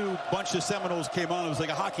whole new bunch of Seminoles came on. It was like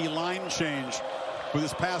a hockey line change with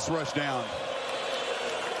this pass rush down.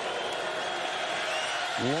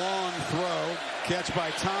 Long throw. Catch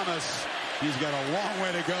by Thomas. He's got a long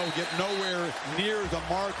way to go. Get nowhere near the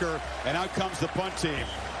marker. And out comes the punt team.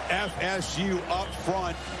 FSU up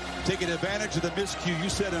front, taking advantage of the miscue you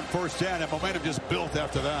said in first down, and momentum just built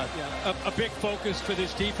after that. Yeah, a big focus for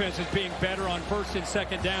this defense is being better on 1st and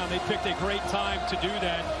 2nd down. They picked a great time to do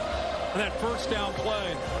that. And that first down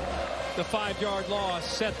play, the 5-yard loss,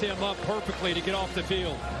 set them up perfectly to get off the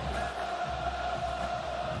field.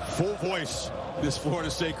 Full voice, this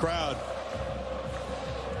Florida State crowd.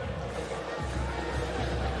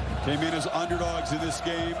 Came in as underdogs in this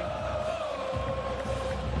game.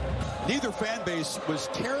 Neither fan base was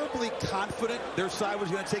terribly confident their side was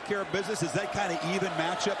going to take care of business. Is that kind of even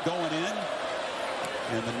matchup going in?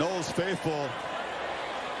 And the Noles faithful,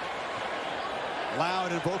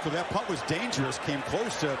 loud and vocal. That punt was dangerous. Came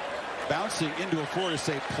close to bouncing into a Florida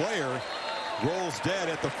State player. Rolls dead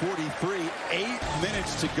at the 43. 8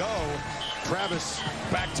 minutes to go. Travis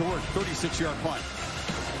back to work. 36-yard punt.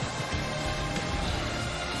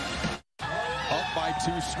 Up by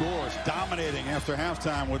 2 scores, dominating after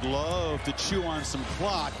halftime. Would love to chew on some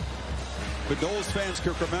clock, but Noles fans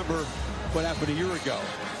can remember what happened a year ago.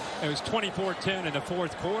 It was 24-10 in the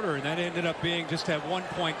 4th quarter, and that ended up being just that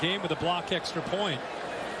 1-point game with a block extra point.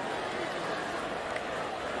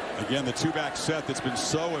 Again, the 2-back set that's been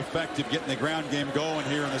so effective getting the ground game going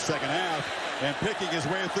here in the 2nd half, and picking his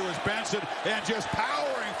way through is Benson, and just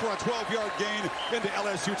powering for a 12-yard gain into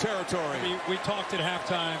LSU territory. We talked at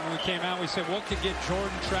halftime when we came out. We said, what could get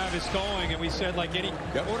Jordan Travis going? And we said, like any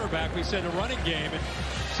quarterback, we said the running game. And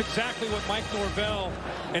it's exactly what Mike Norvell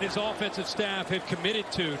and his offensive staff have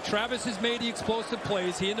committed to. Travis has made the explosive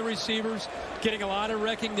plays. He and the receivers getting a lot of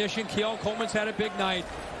recognition. Keon Coleman's had a big night.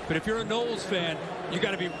 But if you're a Noles fan, you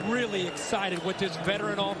got to be really excited with this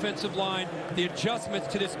veteran offensive line, the adjustments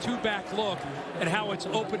to this 2-back look, and how it's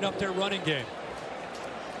opened up their running game.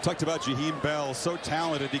 Talked about Jaheim Bell, so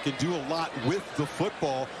talented. He can do a lot with the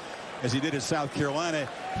football, as he did in South Carolina.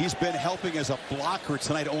 He's been helping as a blocker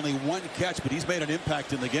tonight. Only 1 catch, but he's made an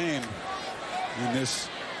impact in the game in this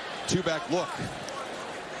 2-back look.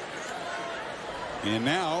 And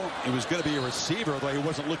now it was going to be a receiver, though he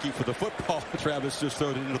wasn't looking for the football. Travis just threw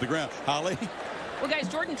it into the ground. Holly? Well, guys,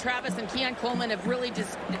 Jordan Travis and Keon Coleman have really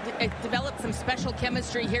just developed some special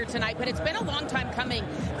chemistry here tonight, but it's been a long time coming.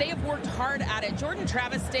 They have worked hard at it. Jordan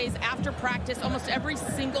Travis stays after practice almost every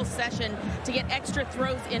single session to get extra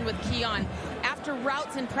throws in with Keon. After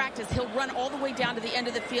routes in practice, he'll run all the way down to the end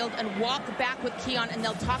of the field and walk back with Keon, and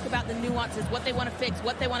they'll talk about the nuances, what they want to fix,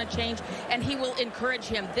 what they want to change, and he will encourage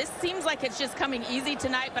him. This seems like it's just coming easy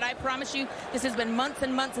tonight, but I promise you, this has been months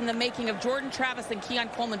and months in the making of Jordan Travis and Keon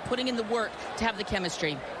Coleman putting in the work to have the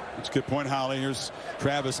chemistry. That's a good point, Holly. Here's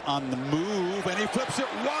Travis on the move, and he flips it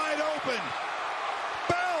wide open.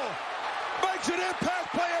 Bell makes an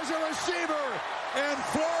impact play as a receiver, and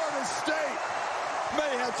Florida State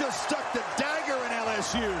may have just stuck the dagger in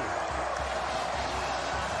LSU.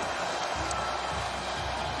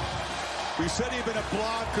 We said he'd been a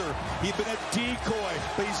blocker, he'd been a decoy,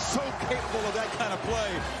 but he's so capable of that kind of play.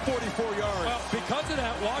 44 yards. Well, because of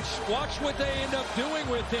that, watch what they end up doing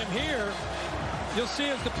with him here. You'll see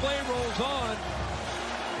as the play rolls on.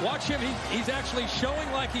 Watch him. He's actually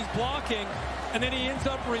showing like he's blocking, and then he ends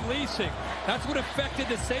up releasing. That's what affected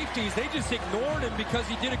the safeties. They just ignored him because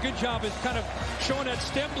he did a good job of kind of showing that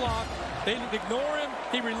stem block. They ignore him.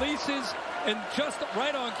 He releases, and just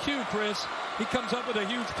right on cue, Chris, he comes up with a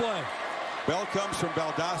huge play. Bell comes from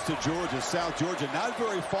Valdosta, Georgia, South Georgia, not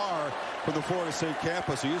very far from the Florida State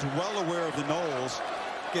campus. He is well aware of the Noles.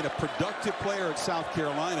 Again, a productive player at South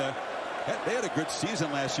Carolina. They had a good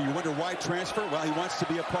season last year. You wonder why transfer? Well, he wants to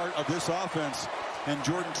be a part of this offense. And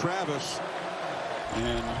Jordan Travis.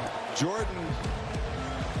 And Jordan,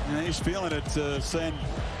 he's feeling it, saying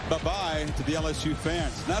bye-bye to the LSU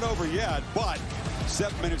fans. Not over yet, but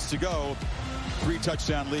 7 minutes to go.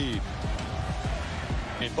 3-touchdown lead.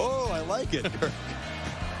 Oh, I like it.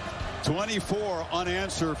 24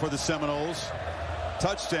 unanswered for the Seminoles.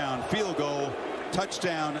 Touchdown, field goal,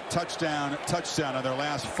 touchdown, touchdown, touchdown on their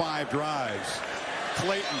last 5 drives.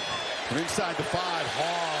 Clayton from inside the 5,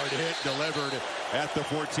 hard hit delivered at the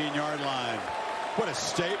 14-yard line. What a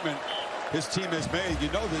statement his team has made.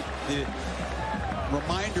 You know that the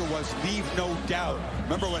reminder was leave no doubt.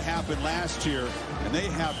 Remember what happened last year, and they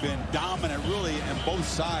have been dominant really on both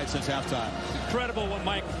sides since halftime. Incredible what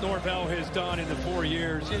Mike Norvell has done in the 4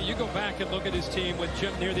 years. You go back and look at his team with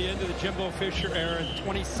Jim near the end of the Jimbo Fisher era in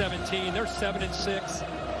 2017. They're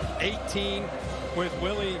 7-6, 18 with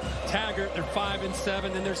Willie Taggart. They're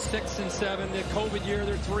 5-7, then they're 6-7. The COVID year,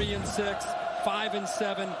 they're 3-6,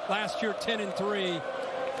 5-7. Last year, 10-3.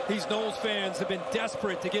 These Noles fans have been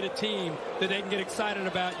desperate to get a team that they can get excited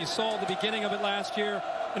about. You saw the beginning of it last year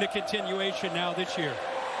and a continuation now this year.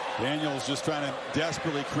 Daniels just trying to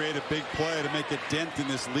desperately create a big play to make a dent in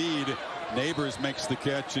this lead. Neighbors makes the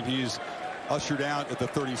catch, and he's ushered out at the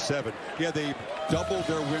 37. Yeah, they doubled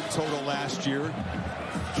their win total last year.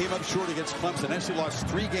 Came up short against Clemson. Actually lost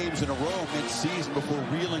 3 games in a row mid-season before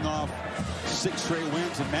reeling off 6 straight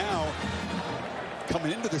wins. And now,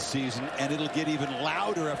 coming into the season, and it'll get even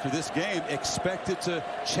louder after this game, expected to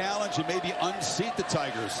challenge and maybe unseat the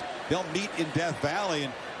Tigers. They'll meet in Death Valley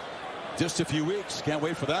in just a few weeks. Can't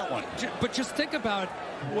wait for that one. But just think about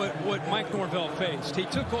what Mike Norvell faced. He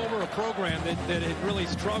took over a program that had really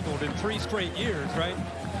struggled in 3 straight years, right?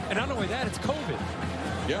 And not only that, it's COVID.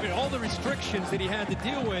 Yeah. I mean, all the restrictions that he had to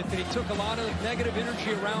deal with, and he took a lot of negative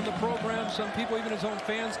energy around the program. Some people, even his own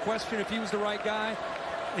fans, questioned if he was the right guy.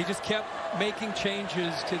 He just kept making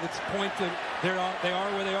changes to the point that they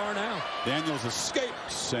are where they are now. Daniels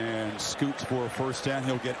escapes and scoots for a first down.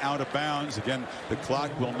 He'll get out of bounds. Again, the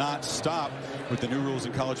clock will not stop with the new rules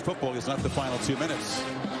in college football. It's not the final 2 minutes.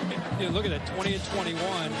 You look at that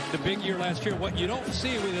 20-21, the big year last year. What you don't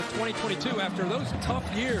see with the 2022, after those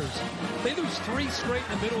tough years, they lose 3 straight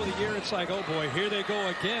in the middle of the year. It's like, oh boy, here they go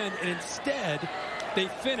again. And instead, they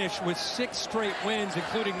finish with 6 straight wins,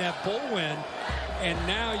 including that bowl win. And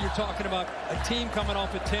now you're talking about a team coming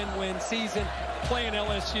off a 10-win season, playing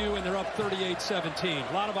LSU, and they're up 38-17.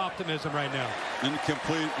 A lot of optimism right now.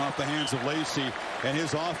 Incomplete off the hands of Lacey, and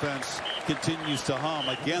his offense continues to hum.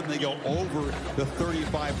 Again, they go over the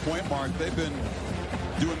 35-point mark. They've been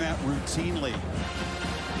doing that routinely.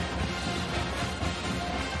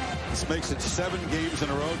 This makes it 7 games in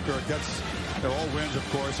a row, Kirk. They're all wins, of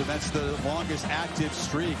course, and that's the longest active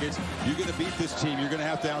streak. You're going to beat this team. You're going to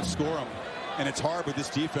have to outscore them. And it's hard with this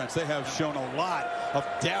defense. They have shown a lot of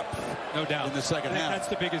depth, no doubt, in the second half. That's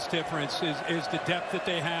the biggest difference is the depth that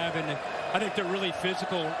they have, and I think they're really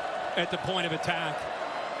physical at the point of attack.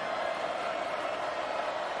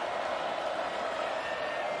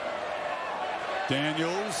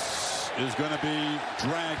 Daniels is going to be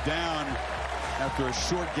dragged down after a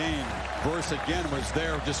short gain. Verse again was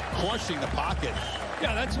there just crushing the pocket.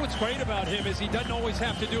 Yeah, that's what's great about him is he doesn't always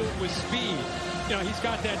have to do it with speed. You know, he's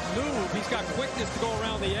got that move. He's got quickness to go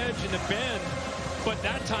around the edge and the bend. But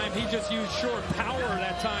that time, he just used short power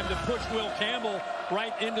that time to push Will Campbell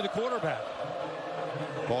right into the quarterback.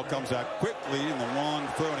 Ball comes out quickly in the long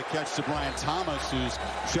throw and a catch to Brian Thomas, who's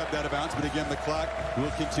shoved out of bounds. But again, the clock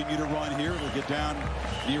will continue to run here. We'll get down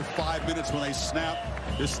near 5 minutes when they snap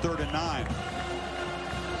this 3rd and 9.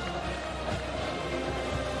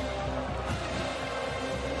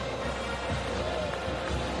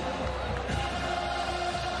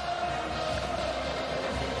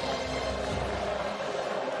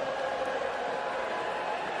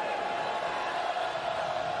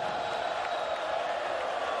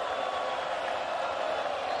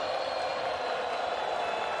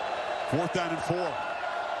 4th down and 4.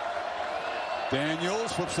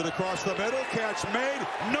 Daniels flips it across the middle. Catch made.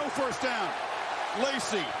 No first down.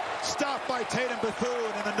 Lacey stopped by Tatum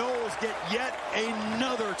Bethune, and the Noles get yet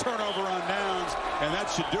another turnover on downs, and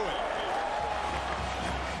that should do it.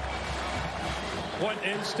 What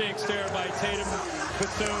instincts there by Tatum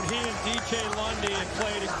Bethune. He and DJ Lundy have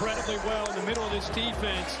played incredibly well in the middle of this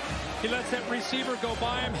defense. He lets that receiver go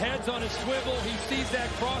by him, heads on his swivel. He sees that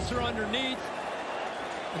crosser underneath.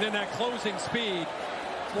 And then that closing speed.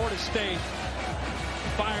 Florida State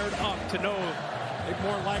fired up to know they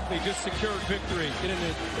more likely just secured victory, getting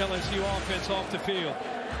the LSU offense off the field.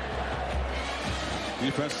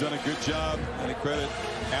 Defense has done a good job. Any credit,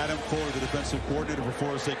 Adam Fuller, the defensive coordinator for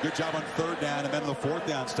Florida State. Good job on 3rd down, and then the 4th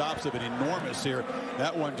down stops have been enormous here.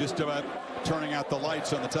 That one just about turning out the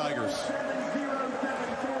lights on the Tigers.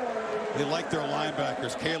 They like their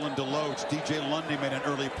linebackers. Kalen DeLoach, DJ Lundy made an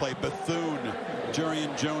early play. Bethune,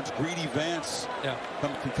 Jarian Jones, Greedy Vance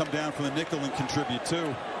can come down from the nickel and contribute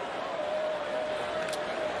too.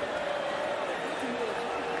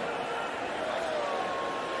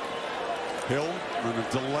 Hill on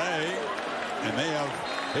a delay, and they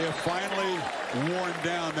have finally worn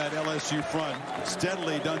down that LSU front.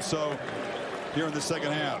 Steadily done so here in the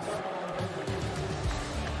 2nd half.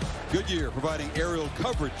 Goodyear providing aerial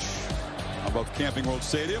coverage above Camping World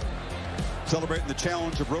Stadium, celebrating the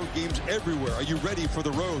challenge of road games everywhere. Are you ready for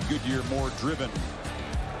the road? Goodyear, more driven.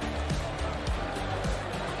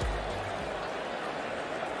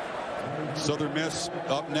 Southern Miss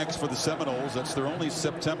up next for the Seminoles. That's their only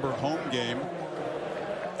September home game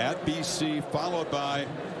at BC, followed by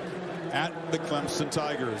at the Clemson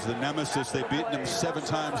Tigers, the nemesis. They've beaten them 7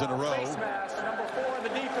 times in a row. Face mask, number 4 in the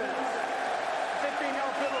defense.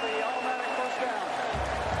 15-yard penalty, automatic first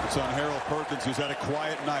down. It's on Harold Perkins, who's had a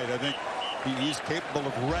quiet night. I think he's capable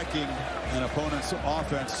of wrecking an opponent's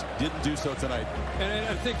offense. Didn't do so tonight. And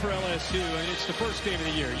I think for LSU, I mean, it's the first game of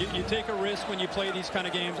the year. You take a risk when you play these kind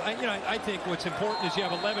of games. I think what's important is you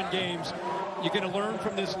have 11 games. You're going to learn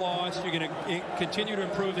from this loss. You're going to continue to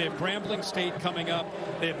improve. They have Grambling State coming up.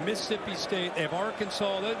 They have Mississippi State. They have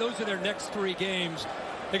Arkansas. Those are their next 3 games.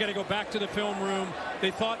 They got to go back to the film room.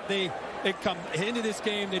 They thought they'd come into this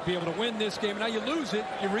game, they'd be able to win this game. Now you lose it,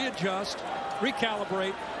 you readjust,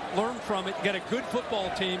 recalibrate, learn from it. You got a good football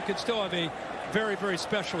team, could still have a very, very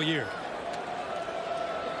special year.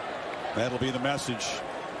 That'll be the message.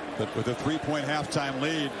 But with a 3-point halftime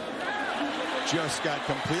lead, just got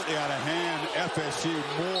completely out of hand. FSU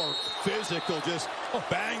more physical, just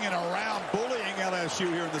banging around, bullying LSU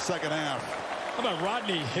here in the 2nd half. How about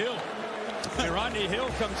Rodney Hill? And Rodney Hill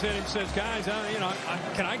comes in and says, guys,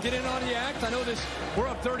 can I get in on the act? I know this, we're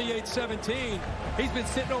up 38-17. He's been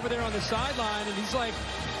sitting over there on the sideline, and he's like,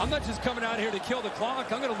 I'm not just coming out here to kill the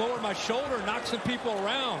clock. I'm going to lower my shoulder and knock some people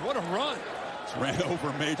around. What a run. Just ran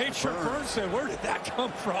over Major Burns said, where did that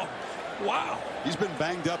come from? Wow. He's been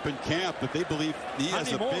banged up in camp, but they believe he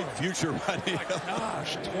has a big future. Rodney Hill. My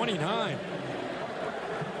gosh, 29.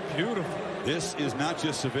 Beautiful. This is not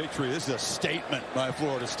just a victory. This is a statement by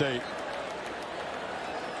Florida State.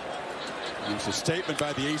 It's a statement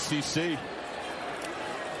by the ACC.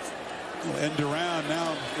 We'll end around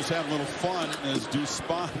now, just having a little fun as Deuce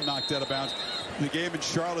Spahn knocked out of bounds. The game in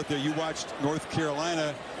Charlotte there, you watched North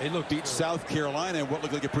Carolina. They beat South Carolina in what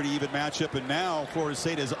looked like a pretty even matchup, and now Florida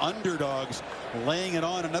State is underdogs, laying it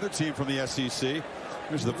on another team from the SEC.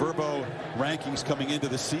 There's the Verbo rankings coming into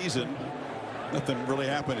the season. Nothing really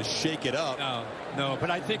happened to shake it up. No, but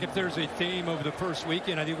I think if there's a theme over the first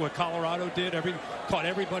weekend, I think what Colorado did caught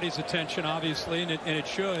everybody's attention, obviously, and it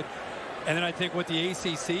should. And then I think what the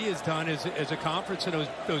ACC has done is, as a conference in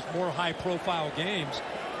those more high-profile games,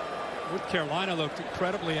 North Carolina looked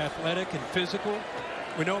incredibly athletic and physical.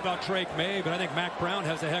 We know about Drake May, but I think Mac Brown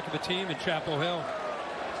has a heck of a team in Chapel Hill.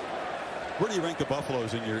 Where do you rank the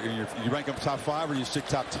Buffaloes in your you rank them top 5 or you stick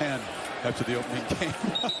top 10 after the opening game?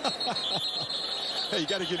 Hey, you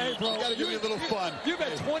got to give me a little fun. You've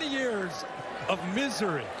had 20 years of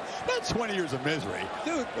misery. Not 20 years of misery.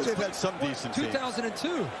 Dude, they've had some decent teams.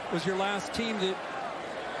 2002 was your last team that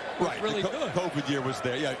was really good. COVID year was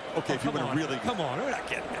there. Yeah, okay, if you want to really... Come on, we're not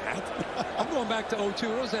getting that. I'm going back to 02.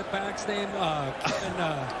 What was that back's name?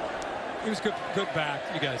 He was good back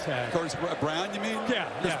you guys had. Curtis Brown, you mean? Yeah.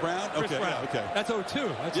 Chris Brown? Chris Brown. Yeah, okay. That's 02.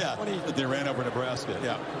 That's 20. They ran over Nebraska.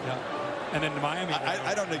 Yeah. And then Miami.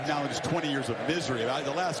 I don't acknowledge 20 years of misery.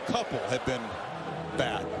 The last couple have been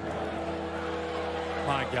bad.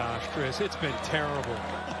 My gosh, Chris, it's been terrible.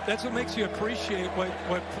 That's what makes you appreciate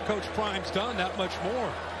what Coach Prime's done that much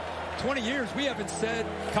more. 20 years, we haven't said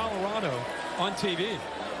Colorado on TV.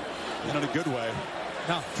 And in a good way.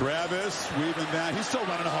 No. Travis weaving down. He's still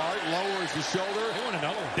running hard. Lowers the shoulder. They want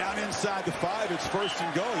another one. Down inside the 5. It's 1st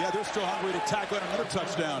and goal. Yeah, they're still hungry to tackle another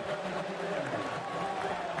touchdown.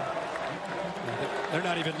 They're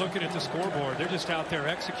not even looking at the scoreboard. They're just out there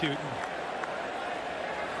executing.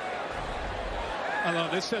 I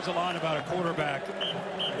love this. Says a lot about a quarterback,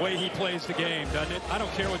 the way he plays the game, doesn't it? I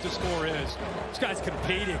don't care what the score is. This guy's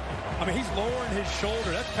competing. I mean, he's lowering his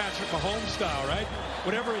shoulder. That's Patrick Mahomes style, right?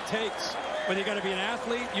 Whatever it takes. Whether you got to be an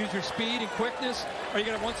athlete, use your speed and quickness, or you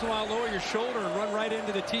got to once in a while lower your shoulder and run right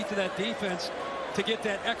into the teeth of that defense to get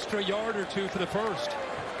that extra yard or two for the first.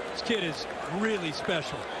 This kid is really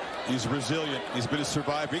special. He's resilient. He's been a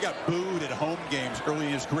survivor. He got booed at home games early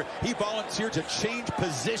in his career. He volunteered to change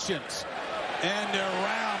positions. And they're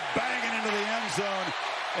around, banging into the end zone.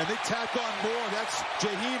 And they tack on more. That's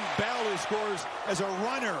Jaheim Bell, who scores as a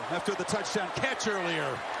runner after the touchdown catch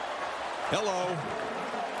earlier. Hello.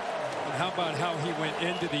 And how about how he went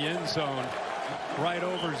into the end zone right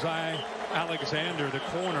over Zy Alexander, the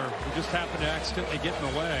corner, who just happened to accidentally get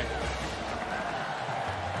in the way.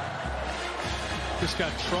 Just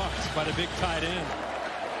got trucked by the big tight end.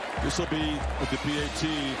 This will be with the PAT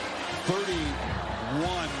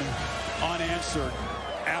 31 unanswered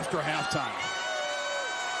after halftime.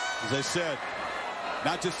 As I said,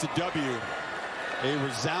 not just a W, a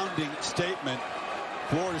resounding statement.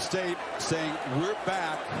 Florida State saying we're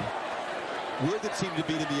back. We're the team to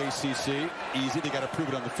beat in the ACC. Easy, they got to prove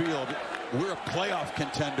it on the field. We're a playoff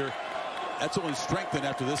contender. That's only strengthened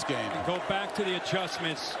after this game. And go back to the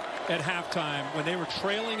adjustments at halftime when they were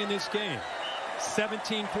trailing in this game.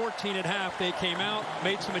 17-14 at half. They came out,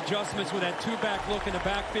 made some adjustments with that two-back look in the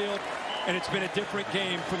backfield, and it's been a different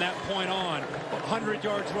game from that point on. 100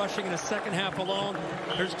 yards rushing in the second half alone.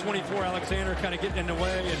 There's 24 Alexander kind of getting in the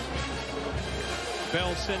way, and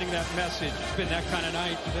Bell sending that message. It's been that kind of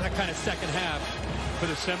night, that kind of second half for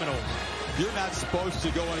the Seminoles. You're not supposed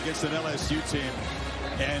to go in against an LSU team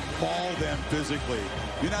and maul them physically.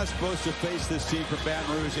 You're not supposed to face this team from Baton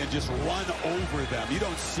Rouge and just run over them. You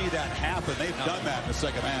don't see that happen. They've done that in the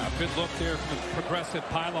second half. Good look there from the progressive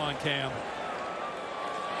pylon cam.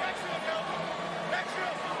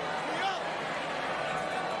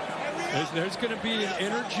 There's going to be an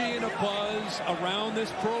energy and a buzz around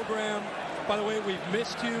this program. By the way, we've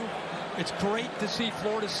missed you. It's great to see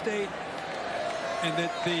Florida State and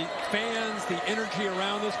that the fans, the energy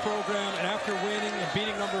around this program, and after winning and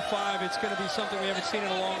beating number 5, it's going to be something we haven't seen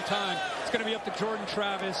in a long time. It's going to be up to Jordan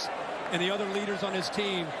Travis and the other leaders on his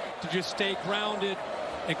team to just stay grounded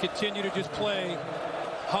and continue to just play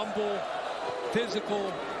humble,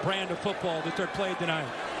 physical brand of football that they're playing tonight.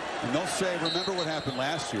 And they'll say, remember what happened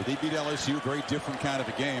last year. They beat LSU, very different kind of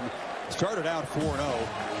a game. Started out 4-0,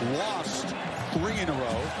 lost 3 in a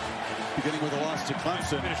row, beginning with a loss to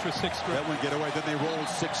Clemson. Finished with 6 straight. That one get away. Then they rolled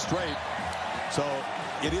 6 straight. So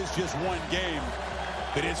it is just one game,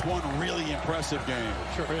 but it's one really impressive game.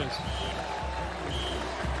 Sure is.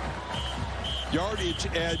 Yardage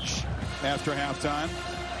edge after halftime.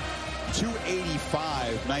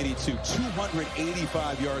 285-92.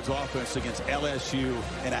 285 yards offense against LSU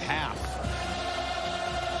and a half.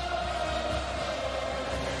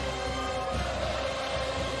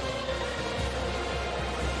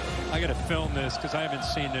 I got to film this because I haven't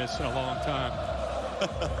seen this in a long time.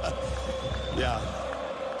 Yeah.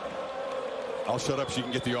 I'll shut up so you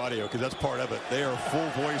can get the audio because that's part of it. They are full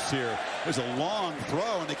voice here. There's a long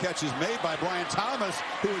throw, and the catch is made by Brian Thomas,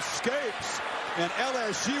 who escapes. And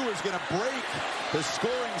LSU is going to break the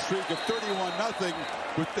scoring streak of 31-0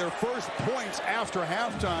 with their first points after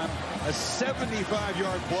halftime. A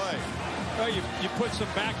 75-yard play. Well, you put some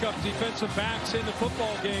backup defensive backs in the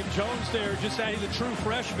football game. Jones there, just adding the true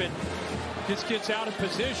freshman, just gets out of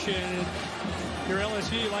position. And your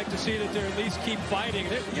LSU, you like to see that they at least keep fighting.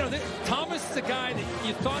 Thomas is the guy that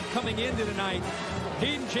you thought coming into tonight,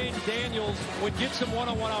 he and James Daniels would get some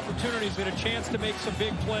one-on-one opportunities and a chance to make some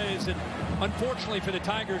big plays. And unfortunately for the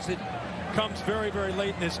Tigers, it comes very, very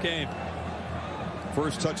late in this game.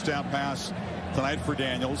 First touchdown pass tonight for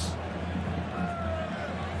Daniels.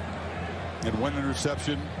 And 1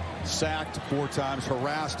 interception, sacked 4 times,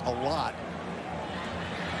 harassed a lot.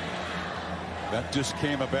 That just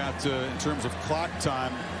came about in terms of clock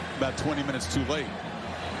time, about 20 minutes too late.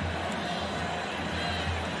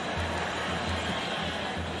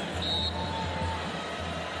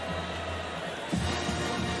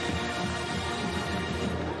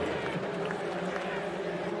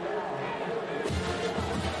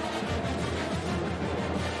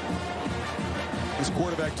 This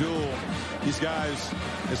quarterback duel, these guys,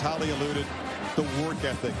 as Holly alluded, the work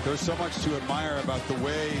ethic. There's so much to admire about the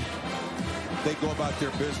way they go about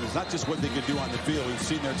their business, not just what they can do on the field. We've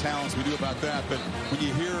seen their talents, we do about that, but when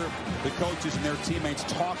you hear the coaches and their teammates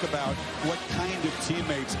talk about what kind of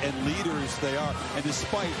teammates and leaders they are, and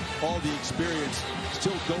despite all the experience,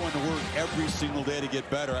 still going to work every single day to get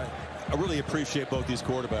better. I really appreciate both these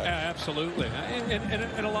quarterbacks. Yeah, absolutely.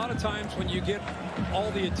 And a lot of times when you get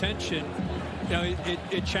all the attention, you know,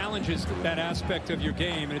 it challenges that aspect of your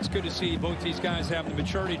game, and it's good to see both these guys have the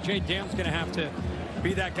maturity. Jay Daniels going to have to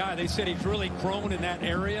be that guy. They said he's really grown in that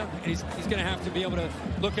area. He's going to have to be able to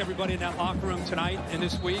look everybody in that locker room tonight and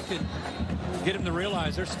this week and get him to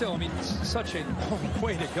realize there's still, I mean, such a long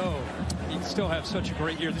way to go. You still have such a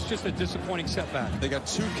great year. This is just a disappointing setback. They got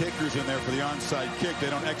 2 kickers in there for the onside kick. They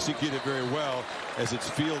don't execute it very well as it's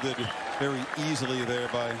fielded very easily there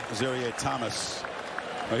by Zaire Thomas.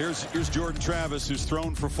 Now here's Jordan Travis, who's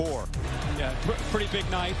thrown for 4. Yeah, pretty big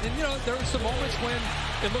night. And, you know, there were some moments when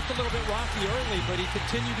it looked a little bit rocky early, but he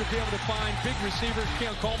continued to be able to find big receivers.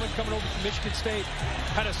 Keon Coleman coming over from Michigan State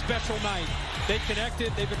had a special night. They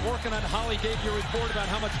connected. They've been working on Holly gave you a report about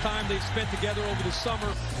how much time they've spent together over the summer.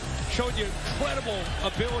 Showed you incredible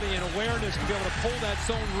ability and awareness to be able to pull that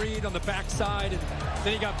zone read on the backside, and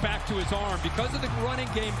then he got back to his arm. Because of the running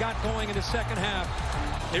game got going in the second half,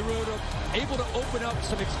 they were able to open up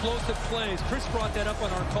some explosive plays. Chris brought that up on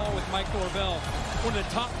our call with Mike Norvell. One of the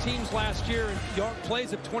top teams last year in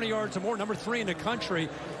plays of 20 yards or more, number 3 in the country,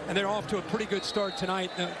 and they're off to a pretty good start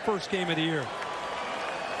tonight in the first game of the year.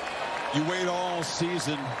 You wait all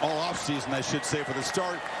season, all off season, I should say, for the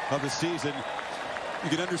start of the season. You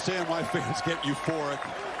can understand why fans get euphoric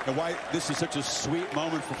and why this is such a sweet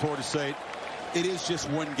moment for Florida State. It is just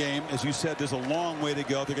one game. As you said, there's a long way to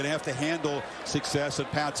go. They're going to have to handle success and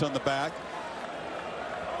pats on the back.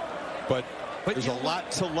 But there's a lot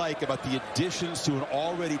to like about the additions to an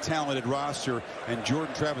already talented roster, and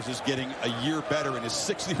Jordan Travis is getting a year better in his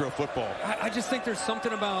 6th year of football. I just think there's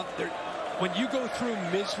something about when you go through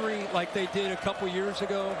misery like they did a couple years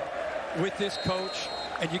ago with this coach,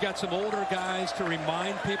 and you got some older guys to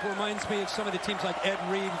remind people. Reminds me of some of the teams like Ed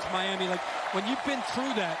Reed's Miami. Like, when you've been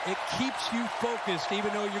through that, it keeps you focused,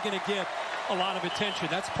 even though you're going to get a lot of attention.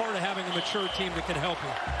 That's part of having a mature team that can help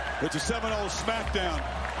you. It's a Seminole smackdown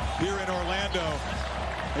here in Orlando.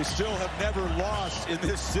 They still have never lost in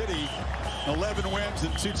this city. 11 wins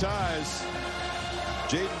and 2 ties.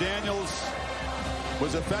 Jaden Daniels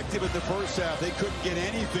was effective in the first half. They couldn't get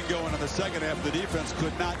anything going in the second half. The defense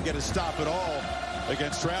could not get a stop at all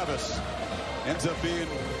against Travis. Ends up being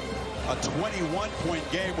a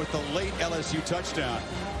 21-point game with the late LSU touchdown.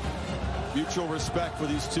 Mutual respect for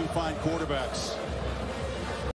these 2 fine quarterbacks.